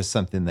sure is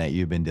something that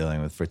you've been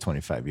dealing with for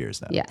 25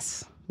 years now.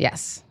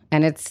 Yes.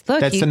 And it's, look,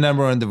 That's the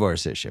number one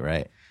divorce issue,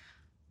 right?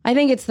 I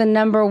think it's the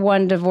number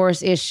one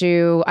divorce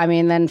issue. I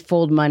mean, then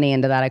fold money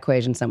into that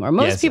equation somewhere.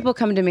 Most people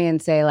come to me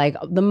and say, like,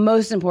 the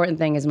most important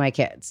thing is my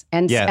kids.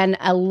 And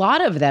a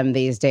lot of them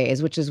these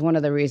days, which is one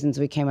of the reasons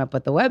we came up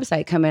with the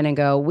website, come in and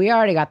go, we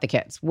already got the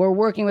kids. We're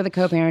working with a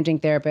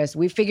co-parenting therapist.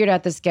 We figured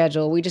out the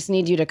schedule. We just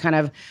need you to kind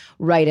of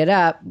write it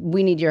up.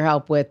 We need your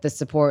help with the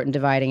support and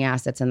dividing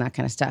assets and that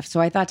kind of stuff. So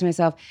I thought to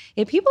myself,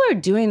 if people are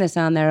doing this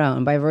on their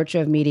own by virtue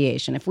of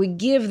mediation, if we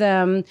give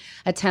them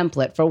a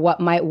template for what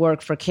might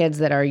work for kids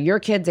that are your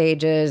kids'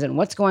 ages and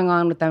what's going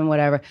on with them,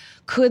 whatever,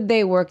 could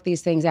they work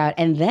these things out?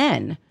 And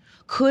then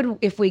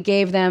if we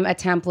gave them a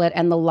template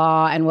and the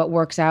law and what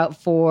works out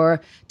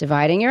for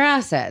dividing your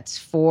assets,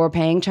 for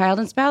paying child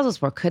and spousal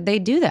support, could they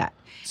do that?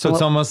 So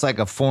it's almost like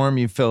a form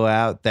you fill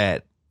out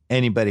that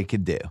anybody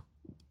could do.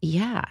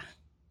 Yeah.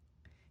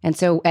 And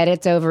so at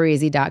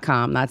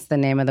itsovereasy.com, that's the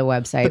name of the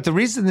website. But the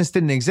reason this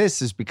didn't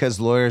exist is because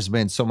lawyers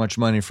made so much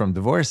money from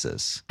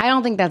divorces. I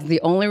don't think that's the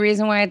only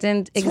reason why it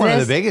didn't exist. It's one of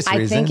the biggest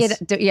reasons. I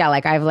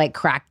think I've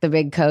cracked the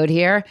big code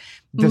here.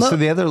 So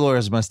the other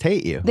lawyers must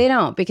hate you. They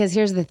don't, because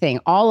here's the thing.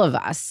 All of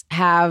us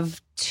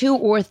have 2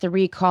 or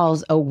 3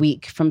 calls a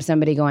week from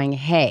somebody going,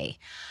 hey,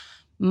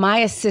 my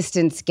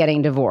assistant's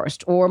getting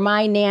divorced, or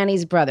my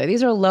nanny's brother.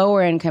 These are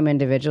lower income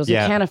individuals who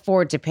can't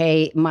afford to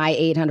pay my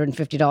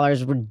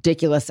 $850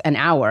 ridiculous an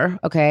hour.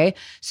 Okay.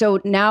 So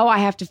now I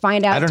have to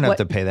find out. I don't have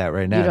to pay that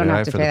right now. You don't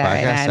have to pay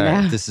that right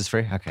now. This is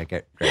free? Okay,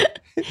 great.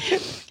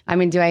 I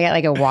mean, do I get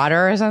like a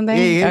water or something?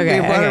 Yeah, you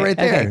get water right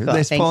there. Cool.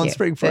 Nice Poland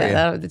Spring for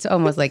you. It's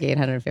almost like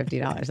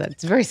 $850.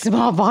 That's a very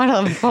small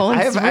bottle of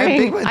Poland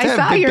Spring. I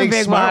saw your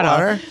big bottle.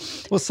 Water.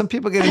 Well, some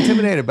people get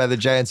intimidated by the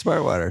giant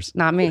smart waters.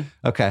 Not me.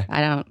 Okay. I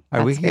don't. All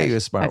right, we can get you a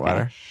smart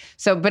water.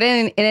 So, but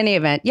in any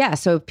event,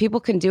 so people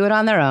can do it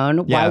on their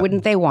own. Why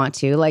wouldn't they want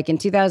to? Like in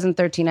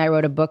 2013, I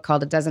wrote a book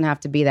called It Doesn't Have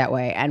to Be That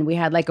Way. And we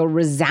had like a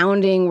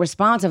resounding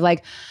response of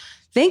like,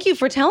 thank you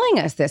for telling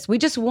us this. We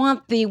just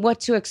want the what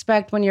to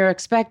expect when you're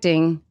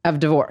expecting of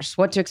divorce,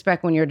 what to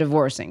expect when you're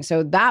divorcing.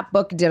 So that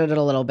book did it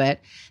a little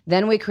bit.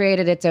 Then we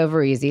created It's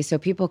Over Easy so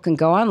people can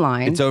go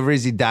online. It's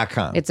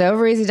overeasy.com. It's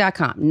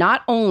overeasy.com.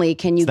 Not only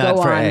can you go on.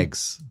 Not for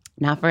eggs.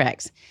 Not for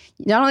eggs.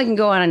 Not only can you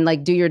go on and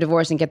like do your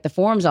divorce and get the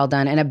forms all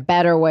done in a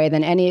better way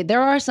than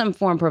there are some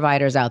form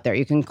providers out there.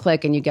 You can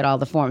click and you get all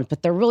the forms,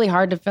 but they're really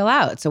hard to fill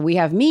out. So we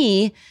have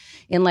me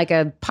in like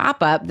a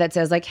pop-up that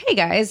says like, hey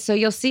guys, so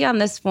you'll see on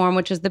this form,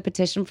 which is the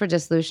petition for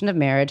dissolution of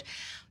marriage,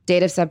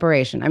 date of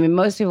separation. I mean,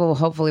 most people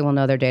hopefully will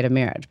know their date of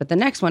marriage, but the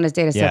next one is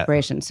date of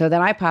separation. So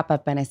then I pop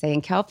up and I say, in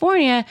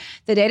California,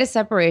 the date of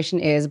separation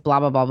is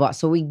blah, blah, blah, blah.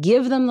 So we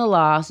give them the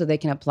law so they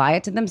can apply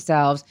it to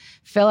themselves,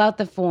 fill out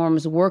the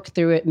forms, work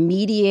through it,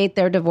 mediate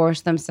their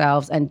divorce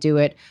themselves, and do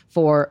it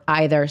for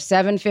either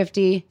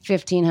 $750,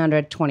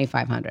 $1,500,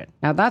 $2,500.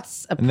 Now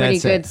that's a pretty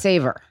good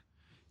saver.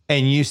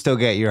 And you still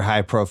get your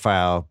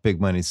high-profile,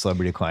 big-money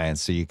celebrity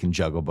clients, so you can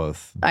juggle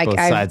both sides of the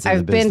business.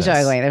 I've been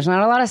juggling. There's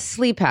not a lot of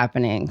sleep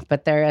happening,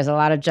 but there is a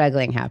lot of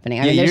juggling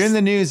happening. I mean, you're in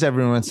the news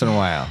every once in a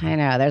while. I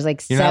know. There's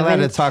like You're not allowed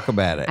to talk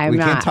about it. We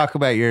can't talk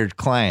about your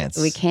clients.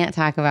 We can't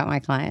talk about my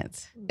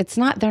clients. They're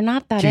not that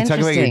interesting. Can you talk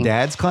about your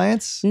dad's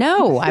clients?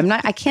 No, I'm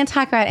not. I can't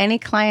talk about any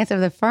clients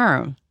of the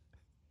firm.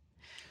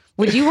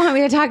 Would you want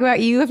me to talk about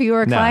you if you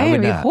were a client?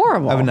 It'd be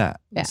horrible. I would not.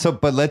 Yeah. So,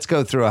 but let's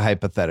go through a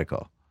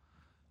hypothetical.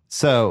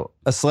 So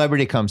a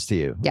celebrity comes to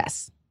you.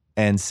 Yes.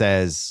 And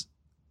says,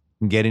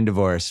 I'm getting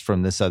divorced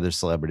from this other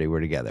celebrity. We're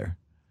together.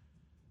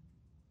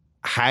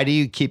 How do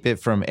you keep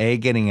it from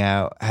getting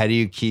out? How do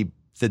you keep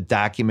the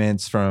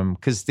documents from,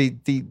 because the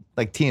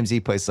like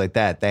TMZ places like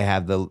that, they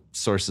have the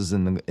sources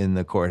in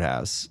the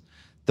courthouse.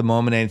 The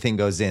moment anything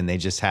goes in, they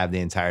just have the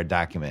entire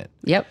document.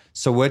 Yep.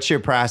 So what's your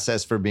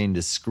process for being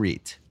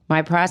discreet?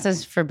 My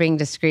process for being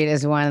discreet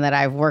is one that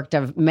I've worked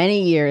of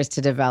many years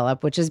to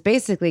develop, which is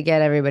basically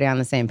get everybody on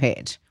the same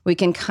page. We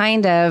can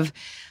kind of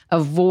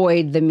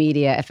avoid the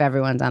media if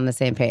everyone's on the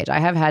same page. I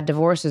have had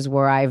divorces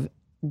where I've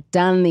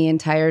done the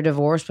entire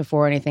divorce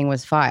before anything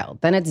was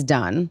filed. Then it's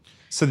done.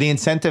 So the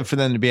incentive for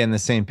them to be on the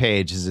same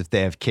page is if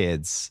they have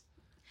kids.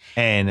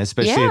 And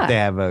especially if they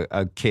have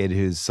a kid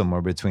who's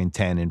somewhere between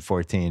 10 and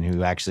 14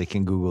 who actually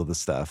can Google the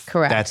stuff.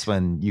 Correct. That's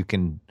when you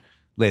can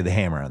lay the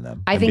hammer on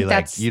them. I think be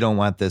that's like, you don't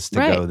want this to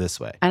go this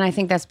way. And I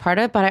think that's part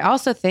of it. But I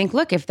also think,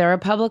 look, if they're a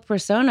public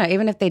persona,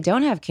 even if they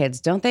don't have kids,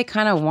 don't they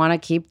kind of want to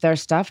keep their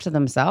stuff to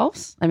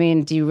themselves? I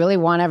mean, do you really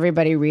want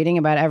everybody reading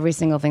about every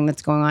single thing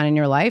that's going on in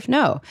your life?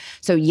 No.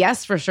 So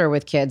yes, for sure,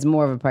 with kids,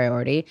 more of a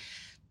priority.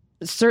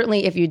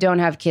 certainly if you don't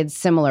have kids,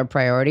 similar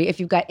priority. If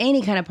you've got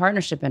any kind of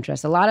partnership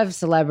interest, a lot of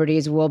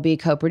celebrities will be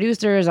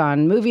co-producers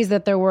on movies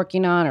that they're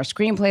working on or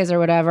screenplays or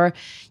whatever.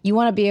 You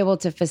want to be able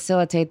to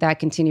facilitate that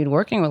continued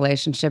working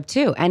relationship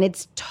too. And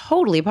it's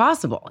totally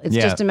possible. It's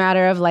just a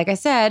matter of, like I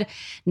said,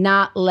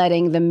 not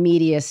letting the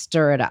media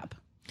stir it up.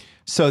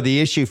 So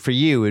the issue for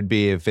you would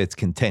be if it's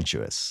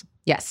contentious.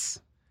 Yes.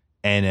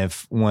 And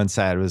if one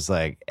side was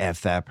like,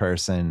 F that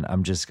person,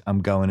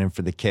 I'm going in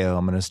for the kill.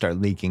 I'm going to start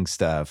leaking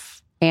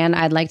stuff. And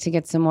I'd like to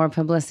get some more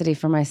publicity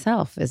for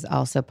myself is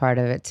also part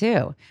of it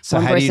too. So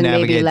one how do you person may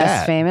be navigate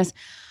less that? famous.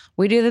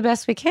 We do the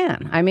best we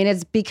can. I mean,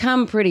 it's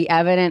become pretty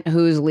evident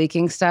who's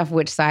leaking stuff,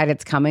 which side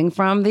it's coming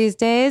from these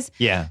days.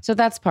 Yeah. So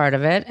that's part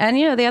of it. And,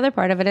 the other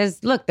part of it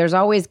is, look, there's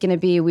always going to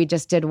be, we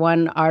just did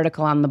one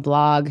article on the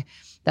blog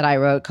that I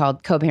wrote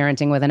called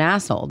Co-Parenting with an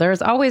Asshole.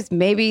 There's always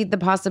maybe the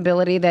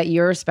possibility that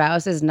your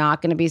spouse is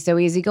not going to be so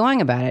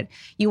easygoing about it.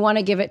 You want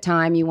to give it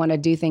time. You want to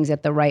do things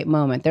at the right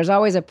moment. There's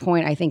always a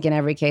point, I think, in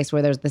every case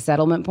where there's the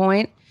settlement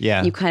point.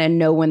 Yeah. You kind of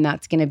know when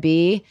that's going to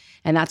be,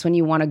 and that's when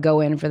you want to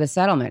go in for the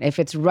settlement. If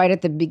it's right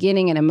at the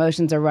beginning and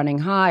emotions are running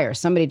high, or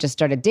somebody just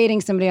started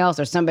dating somebody else,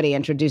 or somebody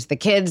introduced the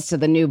kids to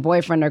the new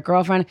boyfriend or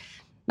girlfriend,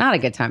 not a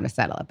good time to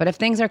settle it. But if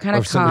things are kind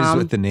of calm. Somebody's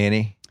with the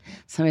nanny.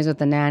 Somebody's with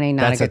the nanny,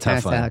 not That's a good time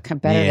tough to one. settle.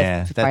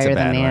 Better to that's fire a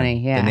bad the nanny.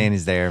 one. Yeah. The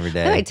nanny's there every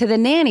day. Wait, to the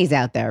nannies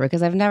out there,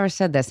 because I've never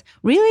said this.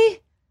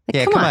 Really?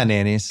 Yeah, come on,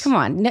 nannies. Come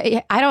on.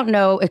 No, I don't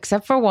know,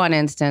 except for one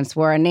instance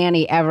where a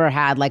nanny ever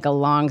had like a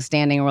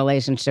long-standing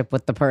relationship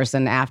with the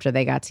person after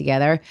they got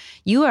together.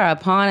 You are a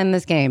pawn in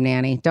this game,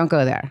 nanny. Don't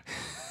go there.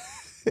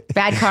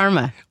 Bad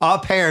karma. All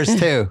pairs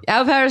too.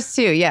 All pairs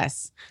too,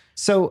 yes.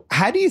 So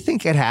how do you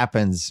think it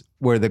happens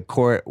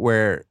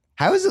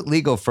how is it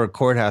legal for a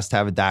courthouse to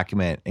have a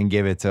document and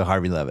give it to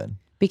Harvey Levin?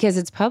 Because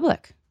it's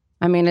public.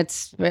 I mean,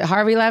 it's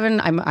Harvey Levin.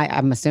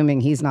 I'm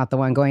assuming he's not the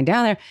one going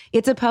down there.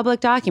 It's a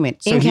public document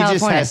in California. So he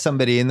just has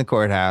somebody in the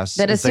courthouse.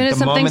 That as soon as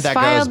something's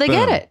filed, they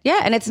get it.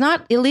 Yeah, and it's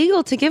not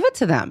illegal to give it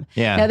to them.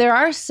 Yeah. Now, there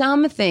are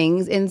some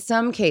things in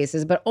some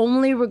cases, but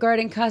only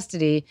regarding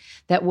custody,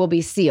 that will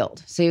be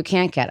sealed. So you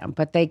can't get them.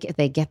 But they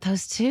get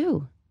those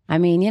too. I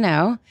mean,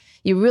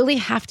 you really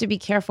have to be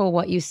careful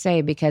what you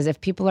say, because if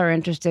people are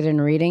interested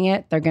in reading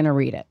it, they're going to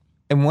read it.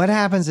 And what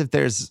happens if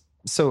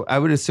so I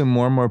would assume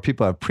more and more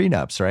people have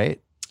prenups, right?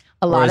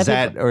 A lot of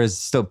people, or is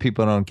still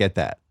people don't get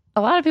that?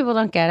 A lot of people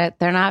don't get it.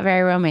 They're not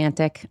very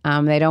romantic.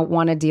 They don't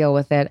want to deal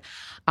with it.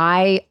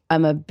 I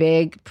am a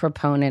big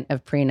proponent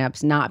of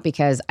prenups, not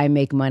because I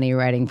make money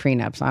writing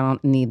prenups. I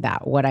don't need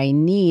that. What I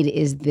need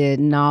is the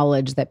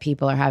knowledge that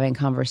people are having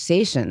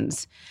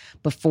conversations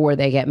before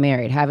they get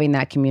married, having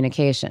that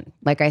communication.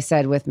 Like I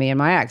said with me and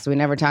my ex, we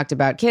never talked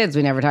about kids.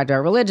 We never talked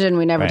about religion.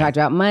 We never talked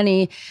about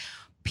money.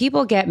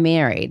 People get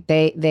married.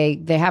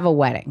 They have a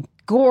wedding.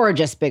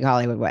 Gorgeous big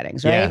Hollywood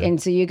weddings, right? Yeah.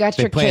 And so you got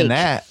They your plan cake.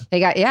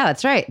 that.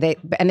 That's right. They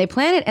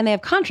plan it, and they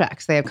have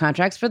contracts. They have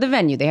contracts for the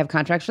venue. They have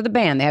contracts for the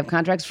band. They have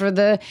contracts for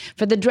the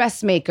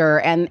dressmaker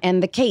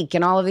and the cake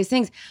and all of these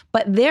things.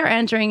 But they're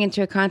entering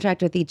into a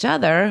contract with each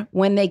other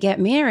when they get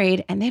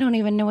married, and they don't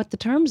even know what the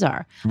terms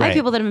are. I have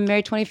people that have been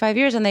married 25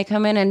 years, and they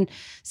come in and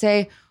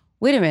say,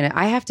 "Wait a minute,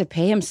 I have to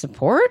pay him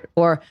support,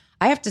 or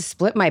I have to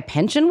split my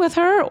pension with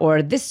her,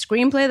 or this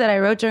screenplay that I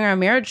wrote during our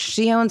marriage,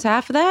 she owns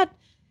half of that."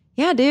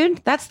 Yeah,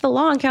 dude, that's the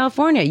law in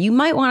California. You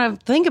might want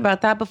to think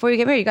about that before you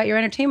get married. You got your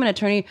entertainment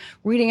attorney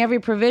reading every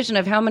provision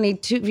of how many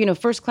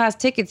first-class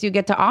tickets you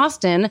get to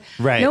Austin.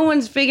 Right. No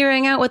one's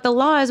figuring out what the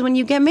law is when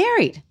you get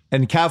married.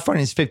 And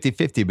California is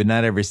 50-50, but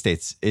not every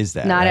state is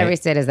that. Not right? every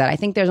state is that. I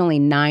think there's only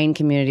 9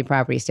 community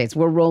property states.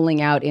 We're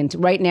rolling out into,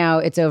 right now,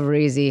 it's over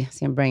easy.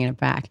 See, I'm bringing it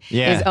back.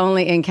 Yeah. It's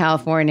only in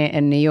California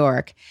and New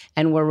York.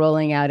 And we're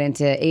rolling out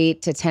into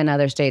 8 to 10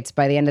 other states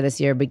by the end of this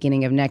year,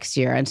 beginning of next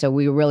year. And so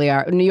we really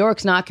are. New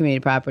York's not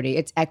community property.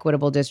 It's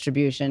equitable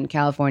distribution.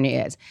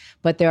 California is.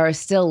 But there are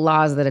still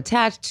laws that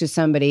attach to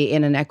somebody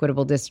in an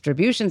equitable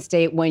distribution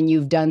state when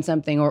you've done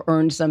something or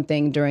earned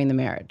something during the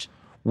marriage.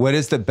 What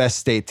is the best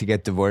state to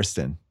get divorced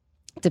in?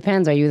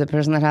 Depends. Are you the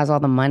person that has all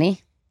the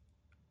money?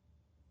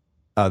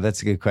 Oh,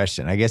 that's a good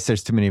question. I guess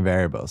there's too many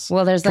variables.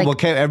 Well, there's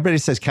everybody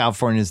says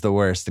California is the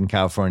worst, and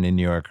California and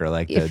New York are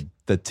like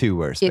the two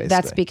worst. Basically.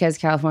 That's because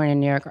California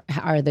and New York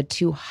are the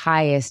 2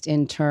 highest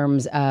in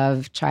terms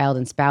of child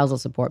and spousal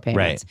support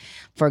payments. Right.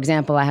 For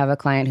example, I have a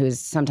client who's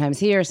sometimes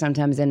here,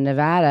 sometimes in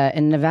Nevada.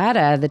 In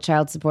Nevada, the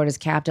child support is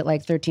capped at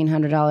like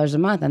 $1,300 a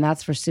month, and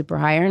that's for super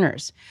high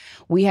earners.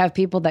 We have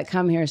people that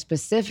come here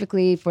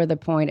specifically for the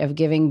point of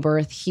giving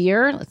birth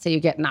here. Let's say you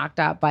get knocked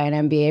out by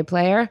an NBA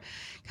player.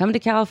 Come to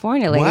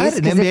California, ladies.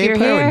 What? An NBA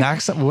player would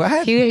knock something?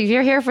 What? If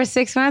you're here for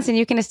 6 months and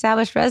you can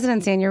establish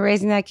residency and you're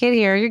raising that kid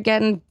here, you're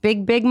getting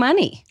big, big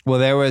money. Well,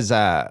 there was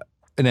an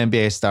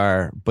NBA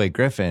star, Blake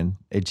Griffin.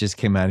 It just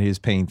came out he was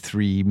paying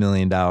 $3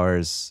 million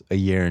a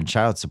year in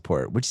child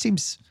support, which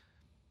seems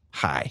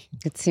high.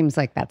 It seems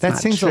like that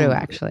seems not true,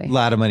 actually. A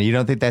lot of money. You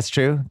don't think that's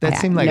true? That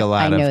seemed like a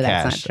lot of cash.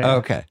 That's not true. Oh,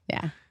 okay.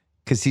 Yeah.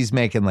 Because he's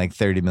making like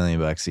 $30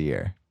 million a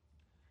year.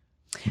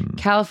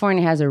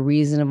 California has a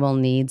reasonable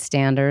needs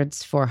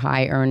standards for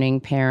high earning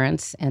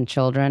parents and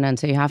children. And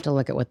so you have to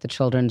look at what the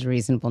children's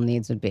reasonable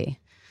needs would be.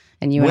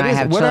 And you and I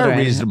have what children. are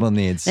reasonable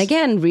needs?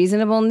 Again,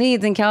 reasonable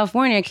needs in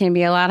California can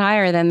be a lot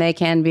higher than they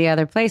can be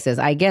other places.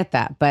 I get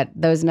that. But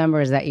those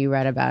numbers that you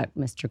read about,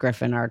 Mr.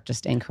 Griffin, are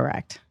just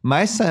incorrect.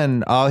 My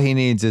son, all he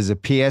needs is a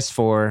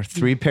PS4,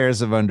 3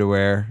 pairs of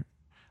underwear,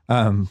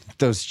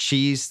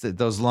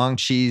 those long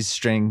cheese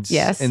strings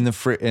in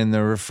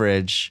the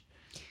fridge.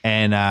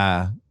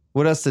 And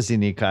what else does he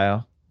need,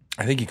 Kyle?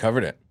 I think he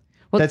covered it.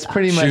 Well, that's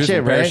pretty much it, pair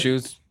of right?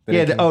 shoes.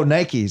 Yeah.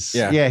 Nikes.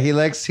 Yeah. He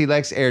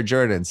likes Air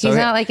Jordans. So he's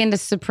not like into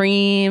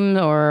Supreme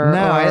or.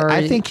 No, or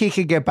I think he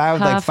could get by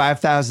with like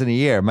 $5,000 a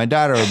year. My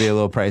daughter would be a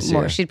little pricier.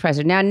 More, she'd price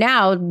her.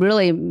 Now,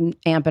 really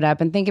amp it up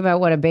and think about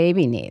what a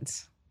baby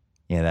needs.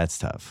 Yeah, that's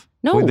tough.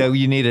 No,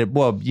 you need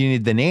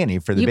the nanny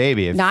for the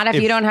baby. If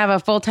you don't have a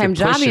full-time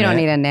job, you don't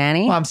need a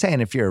nanny. Well, I'm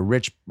saying if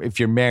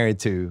you're married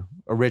to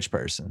a rich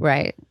person,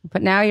 right?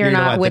 But now you're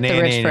not with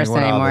the rich person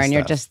anymore, and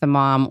you're just the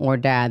mom or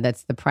dad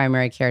that's the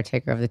primary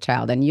caretaker of the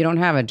child, and you don't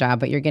have a job,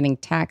 but you're getting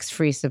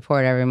tax-free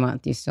support every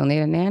month. You still need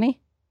a nanny?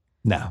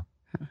 No.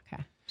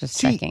 Okay,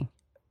 just checking.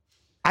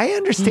 I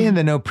understand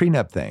the no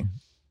prenup thing.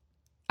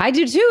 I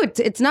do too.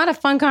 It's not a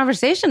fun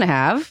conversation to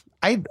have.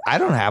 I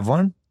don't have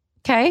one.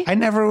 Okay. I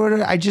never would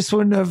have. I just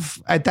wouldn't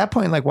have at that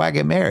point. Like, why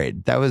get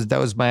married? That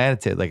was my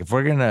attitude. Like, if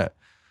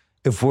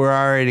we're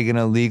already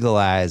gonna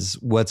legalize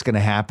what's gonna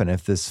happen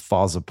if this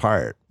falls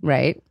apart,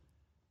 right?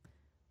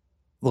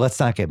 Let's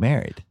not get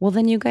married. Well,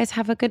 then you guys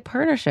have a good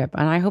partnership,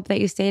 and I hope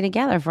that you stay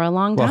together for a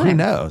long time. Well, who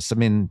knows? I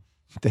mean,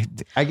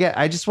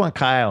 I just want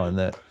Kyle in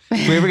the.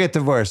 If we ever get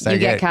divorced, you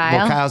get Kyle.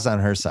 Well, Kyle's on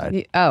her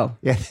side. Oh,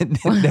 yeah,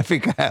 nephew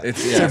Kyle.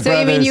 So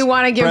you mean you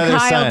want to give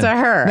Kyle to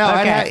her? No,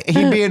 okay.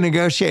 He'd be a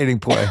negotiating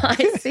point. I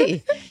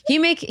see.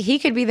 He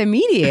could be the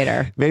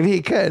mediator. Maybe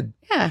he could.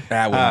 Yeah,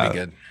 that wouldn't be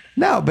good.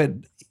 No, but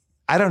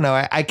I don't know.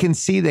 I can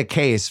see the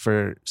case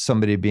for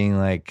somebody being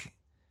like,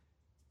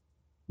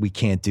 we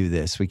can't do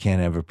this. We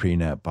can't have a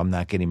prenup. I'm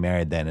not getting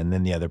married then. And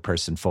then the other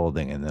person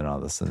folding, and then all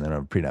of a sudden they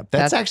have a prenup.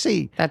 That's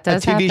actually a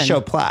TV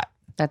show plot.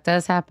 That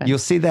does happen. You'll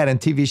see that in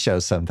TV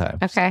shows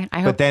sometimes. Okay, I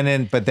hope. But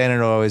then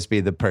it'll always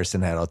be the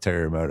person had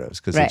ulterior motives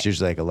because it's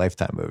usually like a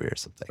Lifetime movie or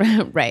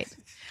something. Right.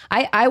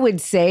 I would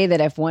say that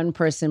if one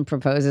person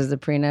proposes a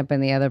prenup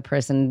and the other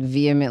person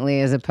vehemently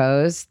is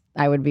opposed,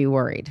 I would be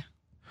worried.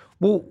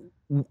 Well,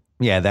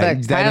 yeah,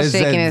 Look, Kyle's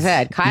shaking his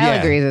head. Kyle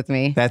agrees with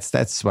me. That's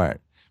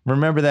smart.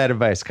 Remember that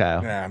advice,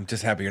 Kyle. Yeah, I'm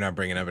just happy you're not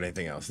bringing up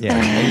anything else.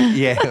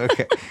 Yeah,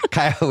 okay.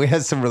 Kyle, we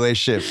have some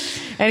relationship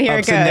and here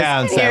ups it goes. and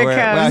downs. Here it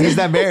comes. Well, he's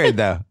not married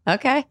though.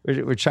 Okay.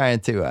 We're trying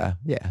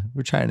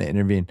to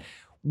intervene.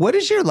 What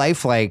is your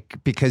life like?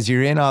 Because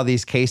you're in all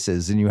these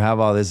cases and you have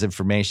all this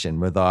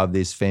information with all of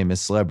these famous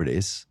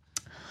celebrities.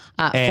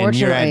 And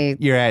fortunately,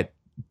 you're at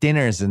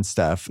dinners and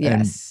stuff.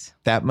 Yes. And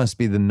that must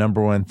be the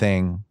number one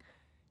thing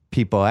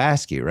people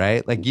ask you,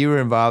 right? Like you were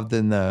involved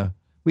in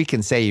we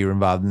can say you were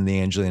involved in the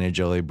Angelina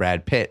Jolie,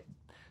 Brad Pitt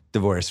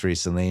divorce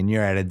recently, and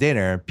you're at a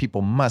dinner. People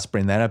must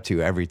bring that up to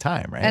you every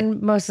time, right?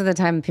 And most of the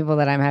time, people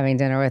that I'm having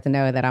dinner with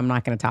know that I'm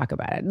not going to talk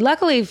about it.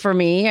 Luckily for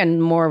me,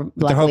 and more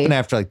luckily, they're hoping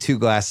after like 2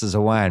 glasses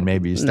of wine,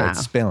 maybe you start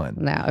spilling.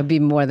 No, it'd be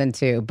more than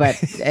 2.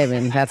 But I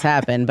mean, that's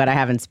happened, but I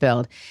haven't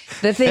spilled.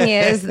 The thing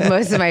is,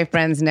 most of my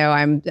friends know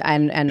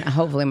and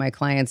hopefully my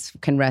clients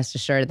can rest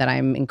assured that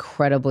I'm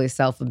incredibly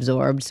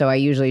self-absorbed. So I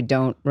usually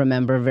don't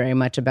remember very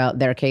much about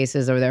their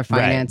cases or their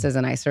finances,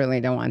 and I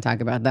certainly don't want to talk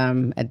about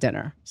them at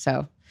dinner.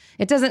 So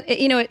it doesn't,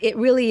 it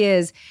really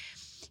is,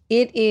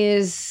 it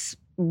is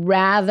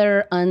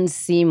rather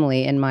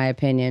unseemly, in my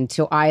opinion,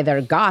 to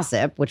either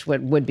gossip, which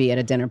would be at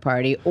a dinner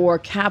party, or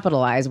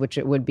capitalize, which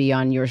it would be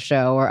on your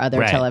show or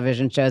other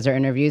television shows or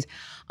interviews,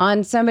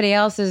 on somebody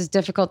else's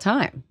difficult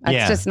time.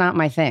 That's just not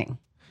my thing.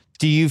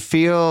 Do you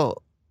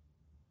feel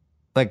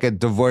like a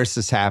divorce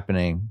is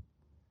happening,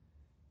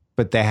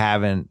 but they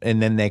haven't,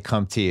 and then they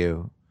come to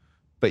you,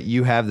 but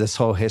you have this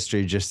whole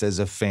history just as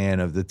a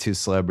fan of the 2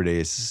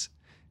 celebrities,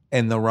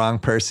 and the wrong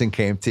person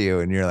came to you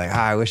and you're like,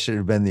 I wish it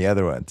had been the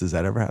other one. Does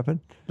that ever happen?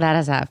 That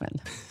has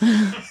happened.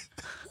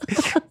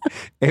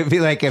 It'd be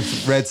like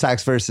if Red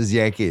Sox versus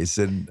Yankees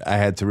and I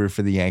had to root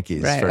for the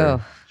Yankees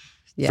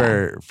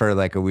for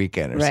like a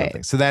weekend or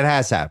something. So that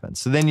has happened.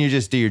 So then you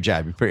just do your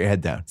job. You put your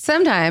head down.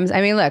 Sometimes, I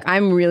mean, look,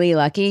 I'm really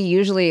lucky.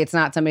 Usually it's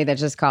not somebody that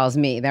just calls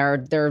me. Their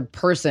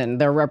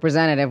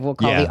representative will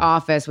call the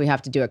office. We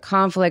have to do a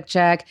conflict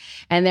check.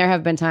 And there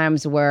have been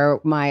times where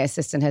my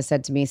assistant has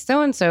said to me,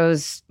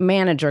 so-and-so's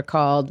manager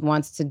called,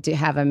 wants to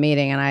have a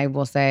meeting. And I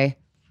will say,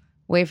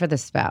 wait for the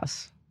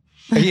spouse.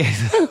 Yeah,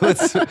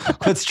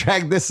 let's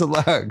drag this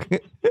along.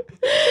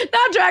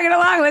 Not drag it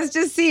along. Let's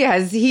just see.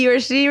 Has he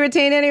or she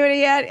retained anybody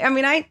yet? I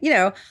mean,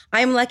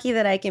 I'm lucky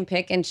that I can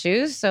pick and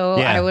choose. So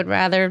I would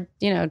rather,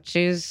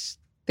 choose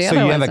the other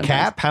one. So you have a sometimes.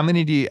 cap?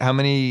 How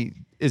many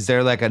is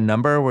there like a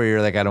number where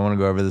you're like, I don't want to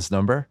go over this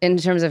number? In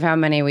terms of how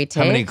many we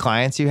take? How many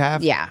clients you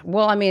have? Yeah.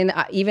 Well, I mean,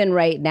 even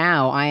right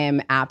now, I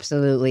am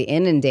absolutely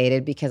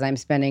inundated because I'm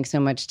spending so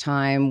much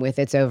time with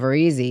It's Over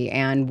Easy.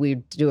 And we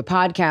do a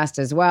podcast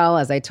as well,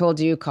 as I told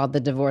you, called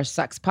the Divorce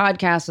Sucks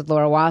Podcast with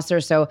Laura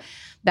Wasser. So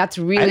that's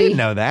really... I didn't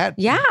know that.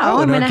 Yeah.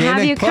 Oh, I'm going to have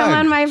organic you come plug.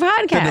 on my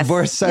podcast. The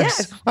Divorce Sucks.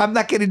 Yes. I'm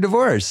not getting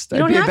divorced. You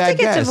don't I'd be have a bad to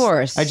get guest.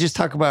 divorced. I just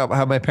talk about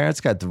how my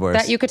parents got divorced.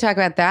 That you could talk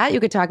about that. You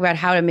could talk about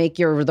how to make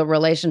the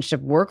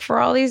relationship work for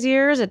all these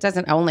years. It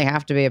doesn't only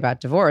have to be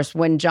about divorce.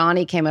 When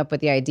Johnny came up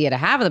with the idea to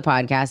have the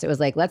podcast, it was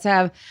like, let's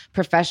have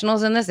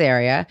professionals in this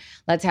area,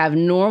 let's have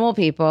normal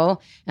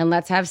people, and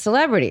let's have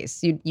celebrities.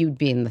 You'd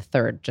be in the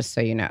third, just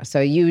so you know. So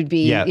you'd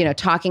be,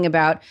 talking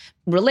about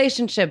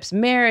relationships,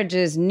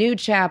 marriages, new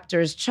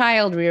chapters,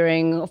 child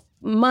rearing,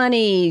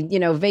 money,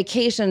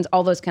 vacations,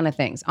 all those kind of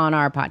things on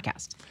our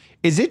podcast.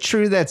 Is it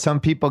true that some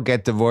people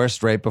get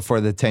divorced right before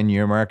the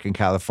 10-year mark in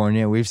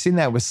California? We've seen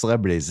that with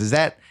celebrities. Is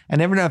that, I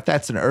never know if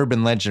that's an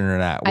urban legend or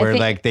not, where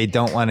like they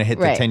don't want to hit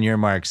the 10-year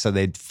mark, so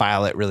they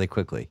file it really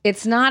quickly.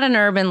 It's not an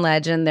urban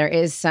legend. There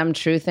is some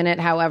truth in it.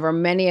 However,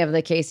 many of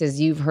the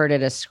cases you've heard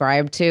it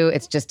ascribed to,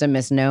 it's just a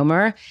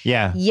misnomer.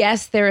 Yeah.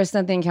 Yes, there is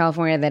something in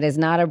California that is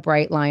not a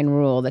bright line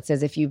rule that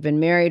says if you've been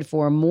married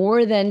for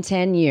more than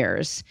 10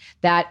 years,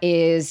 that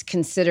is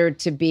considered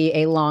to be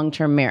a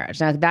long-term marriage.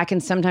 Now, that can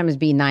sometimes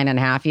be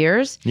 9.5 years.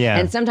 Yeah.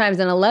 And sometimes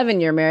an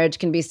 11-year marriage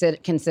can be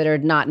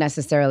considered not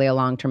necessarily a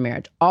long-term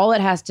marriage. All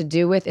it has to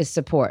do with is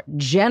support.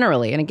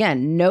 Generally, and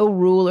again, no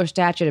rule or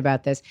statute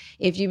about this,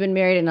 if you've been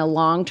married in a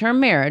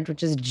long-term marriage,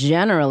 which is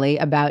generally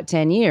about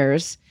 10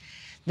 years,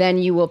 then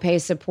you will pay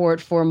support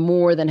for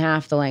more than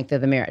half the length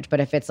of the marriage. But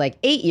if it's like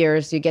 8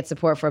 years, you get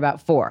support for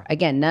about 4.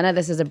 Again, none of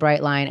this is a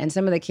bright line. And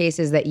some of the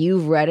cases that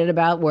you've read it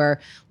about where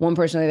one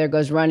person either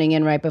goes running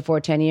in right before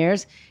 10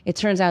 years, it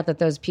turns out that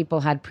those people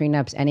had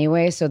prenups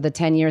anyway. So the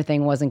 10-year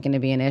thing wasn't going to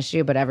be an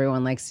issue, but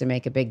everyone likes to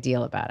make a big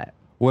deal about it.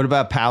 What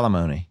about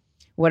palimony?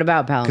 What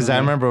about palimony? Because I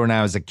remember when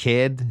I was a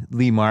kid,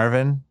 Lee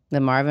Marvin. The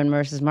Marvin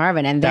versus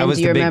Marvin. And That then was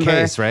do you the big remember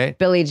case, right?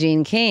 Billie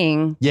Jean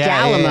King, Yeah,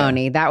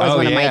 Galimony? yeah. That was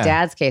one of my yeah.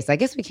 dad's cases. I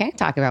guess we can't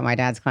talk about my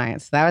dad's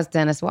clients. That was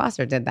Dennis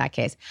Wasser did that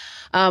case.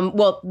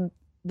 Well,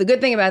 the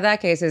good thing about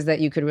that case is that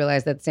you could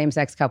realize that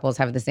same-sex couples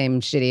have the same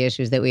shitty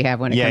issues that we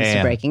have when it comes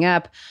to breaking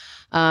up.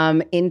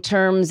 In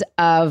terms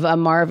of a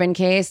Marvin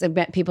case,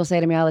 people say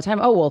to me all the time,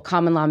 oh, well,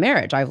 common law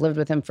marriage. I've lived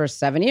with him for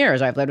 7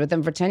 years. I've lived with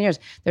him for 10 years.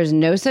 There's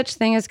no such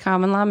thing as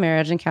common law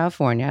marriage in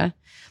California.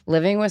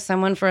 Living with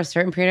someone for a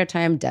certain period of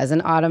time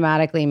doesn't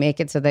automatically make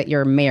it so that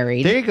you're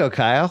married. There you go,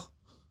 Kyle.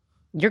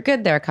 You're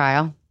good there,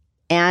 Kyle.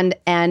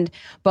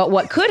 But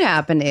what could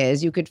happen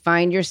is you could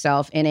find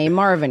yourself in a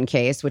Marvin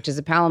case, which is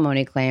a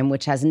palimony claim,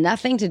 which has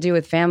nothing to do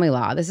with family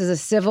law. This is a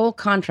civil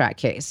contract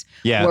case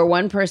where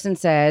one person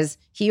says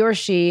he or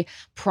she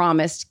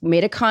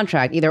made a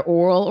contract, either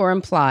oral or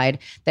implied,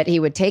 that he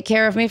would take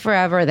care of me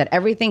forever, that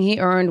everything he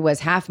earned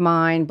was half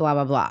mine, blah,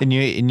 blah, blah. And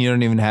you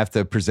don't even have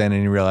to present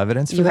any real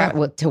evidence for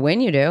that? To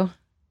win, you do.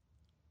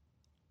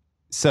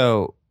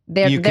 So...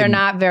 They're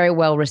not very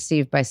well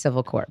received by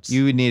civil courts.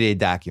 You would need a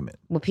document.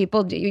 Well,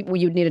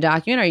 you'd need a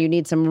document or you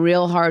need some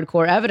real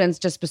hardcore evidence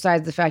just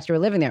besides the fact you were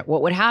living there.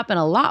 What would happen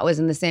a lot was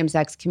in the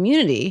same-sex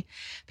community,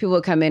 people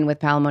would come in with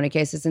palimony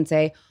cases and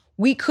say,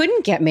 we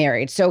couldn't get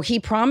married. So he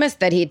promised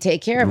that he'd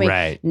take care of me.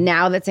 Right.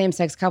 Now that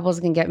same-sex couples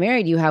can get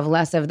married, you have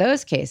less of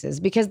those cases.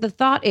 Because the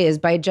thought is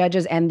by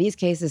judges, and these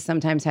cases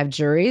sometimes have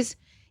juries,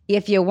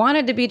 if you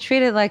wanted to be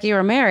treated like you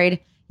were married,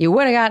 you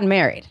would have gotten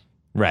married.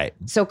 Right.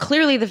 So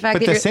clearly the fact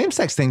but that the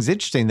same-sex thing's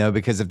interesting, though,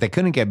 because if they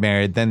couldn't get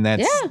married, then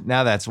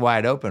now that's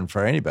wide open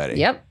for anybody.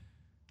 Yep.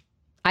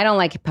 I don't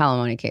like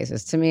palimony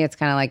cases. To me, it's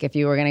kind of like if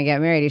you were going to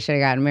get married, you should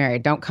have gotten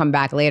married. Don't come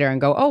back later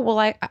and go, oh, well,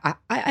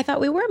 I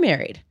thought we were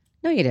married.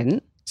 No, you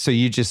didn't. So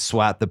you just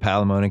swat the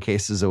palimony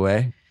cases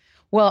away?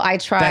 Well, I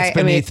try. That's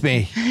beneath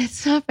me.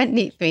 It's not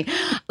beneath me.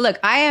 Look,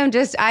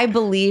 I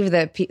believe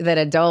that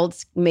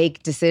adults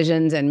make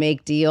decisions and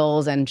make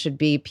deals and should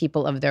be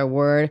people of their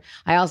word.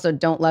 I also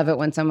don't love it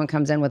when someone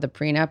comes in with a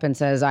prenup and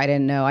says, I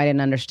didn't know, I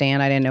didn't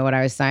understand, I didn't know what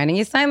I was signing.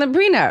 You signed the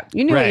prenup.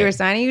 You knew what you were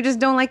signing. You just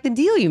don't like the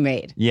deal you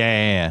made.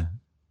 Yeah.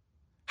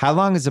 How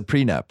long is a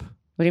prenup?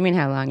 What do you mean,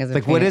 how long is it?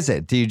 Like, what is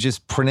it? Do you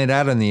just print it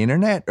out on the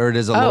internet or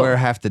does a lawyer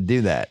have to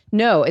do that?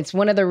 No, it's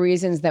one of the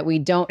reasons that we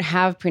don't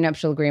have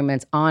prenuptial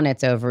agreements on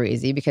It's Over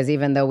Easy, because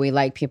even though we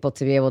like people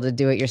to be able to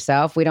do it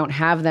yourself, we don't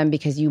have them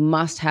because you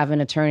must have an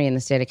attorney in the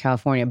state of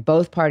California.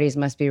 Both parties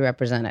must be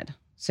represented.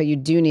 So you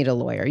do need a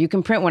lawyer. You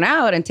can print one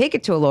out and take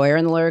it to a lawyer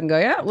and the lawyer can go,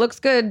 yeah,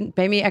 looks good.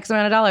 Pay me X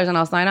amount of dollars and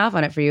I'll sign off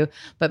on it for you.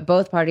 But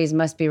both parties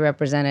must be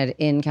represented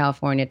in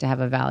California to have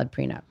a valid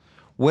prenup.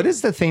 What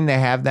is the thing they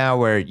have now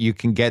where you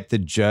can get the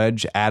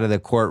judge out of the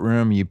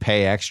courtroom, you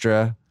pay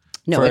extra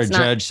for a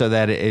judge so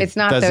that it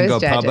doesn't go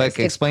public?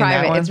 Explain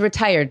private. that one. It's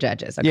retired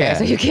judges. Okay,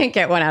 so you can't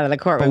get one out of the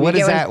courtroom.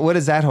 But what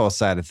is that whole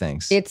side of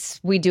things?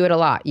 We do it a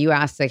lot. You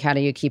ask, like, how do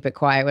you keep it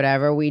quiet,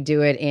 whatever. We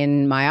do it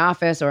in my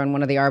office or in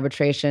one of the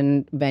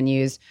arbitration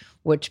venues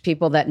which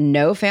people that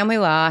know family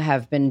law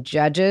have been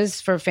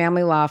judges for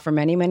family law for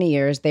many, many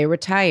years. They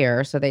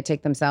retire, so they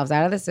take themselves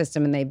out of the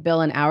system and they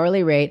bill an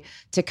hourly rate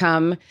to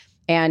come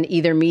and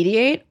either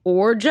mediate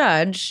or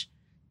judge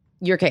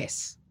your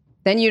case.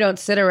 Then you don't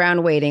sit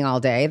around waiting all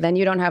day. Then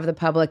you don't have the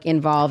public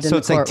involved in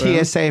the courtroom. So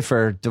it's like TSA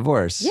for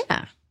divorce.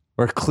 Yeah.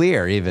 Or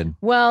clear even.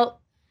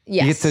 Well,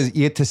 yes. You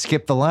get to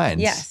skip the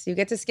lines. Yes, you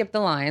get to skip the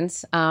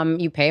lines.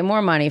 You pay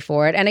more money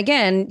for it. And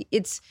again,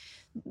 it's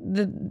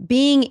the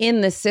being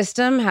in the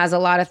system has a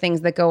lot of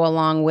things that go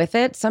along with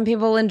it. Some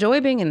people enjoy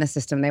being in the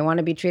system. They want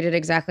to be treated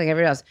exactly like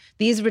everybody else.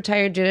 These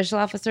retired judicial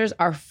officers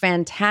are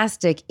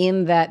fantastic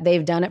in that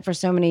they've done it for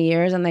so many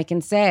years, and they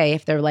can say,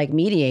 if they're like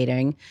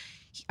mediating,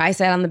 I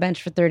sat on the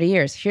bench for 30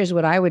 years. Here's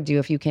what I would do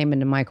if you came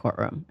into my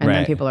courtroom. And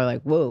then people are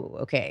like, whoa,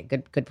 okay,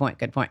 good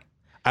point.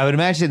 I would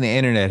imagine the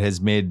internet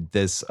has made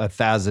this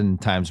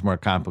 1,000 times more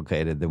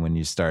complicated than when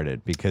you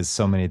started, because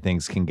so many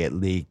things can get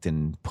leaked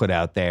and put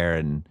out there,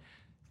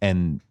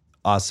 and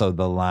also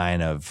the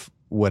line of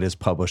what is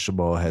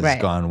publishable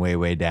has gone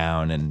way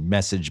down, and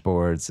message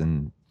boards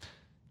and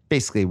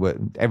basically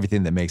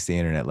everything that makes the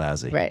internet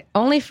lousy. Right.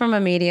 Only from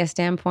a media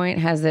standpoint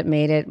has it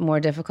made it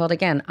more difficult.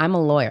 Again, I'm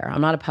a lawyer. I'm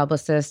not a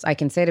publicist. I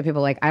can say to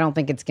people like, I don't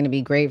think it's going to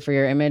be great for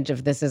your image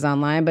if this is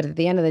online. But at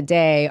the end of the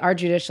day, our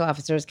judicial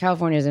officers,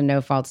 California is a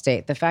no-fault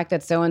state. The fact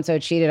that so-and-so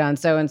cheated on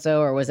so-and-so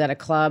or was at a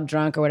club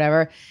drunk or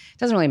whatever,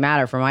 doesn't really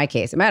matter for my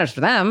case. It matters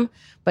for them,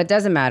 but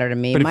doesn't matter to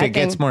me. But if it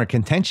gets more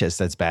contentious,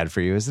 that's bad for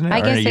you, isn't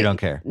it? Or you don't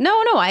care? No,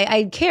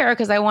 I care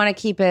because I want to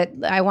keep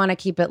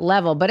it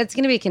level, but it's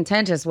going to be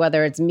contentious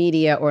whether it's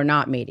media or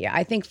not media.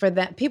 I think for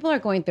that, people are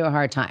going through a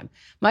hard time.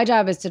 My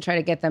job is to try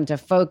to get them to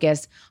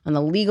focus on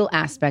the legal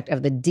aspect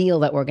of the deal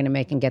that we're going to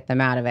make and get them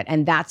out of it.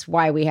 And that's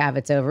why we have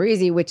It's Over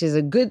Easy, which is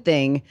a good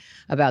thing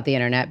about the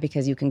internet,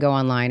 because you can go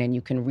online and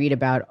you can read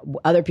about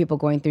other people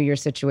going through your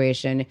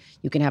situation.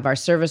 You can have our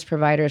service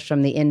providers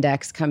from the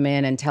index come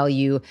in and tell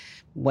you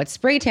what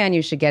spray tan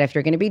you should get if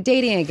you're going to be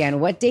dating again,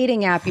 what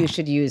dating app you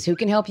should use, who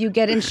can help you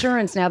get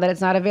insurance now that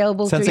it's not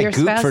available through your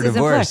spouse's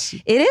employer.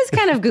 It is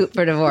kind of goop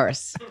for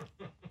divorce.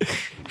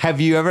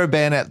 Have you ever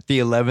been at the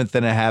 11th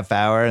and a half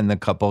hour and the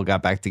couple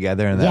got back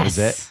together and that was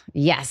it?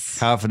 Yes.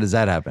 How often does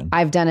that happen?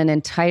 I've done an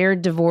entire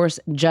divorce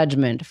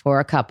judgment for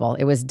a couple.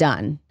 It was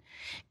done.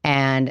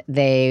 And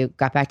they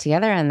got back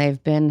together and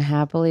they've been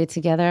happily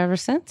together ever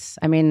since.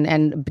 I mean,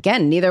 and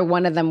again, neither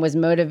one of them was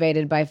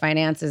motivated by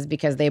finances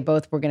because they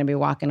both were going to be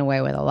walking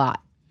away with a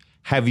lot.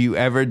 Have you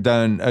ever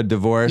done a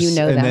divorce? You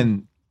know and them.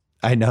 Then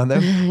I know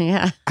them.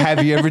 Yeah.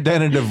 Have you ever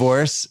done a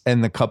divorce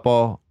and the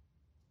couple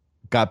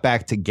got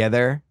back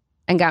together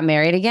and got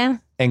married again?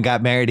 And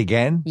got married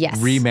again? Yes.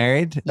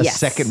 Remarried? A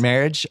second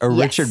marriage? A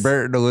Richard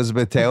Burton,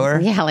 Elizabeth Taylor?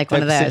 Yeah, like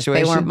one of those.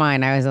 Situation? They weren't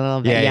mine. I was a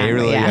little bit young. Yeah, you're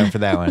really young for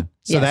that one.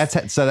 So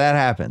so that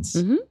happens.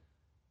 Mm-hmm.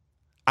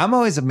 I'm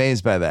always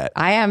amazed by that.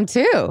 I am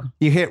too.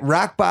 You hit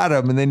rock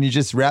bottom and then you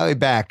just rally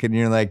back and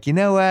you're like, you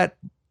know what?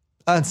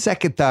 On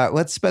second thought,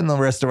 let's spend the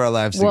rest of our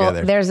lives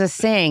together. There's a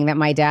saying that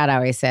my dad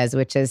always says,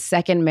 which is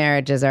second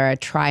marriages are a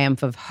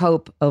triumph of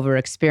hope over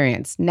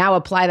experience. Now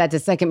apply that to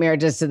second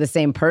marriages to the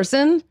same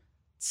person.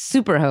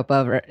 Super hope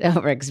over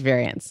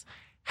experience.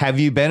 Have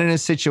you been in a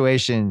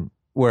situation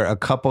where a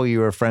couple you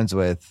were friends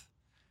with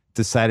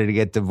decided to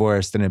get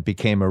divorced and it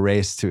became a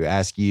race to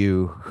ask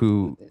you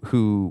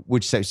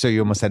which side, so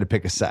you almost had to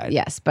pick a side?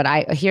 Yes, but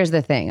here's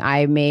the thing.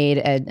 I made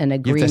an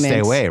agreement. You have to stay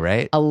away,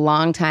 right? A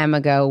long time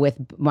ago with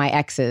my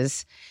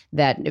exes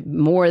that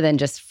more than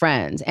just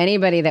friends,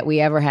 anybody that we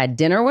ever had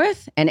dinner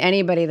with and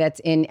anybody that's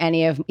in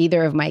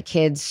either of my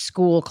kids'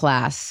 school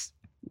class,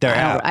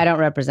 I don't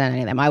represent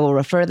any of them. I will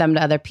refer them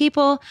to other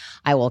people.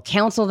 I will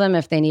counsel them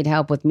if they need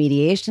help with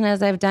mediation,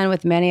 as I've done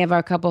with many of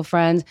our couple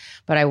friends,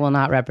 but I will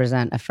not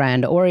represent a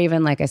friend or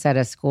even, like I said,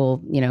 a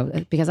school,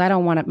 because I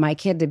don't want my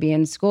kid to be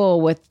in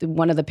school with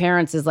one of the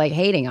parents is like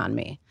hating on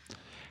me.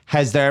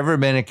 Has there ever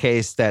been a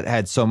case that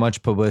had so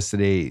much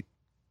publicity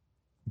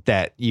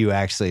that you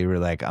actually were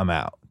like, I'm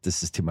out.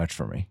 This is too much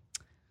for me?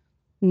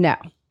 No.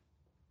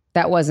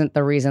 That wasn't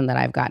the reason that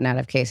I've gotten out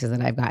of cases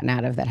that I've gotten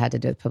out of that had to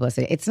do with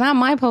publicity. It's not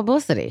my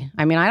publicity.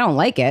 I mean, I don't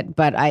like it,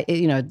 but so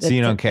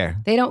you don't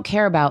care? They don't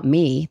care about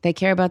me. They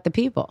care about the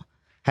people.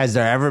 Has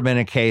there ever been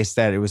a case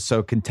that it was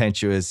so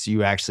contentious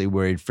you actually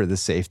worried for the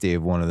safety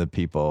of one of the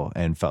people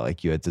and felt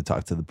like you had to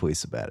talk to the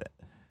police about it?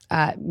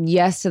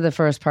 Yes to the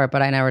first part,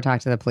 but I never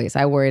talked to the police.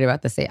 I worry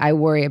about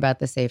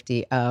the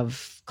safety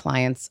of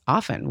clients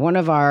often. One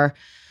of our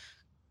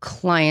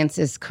clients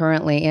is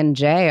currently in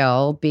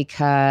jail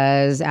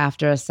because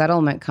after a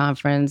settlement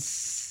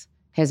conference,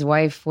 his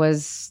wife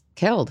was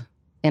killed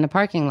in a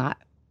parking lot,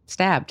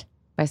 stabbed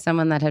by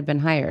someone that had been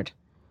hired,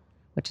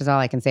 which is all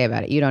I can say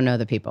about it. You don't know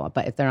the people,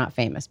 but they're not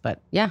famous,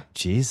 but yeah.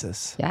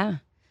 Jesus. Yeah.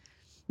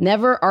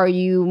 Never are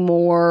you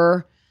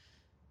more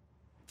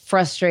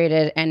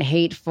frustrated and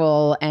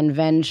hateful and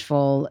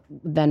vengeful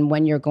than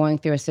when you're going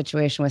through a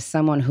situation with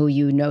someone who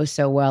you know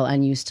so well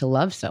and used to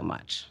love so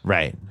much.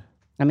 Right.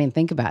 I mean,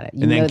 think about it.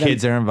 And then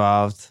kids are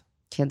involved.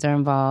 Kids are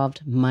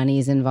involved.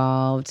 Money's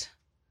involved.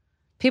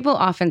 People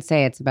often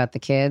say it's about the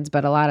kids,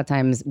 but a lot of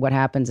times what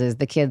happens is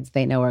the kids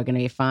they know are going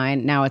to be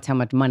fine. Now it's how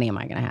much money am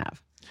I going to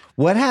have?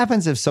 What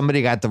happens if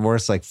somebody got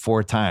divorced like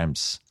 4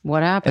 times?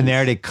 What happens? And they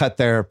already cut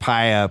their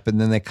pie up and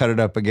then they cut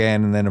it up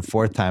again and then a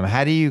 4th time.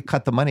 How do you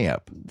cut the money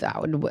up?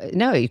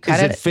 No, you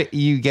cut it.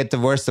 You get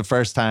divorced the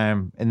first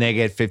time and they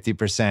get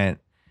 50%.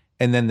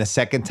 And then the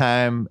second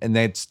time and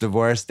it's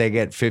divorced, they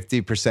get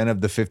 50%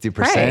 of the 50%.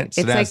 Right.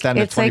 So now it's down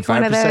to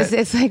 25%.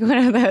 It's like one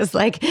of those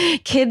like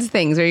kids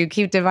things where you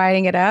keep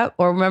dividing it up.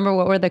 Or remember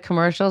what were the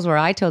commercials where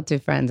I told 2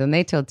 friends and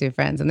they told 2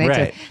 friends and they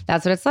told,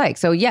 that's what it's like.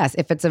 So yes,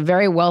 if it's a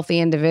very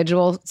wealthy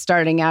individual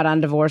starting out on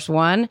divorce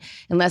 1,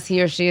 unless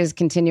he or she is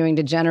continuing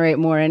to generate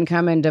more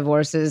income and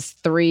divorces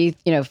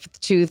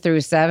 2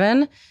 through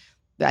 7,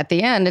 at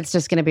the end, it's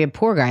just going to be a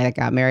poor guy that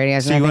got married. He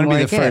has so you want to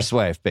be the kid. first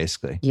wife,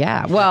 basically.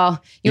 Yeah.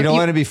 Well, you don't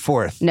want to be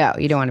 4th. No,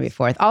 you don't want to be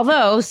 4th.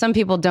 Although some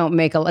people they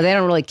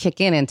don't really kick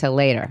in until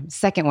later.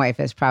 Second wife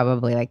is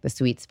probably like the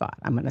sweet spot,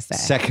 I'm going to say.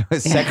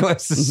 Second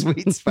wife's the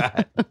sweet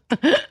spot.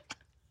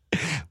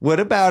 What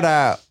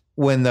about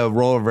when the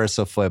role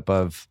reversal flip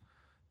of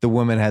the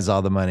woman has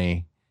all the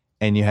money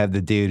and you have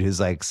the dude who's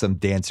like some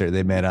dancer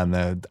they met on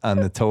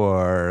the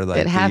tour. Or like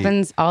it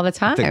happens all the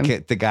time.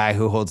 The guy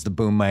who holds the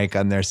boom mic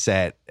on their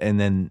set, and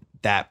then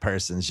that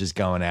person's just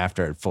going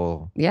after it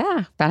full.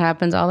 Yeah, that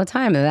happens all the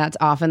time. And that's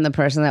often the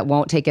person that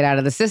won't take it out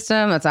of the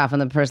system. That's often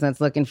the person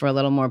that's looking for a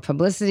little more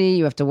publicity.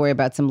 You have to worry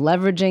about some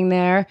leveraging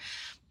there.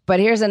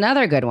 But here's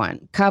another good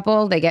one.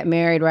 Couple, they get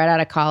married right out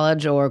of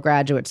college or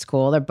graduate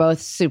school. They're both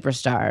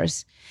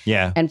superstars.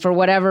 Yeah. And for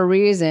whatever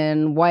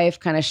reason, wife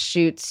kind of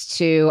shoots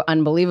to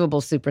unbelievable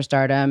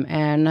superstardom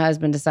and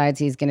husband decides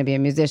he's going to be a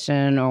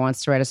musician or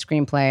wants to write a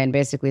screenplay and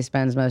basically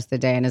spends most of the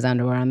day in his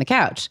underwear on the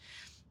couch.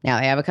 Now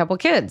they have a couple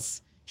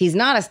kids. He's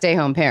not a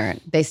stay-home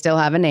parent. They still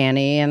have a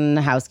nanny and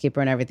a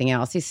housekeeper and everything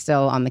else. He's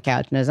still on the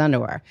couch in his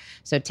underwear.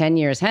 So 10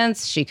 years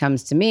hence, she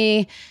comes to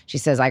me. She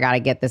says, I got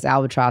to get this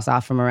albatross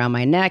off from around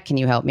my neck. Can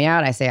you help me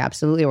out? I say,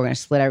 absolutely. We're going to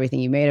split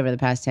everything you made over the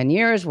past 10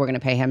 years. We're going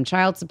to pay him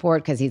child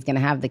support because he's going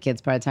to have the kids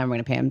part of the time. We're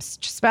going to pay him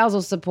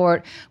spousal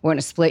support. We're going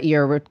to split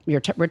your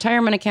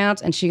retirement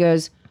accounts. And she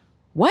goes,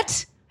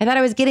 what? I thought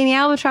I was getting the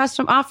albatross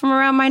off from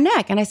around my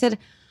neck. And I said,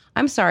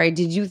 I'm sorry,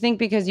 did you think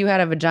because you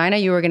had a vagina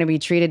you were going to be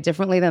treated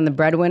differently than the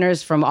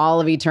breadwinners from all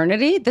of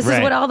eternity? This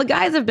is what all the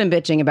guys have been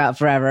bitching about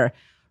forever.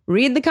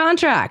 Read the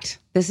contract.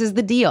 This is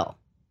the deal.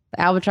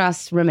 The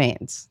albatross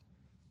remains.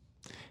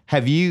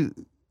 Have you,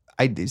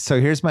 so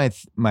here's my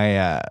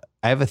I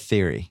have a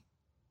theory.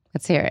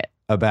 Let's hear it.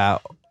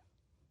 About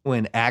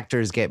when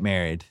actors get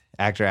married,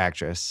 actor,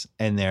 actress,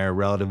 and they're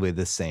relatively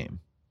the same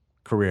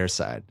career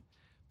side.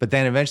 But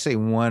then eventually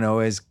one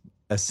always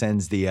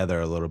ascends the other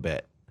a little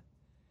bit.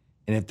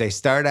 And if they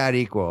start out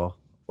equal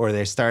or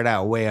they start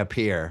out way up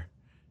here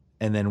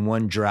and then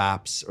one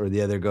drops or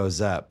the other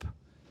goes up,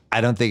 I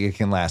don't think it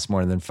can last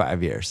more than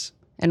 5 years.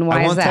 And why is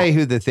that? I won't tell you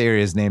who the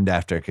theory is named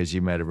after because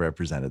you might have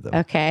represented them.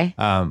 Okay.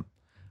 I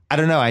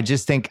don't know. I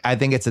think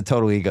it's a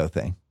total ego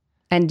thing.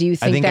 And do you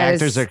think I think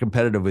actors are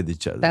competitive with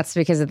each other. That's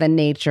because of the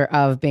nature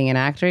of being an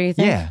actor, you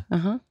think? Yeah.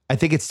 Uh-huh. I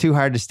think it's too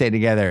hard to stay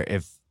together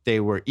if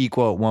they were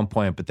equal at one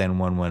point, but then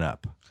one went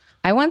up.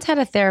 I once had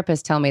a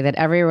therapist tell me that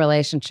every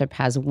relationship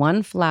has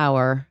one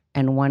flower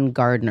and one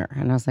gardener.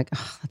 And I was like,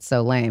 oh, that's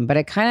so lame. But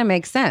it kind of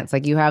makes sense.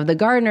 Like you have the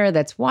gardener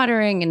that's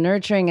watering and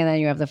nurturing, and then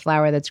you have the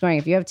flower that's growing.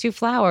 If you have 2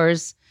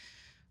 flowers,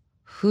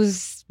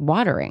 who's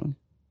watering?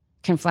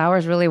 Can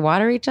flowers really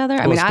water each other?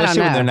 I mean, I don't know.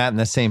 Especially when they're not in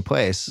the same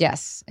place.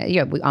 Yes.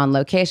 Yeah, on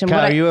location.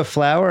 Kyle, are you a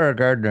flower or a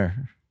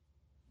gardener?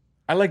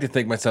 I like to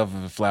think myself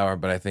of a flower,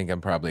 but I think I'm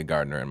probably a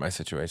gardener in my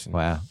situation.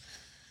 Wow.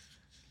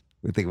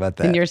 We think about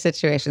that. In your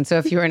situation. So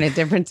if you were in a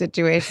different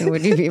situation,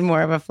 would you be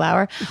more of a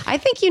flower? I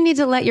think you need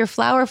to let your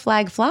flower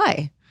flag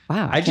fly.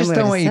 Wow. I just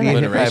don't want you to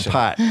get hit by a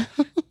pot.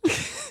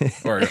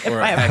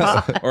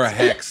 or a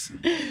hex.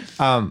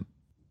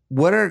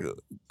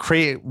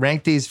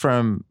 Rank these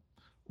from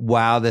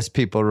wildest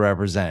people to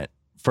represent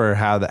for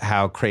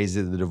how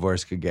crazy the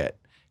divorce could get.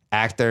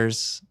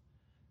 Actors,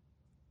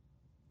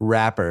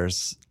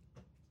 rappers,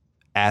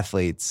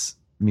 athletes,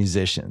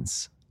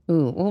 musicians.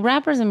 Ooh, well,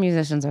 rappers and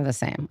musicians are the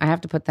same. I have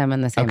to put them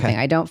in the same thing.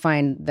 I don't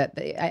find that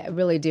I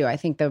really do. I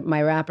think that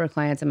my rapper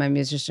clients and my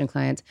musician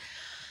clients,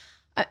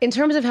 in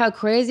terms of how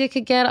crazy it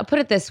could get, I'll put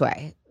it this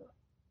way.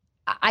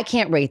 I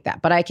can't rate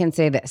that, but I can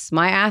say this.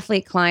 My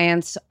athlete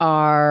clients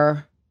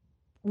are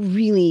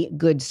really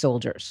good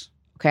soldiers,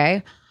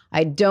 okay?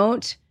 I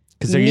don't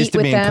because they're used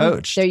to being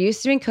coached. They're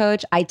used to being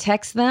coached. I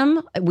text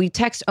them. We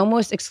text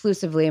almost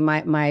exclusively,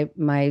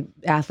 my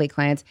athlete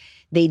clients.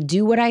 They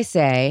do what I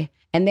say.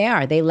 And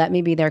they let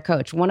me be their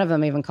coach. One of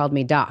them even called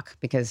me doc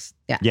because,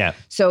 yeah.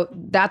 So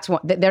that's one,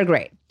 they're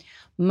great.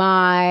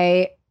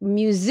 My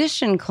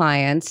musician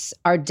clients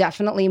are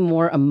definitely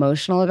more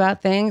emotional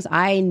about things.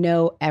 I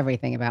know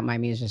everything about my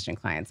musician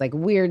clients, like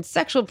weird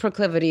sexual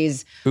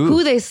proclivities,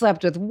 who they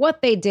slept with,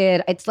 what they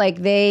did. It's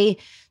like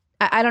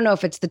I don't know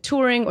if it's the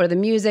touring or the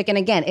music. And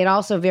again, it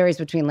also varies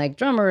between like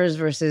drummers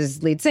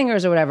versus lead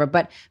singers or whatever,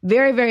 but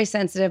very, very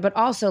sensitive, but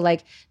also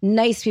like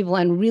nice people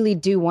and really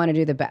do want to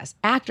do the best.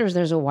 Actors,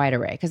 there's a wide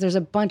array because there's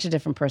a bunch of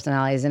different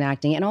personalities in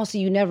acting. And also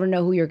you never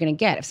know who you're going to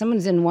get. If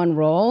someone's in one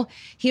role,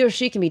 he or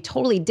she can be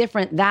totally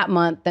different that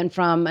month than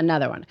from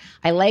another one.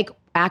 I like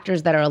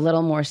actors that are a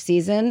little more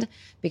seasoned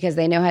because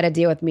they know how to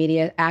deal with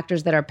media.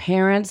 Actors that are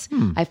parents,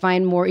 I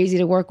find more easy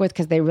to work with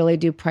because they really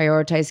do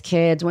prioritize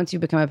kids. Once you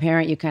become a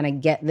parent, you kind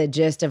of get the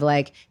gist of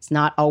like, it's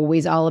not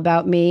always all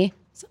about me.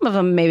 Some of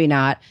them maybe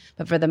not,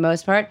 but for the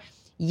most part,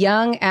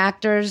 young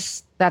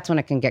actors, that's when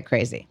it can get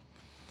crazy.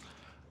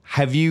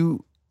 Have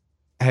you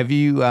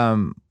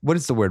what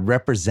is the word?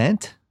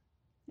 Represent?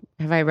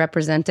 Have I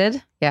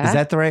represented? Yeah. Is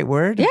that the right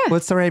word? Yeah.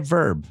 What's the right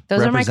verb?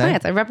 Those are my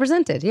clients. I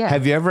represented. Yeah.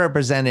 Have you ever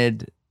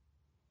represented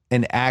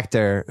an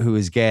actor who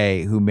is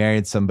gay who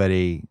married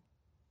somebody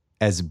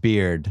as a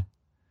beard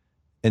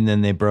and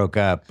then they broke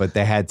up, but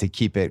they had to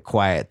keep it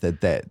quiet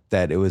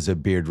that it was a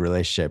beard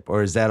relationship?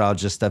 Or is that all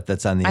just stuff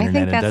that's on the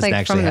internet and doesn't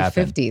actually happen? I think that's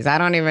like from the 50s. I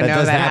don't even know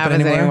doesn't that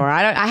happen happens anymore?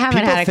 I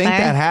haven't People had a think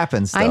client. that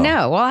happens, though. I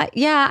know. Well,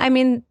 yeah, I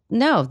mean,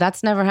 no,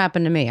 that's never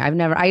happened to me.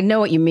 I know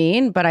what you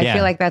mean, but I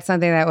feel like that's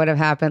something that would have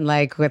happened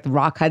like with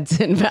Rock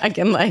Hudson back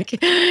in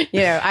like,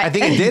 I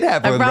think it did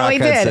happen I with probably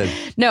Rock did.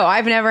 Hudson. No,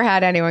 I've never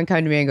had anyone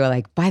come to me and go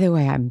like, by the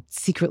way, I'm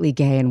secretly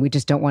gay and we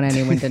just don't want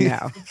anyone to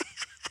know.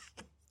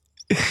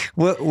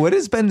 What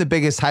has been the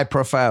biggest high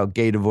profile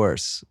gay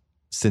divorce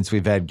since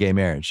we've had gay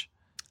marriage?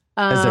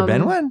 Has there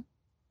been one?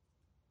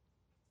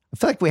 I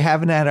feel like we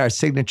haven't had our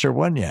signature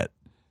one yet.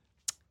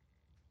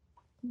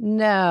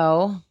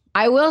 No.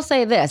 I will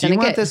say this. Do you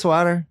want this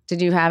water?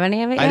 Did you have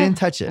any of it yet? I didn't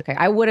touch it. Okay.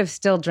 I would have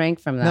still drank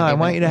from that. No, I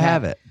want you to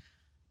have it.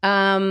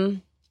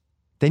 Then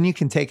Then you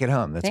can take it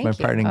home. That's my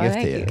parting gift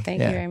to you.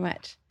 Thank you very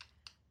much.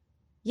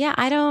 Yeah,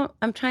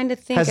 I'm trying to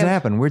think. Hasn't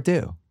happened. We're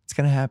due. It's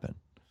going to happen.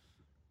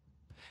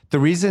 The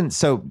reason,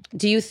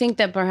 do you think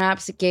that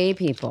perhaps gay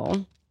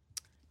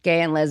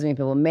and lesbian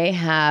people may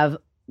have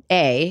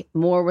A,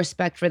 more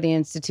respect for the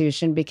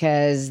institution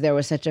because there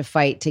was such a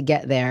fight to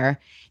get there,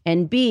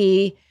 and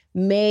B,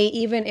 may,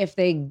 even if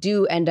they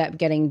do end up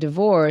getting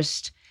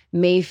divorced,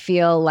 may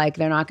feel like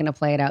they're not going to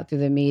play it out through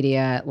the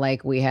media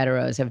like we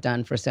heteros have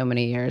done for so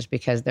many years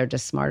because they're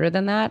just smarter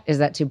than that? Is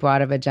that too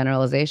broad of a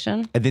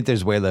generalization? I think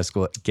there's way less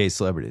gay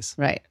celebrities.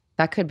 Right.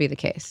 That could be the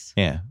case.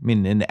 Yeah. I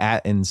mean,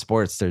 in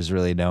sports, there's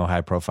really no high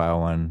profile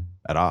one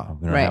at all.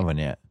 We don't have one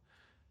yet.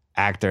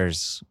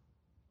 Actors,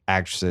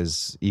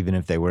 actresses, even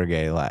if they were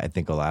gay, I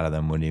think a lot of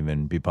them wouldn't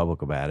even be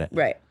public about it.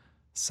 Right.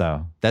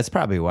 So that's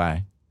probably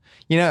why.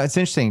 You know, it's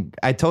interesting.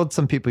 I told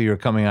some people you were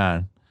coming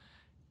on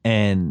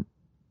and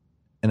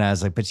I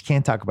was like, but you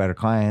can't talk about our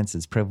clients.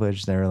 It's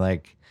privileged. They were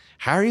like,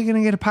 how are you going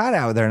to get a pot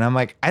out there? And I'm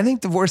like, I think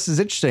divorce is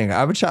interesting.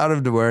 I'm a child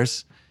of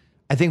divorce.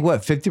 I think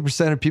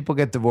 50% of people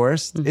get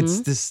divorced. Mm-hmm.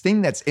 It's this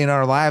thing that's in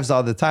our lives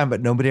all the time,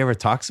 but nobody ever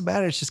talks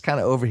about it. It's just kind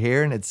of over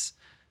here and it's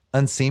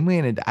unseemly.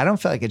 And I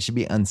don't feel like it should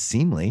be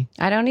unseemly.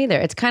 I don't either.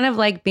 It's kind of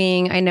like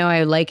being, I know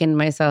I likened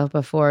myself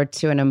before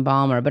to an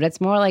embalmer, but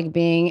it's more like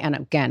being, and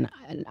again,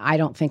 I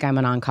don't think I'm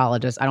an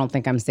oncologist. I don't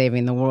think I'm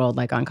saving the world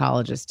like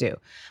oncologists do.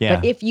 Yeah.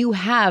 But if you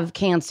have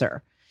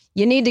cancer,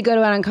 you need to go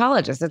to an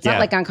oncologist. It's not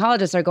like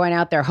oncologists are going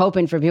out there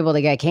hoping for people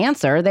to get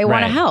cancer. They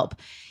want to help.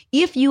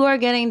 If you are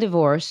getting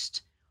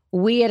divorced,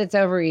 we at It's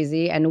Over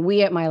Easy and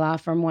we at my law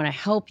firm want to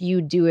help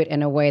you do it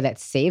in a way that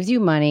saves you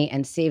money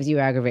and saves you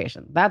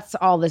aggravation. That's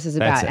all this is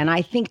about. And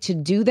I think to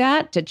do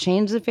that, to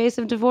change the face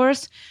of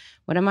divorce,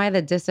 what am I,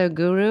 the disso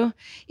guru?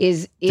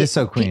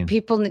 Disso queen.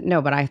 People,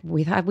 no, but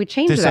we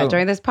changed that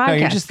during this podcast. No,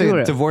 you're just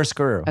the divorce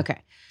guru. Okay.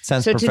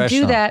 Sounds so professional. To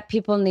do that,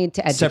 people need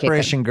to educate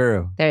Separation them.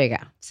 guru. There you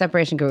go.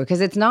 Separation guru. Because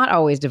it's not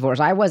always divorce.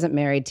 I wasn't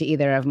married to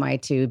either of my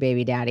two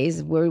baby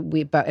daddies.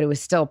 But it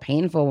was still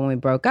painful when we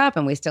broke up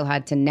and we still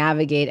had to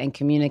navigate and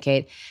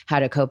communicate how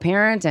to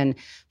co-parent and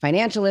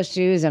financial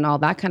issues and all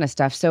that kind of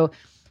stuff. So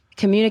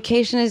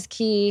communication is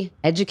key.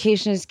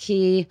 Education is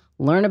key.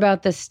 Learn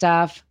about this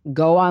stuff.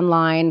 Go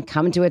online.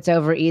 Come to It's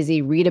Over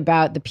Easy. Read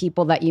about the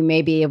people that you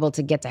may be able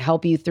to get to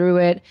help you through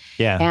it.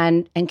 Yeah.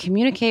 And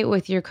communicate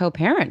with your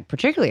co-parent,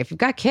 particularly if you've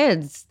got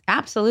kids.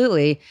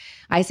 Absolutely.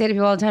 I say to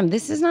people all the time,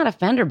 this is not a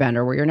fender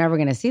bender where you're never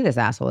going to see this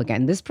asshole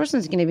again. This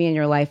person's going to be in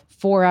your life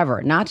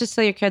forever, not just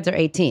till your kids are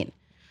 18.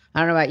 I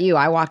don't know about you.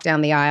 I walked down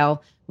the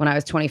aisle when I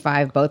was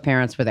 25, both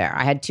parents were there.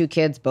 I had two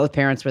kids, both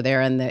parents were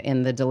there in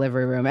the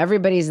delivery room.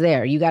 Everybody's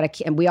there.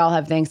 And we all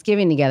have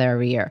Thanksgiving together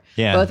every year.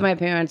 Yeah. Both my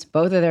parents,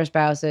 both of their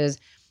spouses,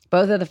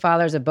 both of the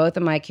fathers of both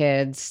of my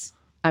kids.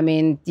 I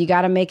mean, you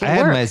got to make it work.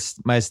 I had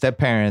my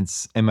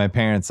step-parents and my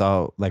parents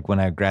all, like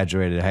when I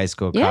graduated high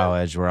school,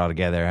 college, we're all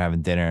together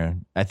having dinner.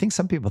 I think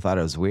some people thought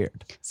it was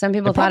weird. Some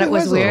people thought it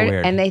was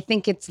weird, and they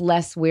think it's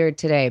less weird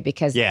today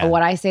because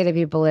what I say to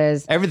people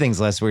is...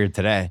 everything's less weird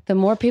today. The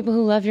more people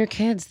who love your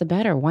kids, the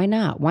better. Why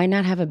not? Why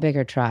not have a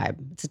bigger tribe?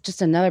 It's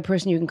just another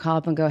person you can call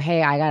up and go,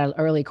 hey, I got an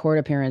early court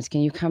appearance.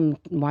 Can you come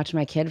watch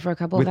my kid for a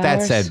couple of hours? With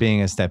that said,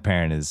 being a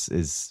step-parent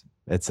is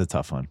it's a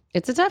tough one.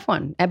 It's a tough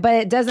one, but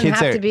it doesn't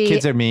have to be.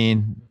 Kids are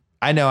mean.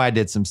 I know I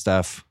did some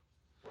stuff.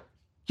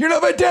 You're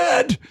not my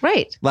dad.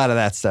 Right. A lot of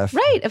that stuff.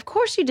 Right. Of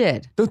course you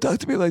did. Don't talk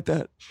to me like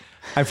that.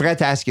 I forgot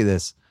to ask you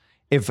this.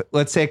 If,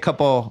 let's say a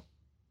couple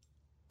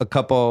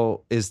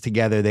is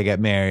together, they get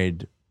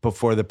married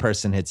before the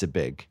person hits it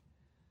big.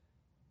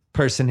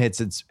 Person hits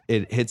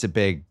it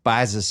big,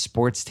 buys a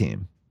sports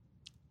team,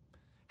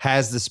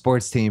 has the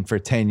sports team for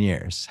 10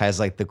 years, has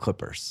like the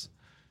Clippers.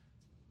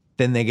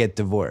 Then they get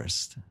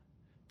divorced.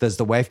 Does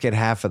the wife get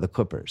half of the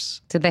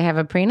Clippers? Did they have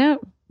a prenup?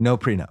 No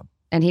prenup.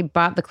 And he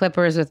bought the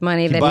Clippers with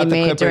money that bought he the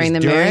made Clippers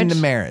during the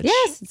marriage?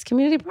 Yes, it's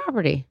community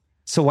property.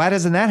 So why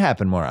doesn't that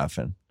happen more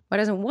often? Why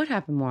doesn't what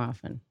happen more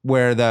often?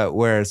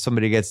 Where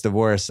somebody gets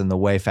divorced and the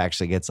wife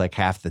actually gets like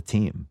half the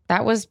team.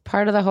 That was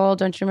part of the whole,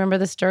 don't you remember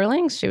the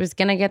Sterlings? She was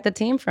going to get the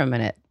team for a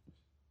minute.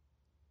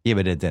 Yeah,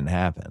 but it didn't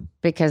happen.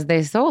 Because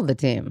they sold the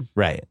team.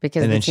 Right.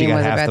 Because and the then she team got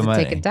was half about the to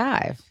money. take a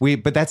dive.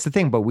 But that's the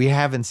thing. But we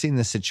haven't seen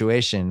the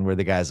situation where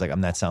the guy's like, I'm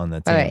not selling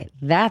the team. All right.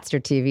 That's your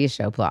TV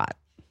show plot.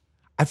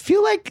 I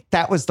feel like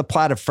that was the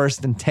plot of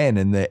First and 10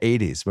 in the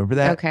 80s. Remember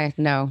that? Okay.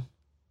 No.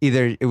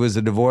 Either it was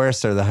a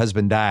divorce or the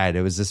husband died.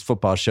 It was this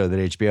football show that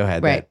HBO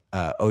had Right.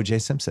 that O.J.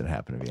 Simpson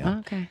happened to be on. Oh,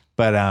 okay.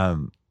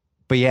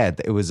 But yeah,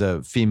 it was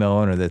a female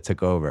owner that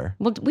took over.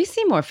 Well, we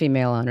see more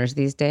female owners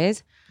these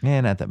days. Yeah,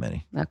 not that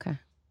many. Okay.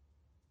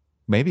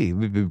 Maybe it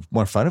would be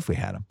more fun if we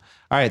had them.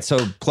 All right,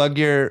 so plug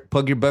your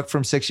book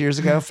from 6 years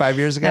ago, 5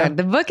 years ago.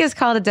 The book is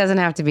called It Doesn't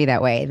Have to Be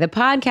That Way. The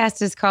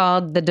podcast is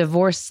called The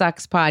Divorce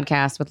Sucks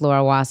Podcast with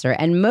Laura Wasser.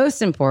 And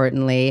most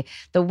importantly,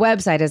 the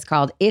website is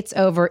called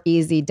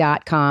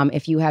itsovereasy.com.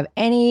 If you have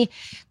any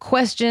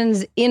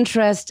questions,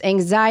 interest,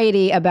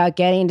 anxiety about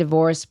getting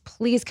divorced,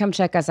 please come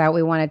check us out.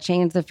 We want to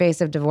change the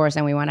face of divorce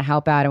and we want to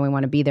help out and we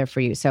want to be there for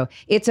you. So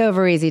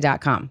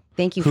itsovereasy.com.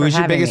 Thank you for having me. Who's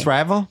your biggest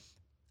rival?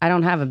 I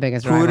don't have a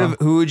biggest rival.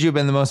 Who would you have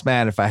been the most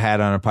mad if I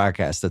had on a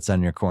podcast that's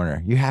on your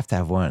corner? You have to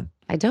have one.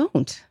 I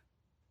don't.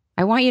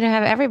 I want you to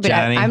have everybody.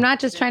 Johnny? I'm not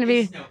just trying to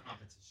be.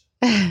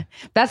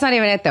 That's not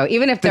even it, though.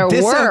 Even if there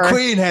The were. Disso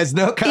Queen has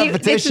no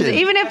competition.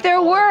 Even if there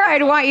were,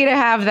 I'd want you to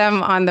have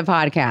them on the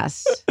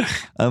podcast.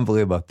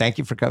 Unbelievable. Thank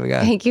you for coming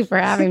on. Thank you for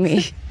having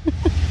me.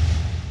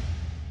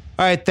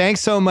 All right. Thanks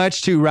so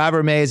much to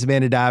Robert Mays,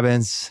 Amanda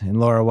Dobbins, and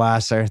Laura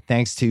Wasser.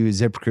 Thanks to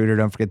ZipRecruiter.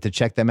 Don't forget to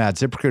check them out.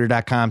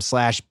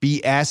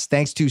 ZipRecruiter.com/BS.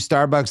 Thanks to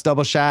Starbucks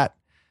Double Shot.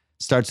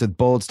 Starts with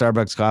bold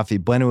Starbucks coffee,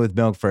 blended with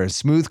milk for a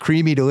smooth,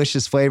 creamy,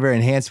 delicious flavor,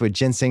 enhanced with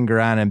ginseng,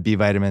 guarana, and B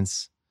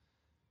vitamins.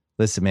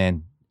 Listen,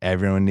 man,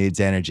 everyone needs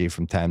energy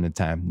from time to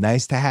time.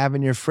 Nice to have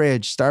in your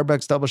fridge.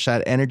 Starbucks Double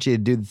Shot, energy to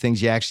do the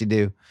things you actually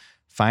do.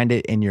 Find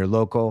it in your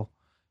local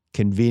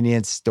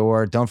convenience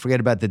store. Don't forget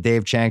about the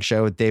Dave Chang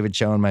Show with David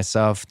Cho and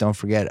myself. Don't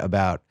forget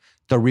about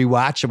the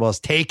rewatchables.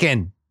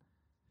 Taken.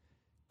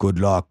 Good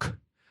luck.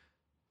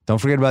 Don't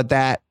forget about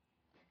that.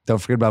 Don't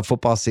forget about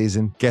football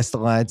season. Guest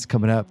Alliance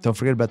coming up. Don't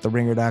forget about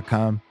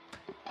theringer.com.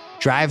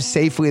 Drive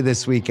safely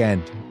this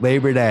weekend.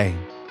 Labor Day.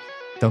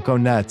 Don't go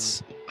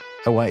nuts.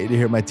 I want you to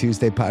hear my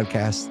Tuesday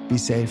podcast. Be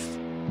safe.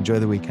 Enjoy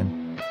the weekend.